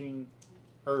perishing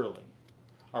early?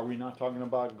 Are we not talking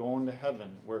about going to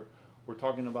heaven? We're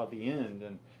talking about the end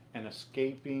and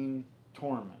escaping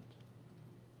torment.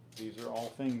 These are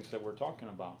all things that we're talking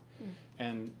about.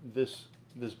 And this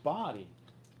body,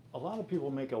 a lot of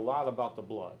people make a lot about the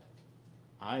blood.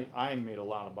 I made a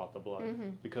lot about the blood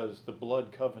because the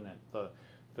blood covenant, the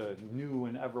new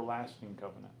and everlasting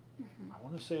covenant. I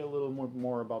want to say a little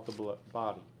more about the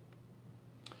body.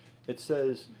 It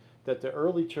says that the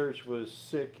early church was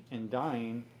sick and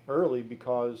dying early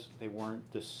because they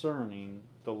weren't discerning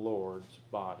the Lord's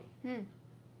body.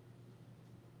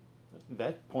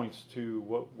 That points to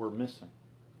what we're missing,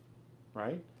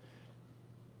 right?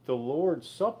 The Lord's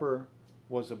Supper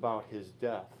was about his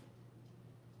death,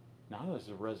 not as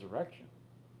a resurrection.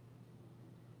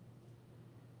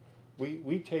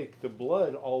 We take the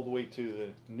blood all the way to the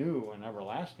new and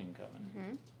everlasting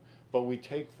covenant, but we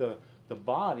take the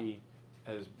body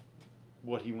as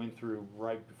what he went through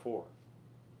right before.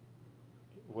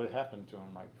 What happened to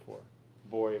him right before?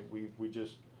 Boy, we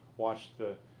just watched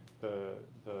the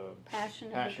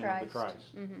Passion of the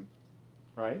Christ.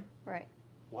 Right? Right.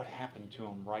 What happened to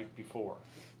him right before?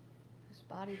 His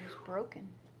body was broken.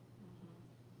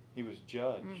 He was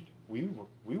judged. We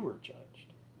were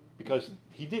judged because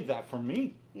he did that for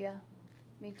me. Yeah,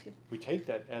 me too. We take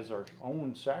that as our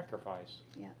own sacrifice.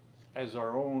 Yeah. As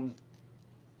our own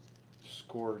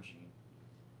scourging.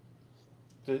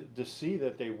 To see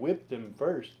that they whipped him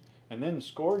first and then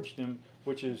scourged him,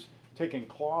 which is taking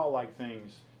claw-like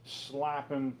things, slap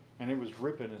him, and it was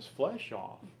ripping his flesh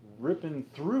off, ripping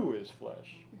through his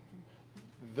flesh.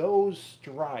 Those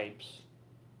stripes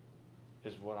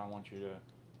is what I want you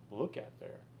to look at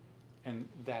there. And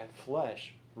that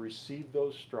flesh received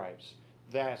those stripes.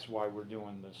 That's why we're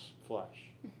doing this flesh.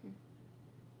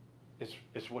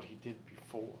 It's what he did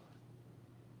before.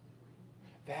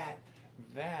 That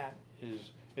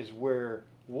is where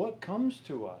what comes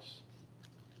to us.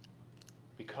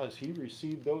 Because he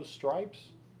received those stripes,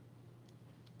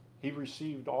 he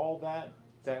received all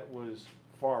that was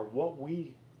for what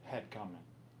we had coming.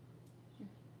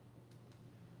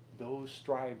 Those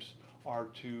stripes are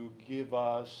to give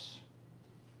us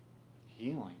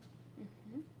healing.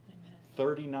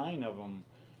 39 of them,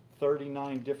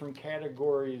 39 different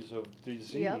categories of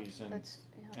disease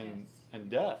and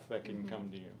death that can come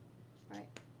to you. Right.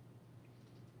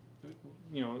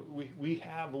 You know, we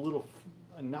have a little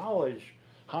knowledge,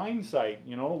 hindsight,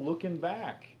 you know, looking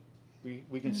back.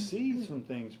 We can see some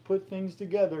things, put things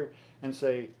together and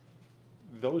say,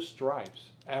 those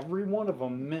stripes, every one of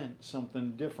them meant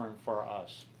something different for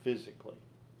us physically,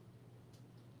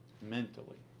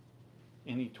 mentally,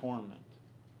 any torment,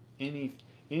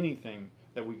 anything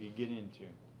that we could get into.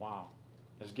 Wow,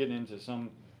 let's get into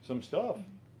some stuff.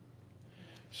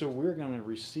 So we're going to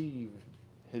receive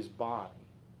his body.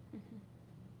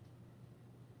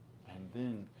 And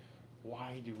then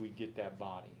why do we get that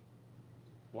body?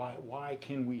 Why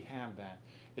can we have that?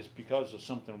 It's because of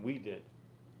something we did.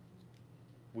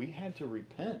 We had to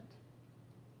repent.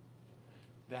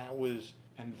 That was,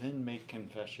 and then make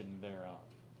confession thereof,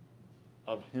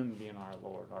 of him being our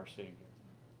Lord, our Savior.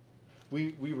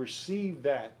 We received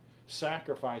that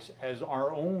sacrifice as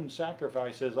our own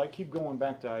sacrifice, as I keep going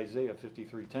back to Isaiah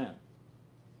 53:10.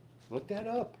 Look that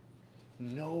up.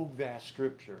 Know that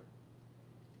scripture.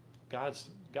 God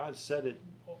said it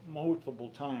multiple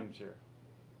times here.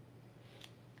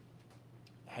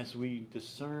 As we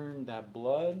discern that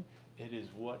blood, it is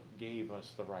what gave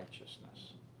us the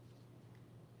righteousness.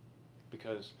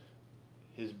 Because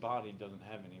his body doesn't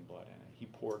have any blood in it. He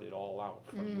poured it all out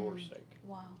for your sake.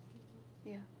 Wow.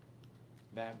 Yeah.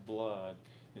 That blood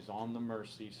is on the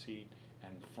mercy seat,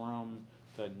 and from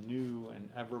the new and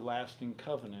everlasting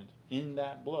covenant, in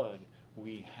that blood,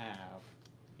 we have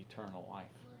eternal life,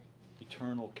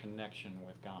 eternal connection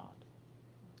with God,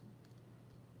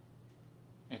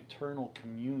 eternal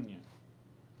communion.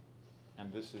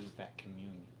 And this is that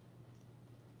communion.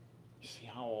 You see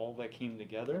how all that came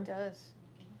together? It does.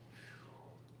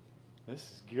 This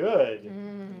is good.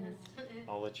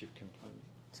 I'll let you conclude.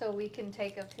 So we can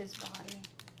take of his body.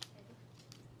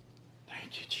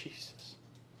 Thank you, Jesus.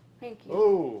 Thank you.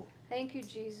 Oh. Thank you,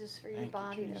 Jesus, for your Thank you,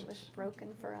 body that Jesus. was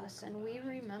broken for us. And we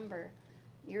remember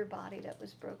your body that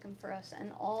was broken for us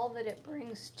and all that it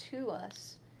brings to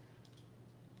us.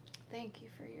 Thank you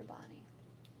for your body.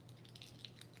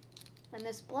 And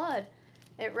this blood,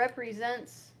 it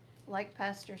represents, like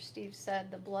Pastor Steve said,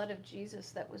 the blood of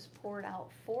Jesus that was poured out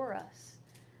for us.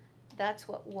 That's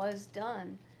what was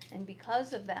done. And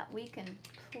because of that, we can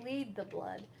plead the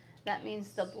blood. That means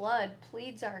the blood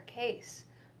pleads our case.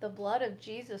 The blood of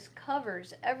Jesus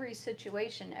covers every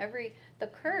situation, the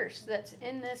curse that's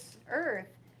in this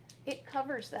earth. It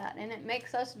covers that, and it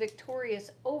makes us victorious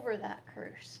over that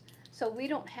curse. So we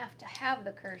don't have to have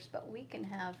the curse, but we can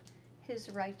have his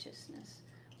righteousness.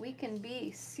 We can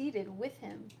be seated with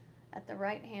him at the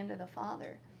right hand of the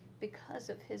Father because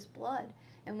of his blood.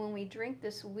 And when we drink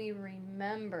this, we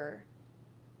remember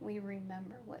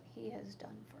what he has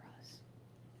done for us.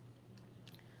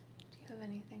 Do you have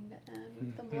anything to add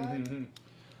with the blood?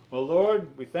 Well, Lord,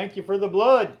 we thank you for the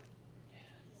blood.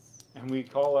 And we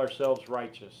call ourselves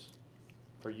righteous.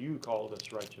 For you called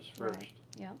us righteous first. Right.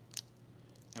 Yep.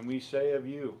 And we say of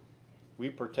you, we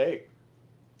partake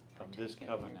of this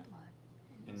covenant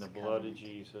in the blood of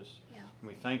Jesus. Yeah. And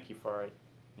we thank you for it.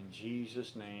 In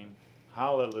Jesus' name,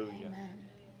 hallelujah. Amen.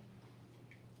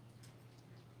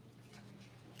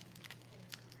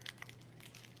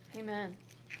 Amen.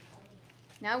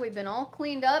 Now we've been all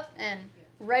cleaned up and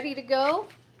ready to go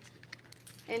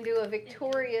into a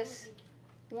victorious,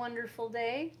 wonderful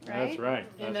day, right? That's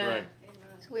right. That's Amen. right.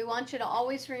 So we want you to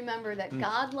always remember that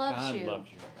God loves God you, loves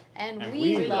you. and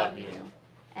we love you.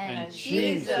 And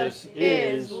Jesus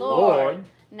is is Lord.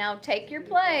 Now take your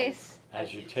place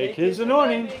As you take his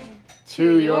anointing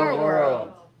to your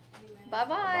world.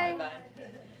 Bye-bye.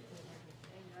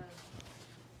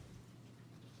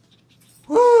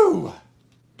 Woo!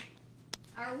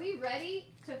 Are we ready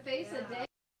to face a day?